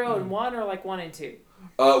 0 and 1 or like 1 and 2.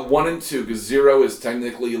 1 and 2, because 0 is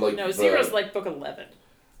technically like No, 0 is like book 11.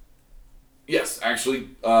 Yes, actually,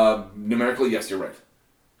 numerically, yes, you're right.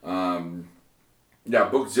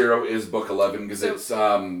 Book 0 is book 11 because So,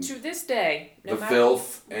 it's To this day, no the matter,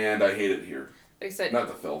 filth and I hate it here. like I said, Not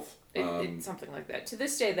the filth. it's something like that. To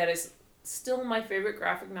this day, that is still my favorite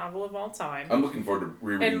graphic novel of all time. I'm looking forward to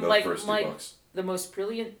rereading And, the like, first 2 my- books. The most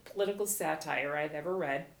brilliant political satire I've ever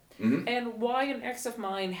read. Mhm. And why an ex of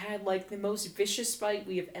mine had like the most vicious fight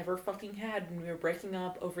we have ever fucking had when we were breaking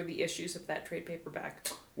up over the issues of that trade paperback.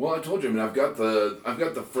 Well, I told you, I mean, I've got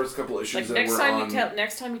the first couple issues Like that next were time on.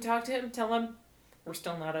 next time you talk to him, tell him we're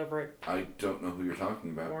still not over it, I don't know who you're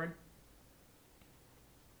talking about. Warren.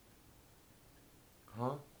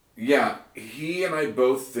 Huh? Yeah, he and I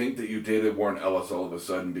both think that you dated Warren Ellis all of a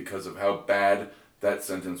sudden because of how bad that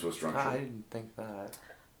sentence was structured. I didn't think that.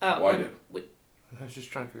 Why did? I was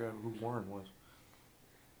just trying to figure out who Warren was.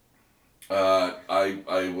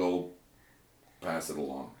 I will pass it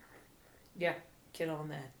along. Yeah, get on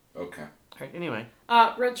that. Okay. Alright, anyway.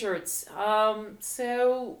 Red Shirts.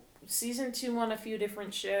 So season 2 on a few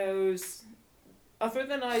different shows. Other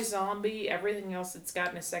than iZombie, everything else that's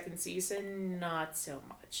gotten a second season, not so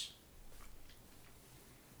much.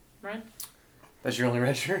 Right? That's your only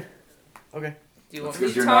red shirt? Okay. Do you want That's me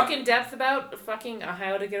 'cause to you're talk not- in depth about fucking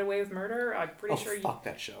How to Get Away with Murder? I'm pretty sure you... Fuck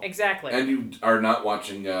that show. Exactly. And you are not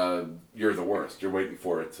watching You're the Worst. You're waiting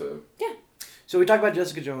for it to... So we talked about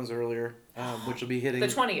Jessica Jones earlier, which will be hitting The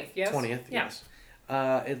 20th, yes? 20th. Yeah.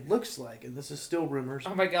 Yes. It looks like, and this is still rumors,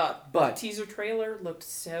 Oh my god. but The teaser trailer looked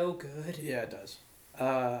so good. yeah, it does.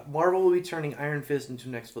 Marvel will be turning Iron Fist into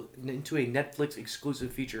a Netflix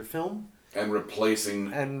exclusive feature film. And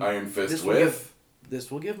replacing And Iron Fist this will with... This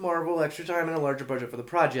will give Marvel extra time and a larger budget for the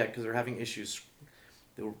project because they're having issues.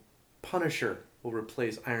 The Punisher will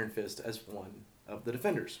replace Iron Fist as one of the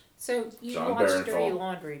Defenders. So you John watched Barenthal. Dirty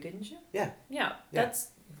Laundry, didn't you? Yeah. Yeah, that's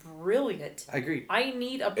brilliant. I agree. I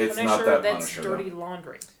need a It's Punisher not that that's Punisher, Dirty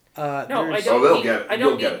Laundry. No, I There's- don't they'll need. get it. I You'll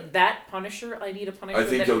don't get need it. that Punisher. I need a Punisher I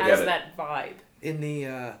think that you'll has get it. that vibe.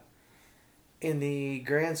 In the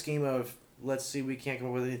grand scheme of let's see, we can't come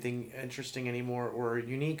up with anything interesting anymore or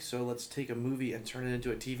unique, so let's take a movie and turn it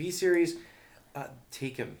into a TV series.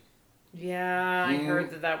 Taken. Yeah, I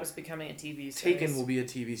heard that was becoming a TV series. Taken will be a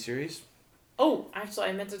TV series. Oh, actually,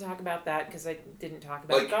 I meant to talk about that because I didn't talk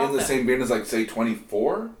about Like Gotham. in the same vein as like say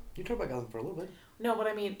 24? You talked about Gotham for a little bit. No, but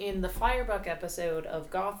I mean, in the Firebuck episode of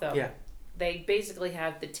Gotham, Yeah. they basically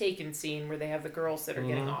have the Taken scene where they have the girls that are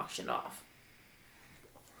getting Mm-hmm. auctioned off.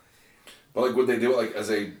 But like would they do it like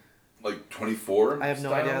as a like 24? I have no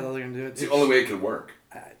style? idea how they're going to do it. It's the only way it could work.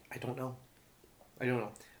 I don't know. I don't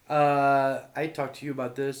know. I talked to you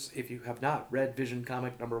about this. If you have not read Vision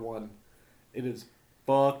comic number 1, it is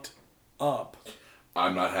fucked up.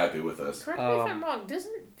 I'm not happy with this. Correct me if I'm wrong.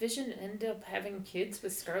 Doesn't Vision end up having kids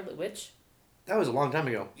with Scarlet Witch? That was a long time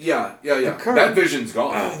ago. Yeah. The current- That vision's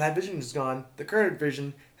gone. That Vision is gone. The current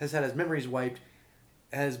Vision has had his memories wiped,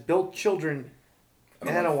 has built children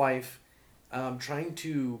and a wife, trying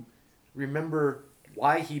to remember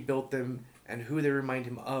why he built them and who they remind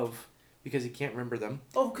him of because he can't remember them.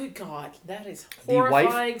 Oh, good God. That is The wife-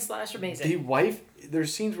 horrifying slash amazing. The wife,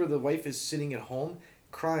 there's scenes where the wife is sitting at home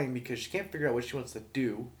crying because she can't figure out what she wants to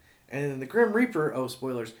do. And then the Grim Reaper, oh,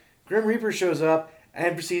 spoilers, Grim Reaper shows up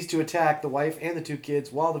and proceeds to attack the wife and the 2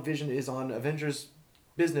 kids while the Vision is on Avengers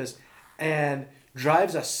business and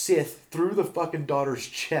drives a Sith through the fucking daughter's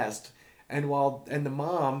chest. And the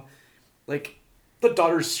mom, like, the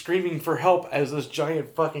daughter's screaming for help as this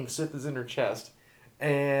giant fucking Sith is in her chest.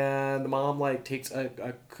 And the mom, like, takes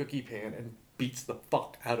a cookie pan and beats the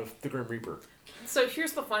fuck out of the Grim Reaper. So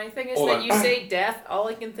here's the funny thing is Hold that on. you say death. All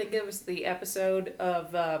I can think of is the episode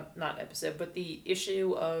of, not episode, but the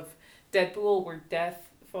issue of Deadpool where Death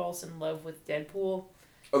falls in love with Deadpool.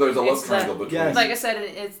 Oh, there's a love It's triangle the- between. Yes. Like I said,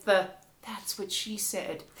 it's the, that's what she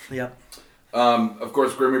said. Yep. Of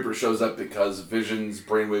course, Grim Reaper shows up because Vision's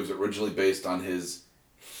brainwaves are originally based on his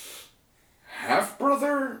half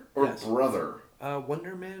brother or Yes. brother.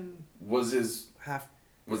 Wonder Man Was it half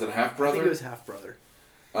I brother? think it was half brother.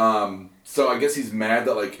 So I guess he's mad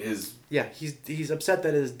that like his Yeah, he's upset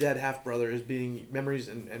that his dead half brother is being memories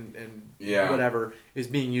and Yeah. whatever is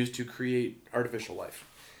being used to create artificial life.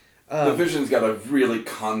 the Vision's got a really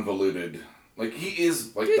convoluted like he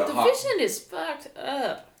is like Dude, the the hot, Vision is fucked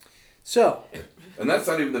up. So and that's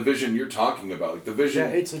not even the Vision you're talking about. Like the Vision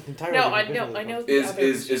yeah, it's an entirely No, different I know, vision I of know. it. The is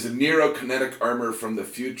others. is a neurokinetic armor from the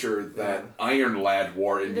future that Iron Lad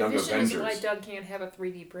wore in The Young Vision Avengers. is why Doug can't have a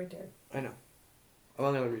 3D printer. I know,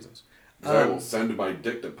 among other reasons. 'Cause I will send my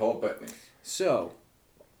dick to Paul Bettany. So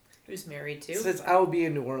Who's married to? since I will be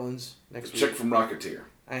in New Orleans next Chick week, from Rocketeer.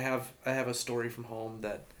 I have a story from home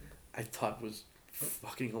that I thought was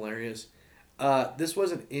fucking hilarious. This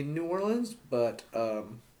wasn't in New Orleans, but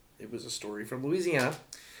it was a story from Louisiana.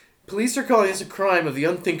 Police are calling this a crime of the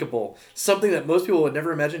unthinkable, something that most people would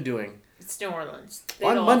never imagine doing. It's New Orleans. They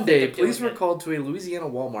On don't Monday, think they're police doing were it. called to a Louisiana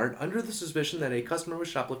Walmart under the suspicion that a customer was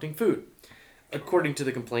shoplifting food. According to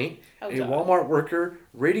the complaint, Oh, a God. Walmart worker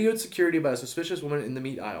radioed security about a suspicious woman in the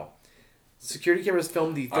meat aisle. Security cameras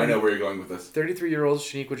filmed the I know where you're going with this. 33-year-old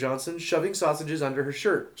Shaniqua Johnson shoving sausages under her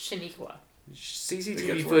shirt. Shaniqua. It CCTV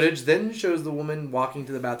gets footage then shows the woman walking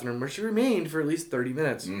to the bathroom where she remained for at least 30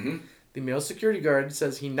 minutes. Mm-hmm. The male security guard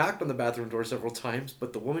says he knocked on the bathroom door several times,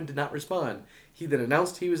 but the woman did not respond. He then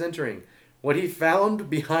announced he was entering. What he found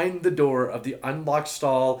behind the door of the unlocked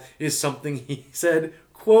stall is something he said,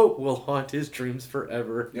 quote, will haunt his dreams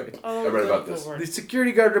forever. Yep. Oh, I read about good this. Lord. The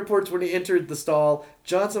security guard reports when he entered the stall,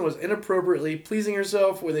 Johnson was inappropriately pleasing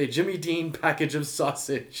herself with a Jimmy Dean package of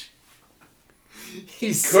sausage.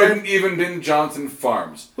 He Couldn't even been Johnson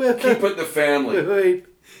Farms. Keep it the family. Wait.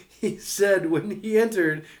 He said when he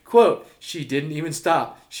entered, quote, "She didn't even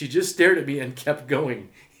stop. She just stared at me and kept going."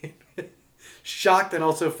 Shocked and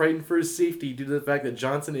also frightened for his safety due to the fact that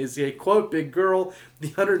Johnson is a, quote, "big girl," the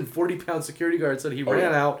 140-pound security guard said he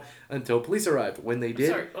ran out until police arrived. When they did...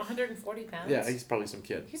 Sorry, 140 pounds? Yeah, he's probably some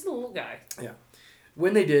kid. He's a little guy. Yeah.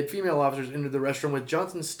 When they did, female officers entered the restroom with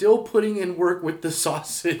Johnson still putting in work with the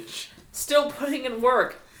sausage. Still putting in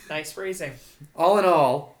work. Nice phrasing. All in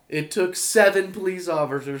all, it took 7 police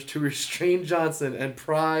officers to restrain Johnson and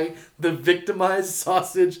pry the victimized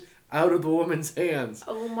sausage out of the woman's hands.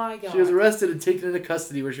 Oh my god. She was arrested and taken into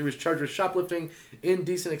custody where she was charged with shoplifting,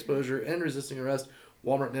 indecent exposure, and resisting arrest.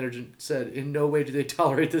 Walmart management said in no way do they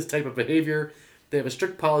tolerate this type of behavior. They have a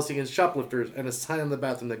strict policy against shoplifters and a sign on the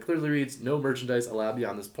bathroom that clearly reads, "No merchandise allowed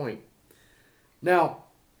beyond this point." Now,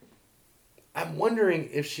 I'm wondering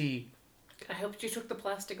if she... I hope she took the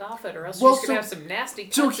plastic off it, or else Well, she's going to have some nasty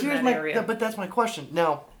cuts So in here's that my... area. But that's my question.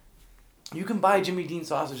 Now, you can buy Jimmy Dean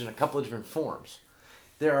sausage in a couple of different forms.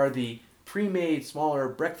 There are the pre-made smaller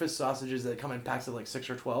breakfast sausages that come in packs of like 6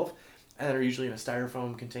 or 12 and are usually in a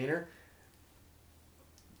styrofoam container.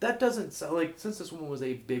 That doesn't sound like, since this woman was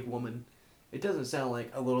a big woman, it doesn't sound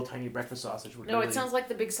like a little tiny breakfast sausage would No, really it sounds like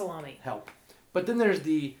the big salami. help. But then there's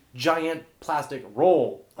the giant plastic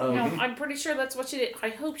roll of... No, I'm pretty sure that's what she did. I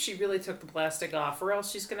hope she really took the plastic off, or else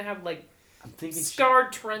she's going to have, like, I'm thinking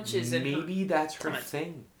scarred trenches in her... maybe that's her stomach.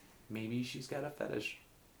 thing. Maybe she's got a fetish.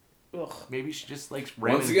 Ugh. Maybe she just likes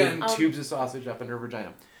Once ramming again- big tubes of sausage up in her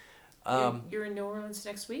vagina. You're in New Orleans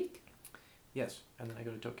next week? Yes, and then I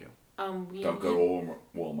go to Tokyo. We Don't go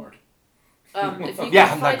to Walmart. If you Yeah,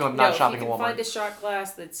 can I'm not find, going- not if shopping you at can Walmart. find a shot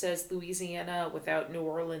glass that says Louisiana without New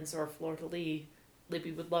Orleans or Fleur de Lis,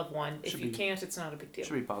 Libby would love one. If Should you be- can't, it's not a big deal.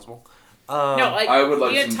 Should be possible. No, like, I would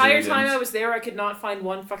like the some entire Jimmy time Deans. I was there, I could not find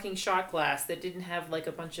one fucking shot glass that didn't have like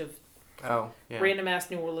a bunch of Oh, yeah. random ass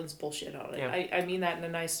New Orleans bullshit on it. Yeah. I mean that in a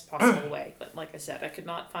nice possible way, but like I said, I could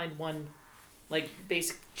not find one like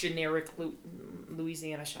basic generic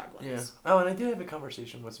Louisiana shot glass. Yeah. Oh, and I did have a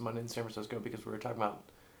conversation with someone in San Francisco because we were talking about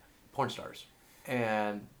porn stars.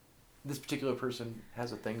 And this particular person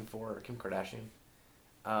has a thing for Kim Kardashian.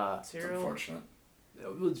 It's Serial. unfortunate.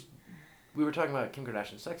 We were talking about Kim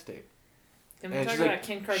Kardashian's sex tape. Can we And talk she's about like,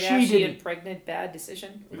 Kim she Kardashian didn't- pregnant bad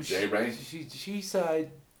decision? With Jay Ray? She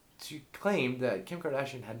said, she claimed that Kim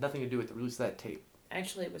Kardashian had nothing to do with the release of that tape.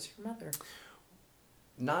 Actually, it was her mother.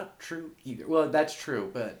 Not true either. Well, that's true,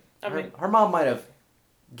 but I her, mean- her mom might have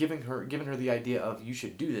given her the idea of you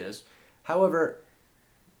should do this. However,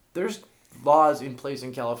 there's laws in place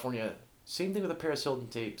in California. Same thing with the Paris Hilton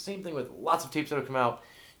tape. Same thing with lots of tapes that have come out.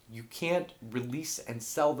 You can't release and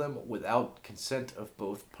sell them without consent of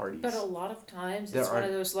both parties. But a lot of times, There it's one are-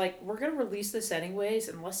 of those like, we're going to release this anyways.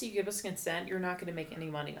 Unless you give us consent, you're not going to make any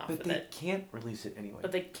money off But of they it. can't release it anyway.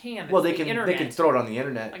 But they can. well, It's they the can internet. throw it on the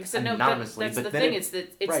internet Like I said, no, anonymously. that's but the then thing. if-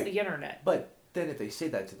 It's right. the internet. But then if they say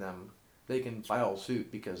that to them, they can file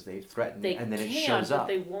suit because they threatened, They and then can, it shows but up.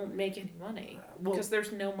 they won't make any money Well, because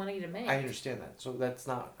there's no money to make. I understand that. So that's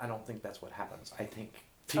not. I don't think that's what happens. I think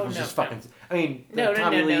people no, just no. fucking. I mean, the No, no,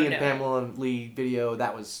 Tommy no, Lee no, and no. Pamela Lee video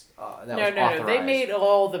that was no, authorized. They made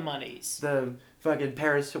all the monies. The fucking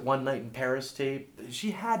Paris One Night in Paris tape.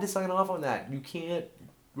 She had to sign off on that. You can't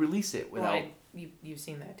release it without. Well, you've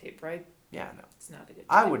seen that tape, right? Yeah, no. It's not a good tape.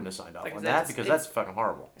 I wouldn't have signed off Like, on that's- that because it's- that's fucking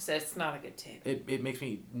horrible. I said it's not a good tape. It makes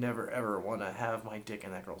me never ever want to have my dick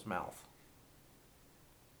in that girl's mouth.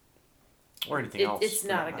 Or anything else. It's for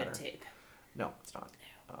not that a good matter. tape. No, it's not.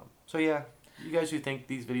 So yeah, you guys who think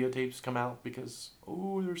these videotapes come out because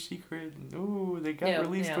they're secret, and they got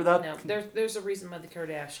released without. No. There's a reason why the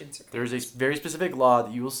Kardashians are. There's a very specific law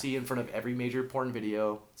that you will see in front of every major porn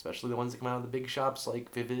video, especially the ones that come out of the big shops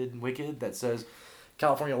like Vivid and Wicked, that says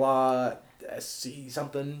California law SC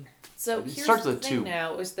something. So It here's starts the with thing 2.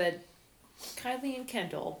 now is that Kylie and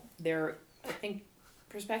Kendall, they're I think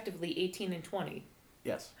prospectively 18 and 20.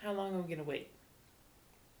 Yes. How long are we gonna wait?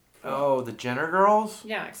 Oh, the Jenner girls?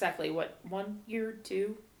 Yeah, exactly. What, 1 year,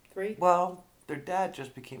 2, 3? Well, their dad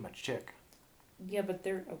just became a chick. Yeah, but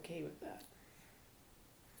they're okay with that.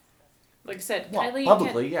 Like I said, Well, Kylie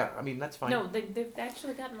publicly, yeah. I mean, that's fine. No, they've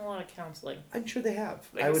actually gotten a lot of counseling. I'm sure they have.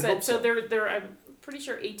 Like I would said, hope so. they're I'm pretty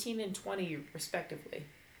sure 18 and 20 respectively.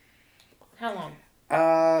 How long?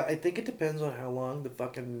 I think it depends on how long the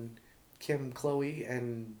fucking Kim, Chloe,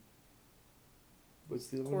 and what's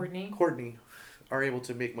the other Courtney. one? Courtney are able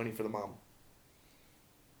to make money for the mom.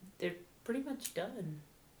 They're pretty much done.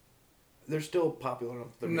 They're still popular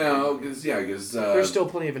enough. No, because there's still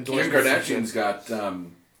plenty of Kim endorsements. Kardashian's got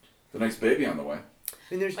the next baby on the way.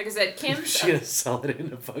 mean, there's. Like I said, Kim's. She's gonna sell it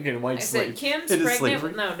in a fucking white I slave. said Kim's into pregnant.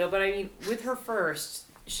 slavery. No, but I mean, with her first,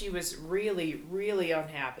 she was really, really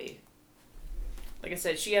unhappy. Like I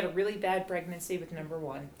said, she had a really bad pregnancy with number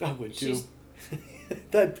one. I would too. She's-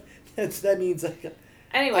 that means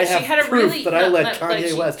Anyway, I she have had a proof really that I let Kanye like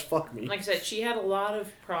she- West fuck me. Like I said, she had a lot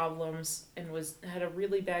of problems and had a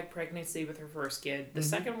really bad pregnancy with her first kid. The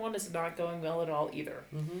second one is not going well at all either.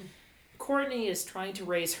 Mm-hmm. Courtney is trying to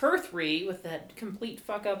raise her 3 with that complete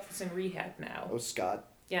fuck up that's in rehab now. Oh, Scott.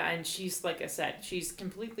 Yeah, and she's, like I said, she's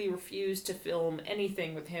completely refused to film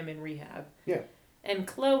anything with him in rehab. Yeah. And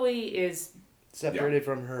Chloe is... Separated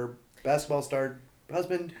from her basketball star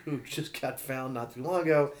husband, who just got found not too long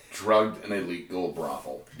ago. Drugged in a legal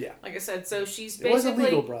brothel. Yeah. Like I said, so she's It was a basically...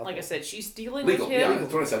 legal brothel. Like I said, she's dealing Legal, with him. yeah,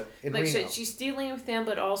 that's what I said. In Like I Reno. said, she's dealing with him,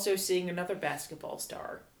 but also seeing another basketball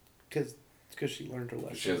star. Because she learned her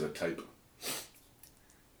lesson. She has a type.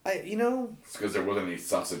 It's It's because there wasn't any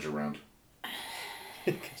sausage around.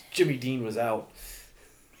 Jimmy Dean was out.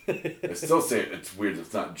 I still say it's weird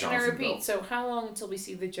it's not And I Johnson repeat, so how long until we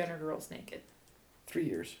see the Jenner girls naked? 3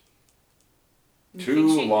 years. You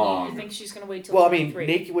Too think long. You think she's going to wait till Well, I mean, 23?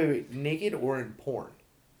 naked. Wait, naked or in porn?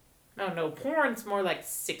 No, porn's more like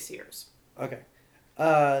 6 years. Okay.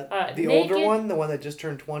 The naked- older one, the one that just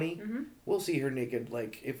turned 20, Mm-hmm. we'll see her naked.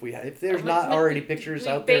 Like if there's not already pictures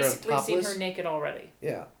out we've there of basically seen topless. her naked already.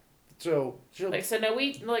 Yeah. So she'll, Like so, no,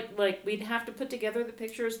 we like we'd have to put together the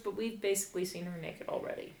pictures, but we've basically seen her naked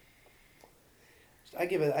already. I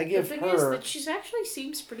give The thing is her. that she's actually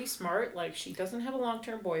seems pretty smart. Like she doesn't have a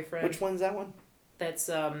long-term boyfriend. Which one's that one? That's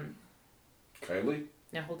Kylie?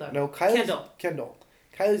 now hold on. No, Kylie's Kendall.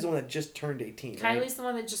 Kylie's the one that just turned 18. right? Kylie's the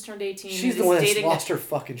one that just turned 18. She's and the one is that's dating lost her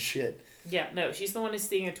fucking shit. Yeah, no, she's the one that's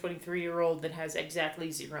dating a 23-year-old that has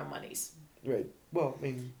exactly 0 monies. Right. Well, I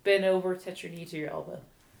mean, Bend over, touch your knee to your elbow.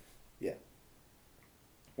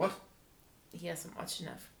 What? He hasn't watched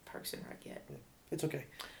enough Parks and Rec yet. it's okay.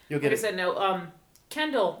 You'll Like get I it. said, no.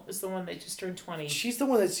 Kendall is the one that just turned 20. She's the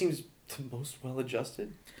one that seems the most well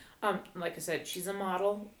adjusted. Like I said, she's a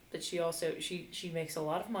model, but she also she makes a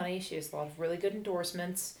lot of money. She has a lot of really good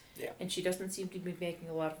endorsements. Yeah. And she doesn't seem to be making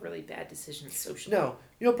a lot of really bad decisions socially. No,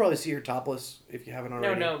 you'll probably see her topless if you haven't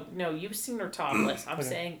already. No. You've seen her topless. I'm Okay.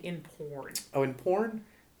 saying in porn. Oh, in porn,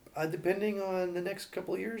 depending on the next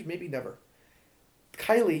couple of years, maybe never.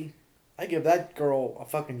 Kylie, I give that girl a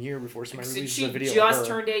fucking year before somebody So releases she a video just of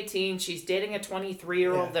her. turned 18. She's dating a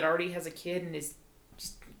 23-year-old Yeah. that already has a kid and is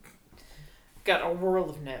just got a world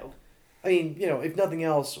of no. I mean, if nothing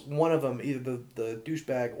else, one of them, either the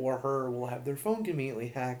douchebag or her, will have their phone conveniently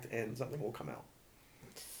hacked and something will come out.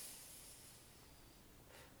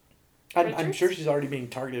 I'm Richards? sure she's already being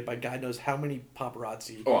targeted by God knows how many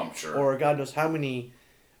paparazzi Oh, I'm sure. or God knows how many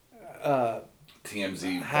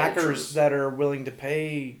TMZ hackers vultures. that are willing to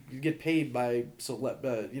get paid by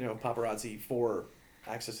paparazzi for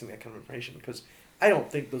accessing that kind of information. Because I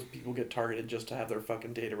don't think those people get targeted just to have their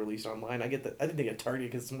fucking data released online. I think they get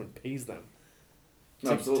targeted because someone pays them.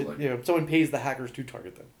 Absolutely. Someone pays the hackers to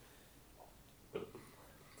target them.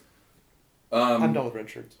 Um, I'm done with red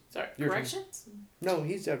shirts. Sorry, Your turn. corrections? No,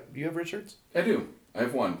 you have red shirts? I do. I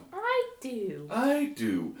have one. I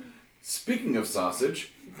do. Speaking of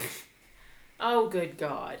sausage, Oh, good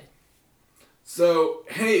God. so,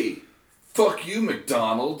 hey, fuck you,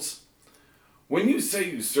 McDonald's. When you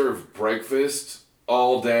say you serve breakfast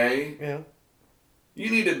all day, Yeah. you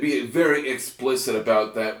need to be very explicit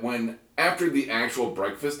about that when, after the actual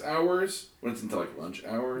breakfast hours, when it's into like lunch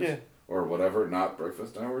hours, Yeah. or whatever, not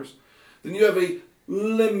breakfast hours, then you have a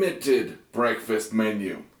limited breakfast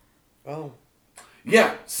menu. Oh,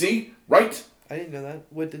 Yeah, see? Right? I didn't know that.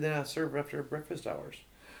 What did they not serve after breakfast hours?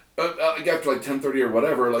 Like after like 10:30 or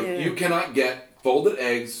whatever, like Yeah. you cannot get folded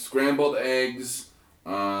eggs, scrambled eggs,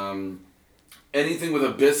 anything with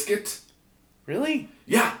a biscuit. Really?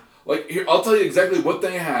 Yeah, like here, I'll tell you exactly what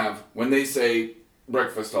they have when they say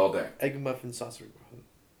breakfast all day. Egg muffin, sausage muffin.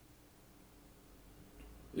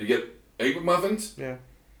 You get egg muffins. Yeah.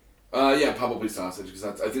 Yeah, probably sausage because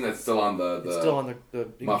I think that's still on the It's still on the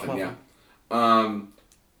English muffin. Yeah.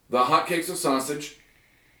 The hotcakes are sausage,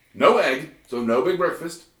 no egg, so no big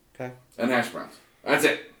breakfast, Okay. and hash browns. That's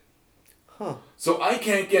it. Huh. So I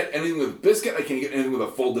can't get anything with a biscuit. I can't get anything with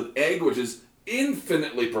a folded egg, which is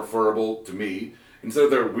infinitely preferable to me instead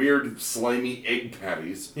of their weird slimy egg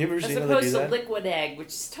patties. You ever As seen how they do opposed to that? liquid egg, which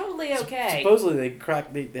is totally okay.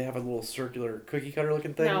 Supposedly they have a little circular cookie cutter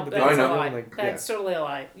looking thing. No, that that's they a know. lie. like, That's totally a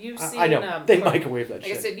lie. You've yeah. seen. I know. They Clerks- microwave that Like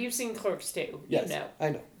shit. I said, you've seen Clerks too. Yes, You know. I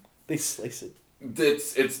know. They slice it.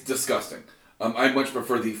 It's disgusting. I much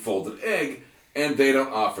prefer the folded egg, and they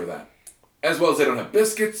don't offer that. As well as they don't have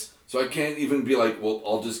biscuits, So I can't even be like, well,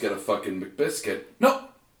 I'll just get a fucking McBiscuit. Nope.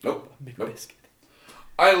 McBiscuit.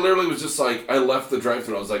 I literally was just like, I left the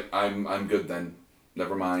drive-thru. I was like, I'm good then.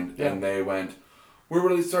 Never mind. Yeah. And they went, we're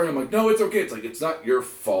really sorry. I'm like, no, it's okay. It's like, it's not your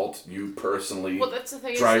fault. You personally Well, that's the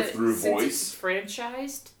thing. drive-through is that voice. Since it's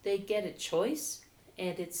franchised, they get a choice,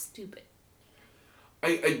 and it's stupid.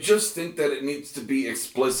 I just think that it needs to be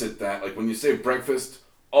explicit that, like, when you say breakfast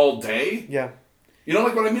all day, Yeah. you know,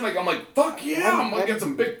 like, what I mean? Like, I'm like, fuck yeah, I'm gonna get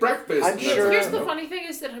some big breakfast. I'm And sure- that's Here's it, the you know? funny thing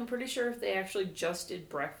is that I'm pretty sure if they actually just did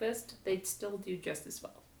breakfast, they'd still do just as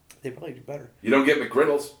well. They probably do better. You don't get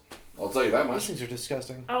McGriddles. I'll tell you that Those much. things are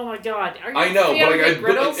disgusting. Oh my god! Are you I know, a fan but like, of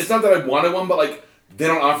McGriddles? it's not that I wanted one, but like, they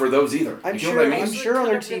don't offer those either. I'm you know sure- what I mean? I'm sure on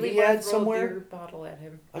their Kinda really TV wanna ad throw a somewhere- beer bottle at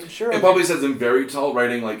him. I'm sure. It probably says in very tall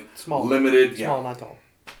writing, like, Small. limited. Small, Yeah. not tall.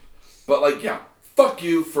 But like, yeah, fuck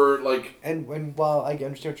you for like. And while I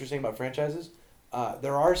understand what you're saying about franchises,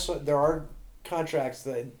 there are contracts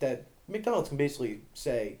that McDonald's can basically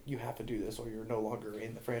say you have to do this or you're no longer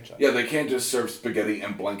in the franchise. Yeah, they can't just serve spaghetti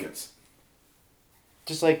and blankets.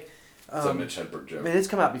 Just like. It's a Mitch Hedberg I joke. mean, it's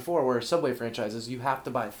come out before where Subway franchises, you have to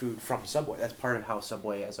buy food from Subway. That's part of how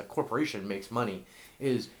Subway as a corporation makes money,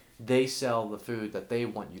 is they sell the food that they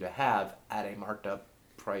want you to have at a marked up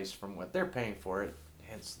price from what they're paying for it.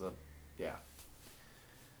 Hence the, yeah.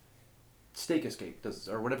 Steak Escape does,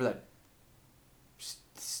 or whatever that,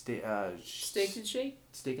 Steak and Shake?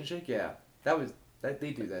 Steak and Shake, yeah. That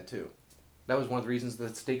they do that too. That was one of the reasons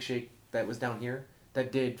that Steak Shake that was down here,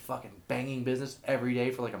 that did fucking banging business every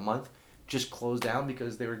day for like a month, just closed down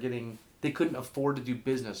because they couldn't afford to do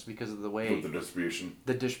business because of the way With the distribution.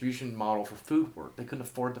 the distribution model for food worked. They couldn't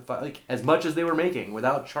afford to like as much as they were making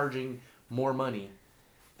without charging more money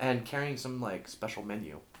and carrying some like special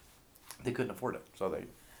menu. They couldn't afford it, so they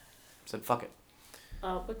said fuck it.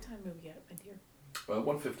 What time do we get, my dear?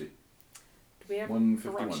 150. Do we have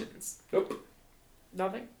 151. corrections? Nope.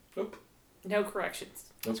 Nothing? Nope. No corrections.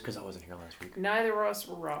 That's because I wasn't here last week. Neither of us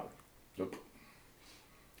were wrong. Nope.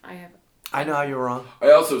 I have. I know how you were wrong.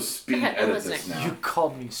 I also speed Go ahead, I'm edit this listening. now. You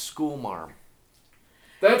called me school marm.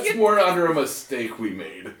 That's more under a mistake we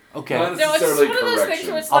made. Okay. Not No, it's just necessarily one of those things correction.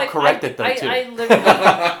 where it's I'll like correct it, though, too.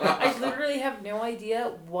 I literally have no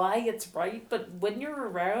idea why it's right, but when you're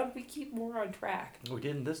around, we keep more on track. We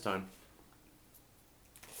didn't this time.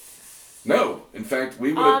 No, in fact,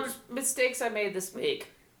 we would have. Mistakes I made this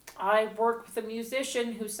week. I work with a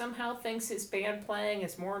musician who somehow thinks his band playing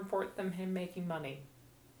is more important than him making money.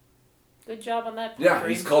 Good job on that, pipe Yeah,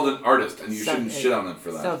 dream. he's called an artist, and you shouldn't Hey, shit on him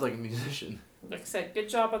for that. Sounds like a musician. Like I said, good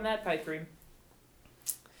job on that, pipe dream.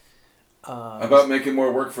 About making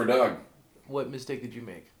more work for Doug. What mistake did you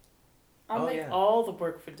make? I'll Oh, make yeah. all the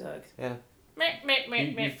work for Doug. Yeah. Meh,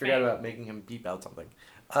 You forgot about making him beep out something.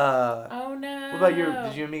 Oh no. What about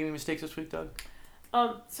did you make any mistakes this week, Doug?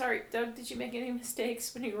 Sorry, Doug, did you make any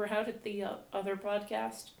mistakes when you were out at the other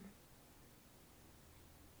podcast?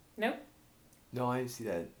 No? No, I didn't see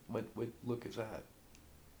that. What look is that?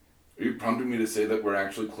 Are you prompting me to say that we're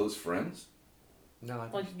actually close friends? No, I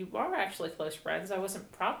Well, you are actually close friends. I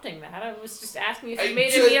wasn't prompting that. I was just asking if you I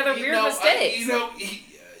made just- any other weird mistakes.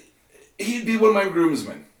 He'd be one of my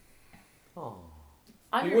groomsmen. Oh.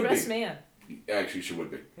 I'm he your would best be. man. Actually, she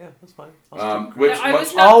would be. Yeah, that's fine. Which No, I was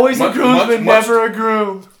much, not- Always much- a groomsman, much- never a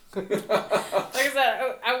groom. Like I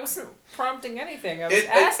said, I wasn't prompting anything. I was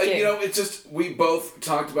asking. It's just we both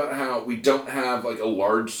talked about how we don't have like a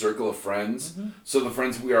large circle of friends, so the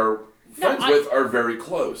friends we are friends with are very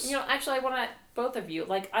close. Actually, I want to both of you.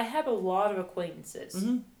 Like, I have a lot of acquaintances.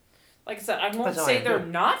 Like I said, I won't That's how I say am, they're too.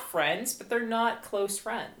 not friends, but they're not close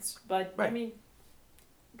friends. But I Right. mean,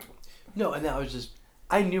 No, and that was just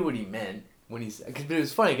I knew what he meant when he said. But it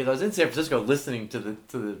was funny because I was in San Francisco listening to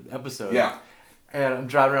the episode. Yeah. And I'm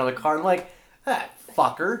driving around the car and I'm like, that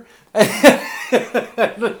fucker. And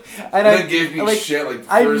then gave me shit like the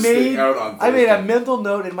first thing out on I made a Thursday. mental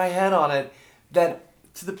note in my head on it that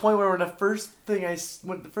to the point where one of the first things I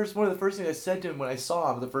said to him when I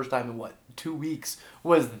saw him the first time in 2 weeks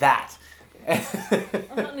was that.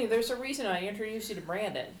 honey, there's a reason I introduced you to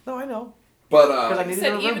Brandon. No, I know. But Because I Like I needed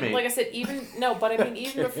said, a roommate.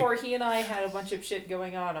 even before he and I had a bunch of shit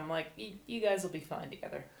going on, I'm like, you guys will be fine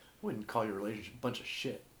together. I wouldn't call your relationship a bunch of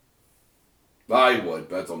shit. I would.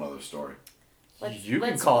 But that's another story. You can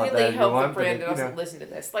let's call it really that if you hope want, that but Brandon you know. doesn't listen to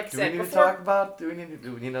this. Like I Do we said need to before, talk about? Do we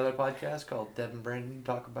need another podcast called Deb and Brandon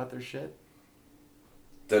talk about their shit?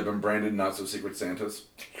 Deb and Brandon, not so secret Santas,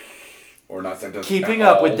 or not Santas. Keeping at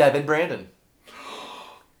up all. with Deb and Brandon.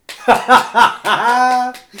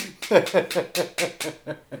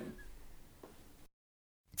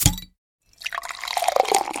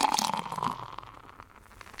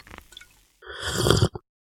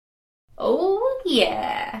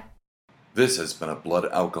 Yeah. This has been a Blood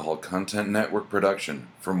Alcohol Content Network production.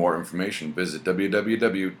 For more information, visit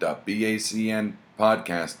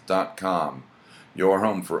www.bacnpodcast.com. Your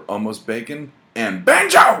home for Almost Bacon and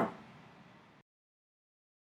Banjo!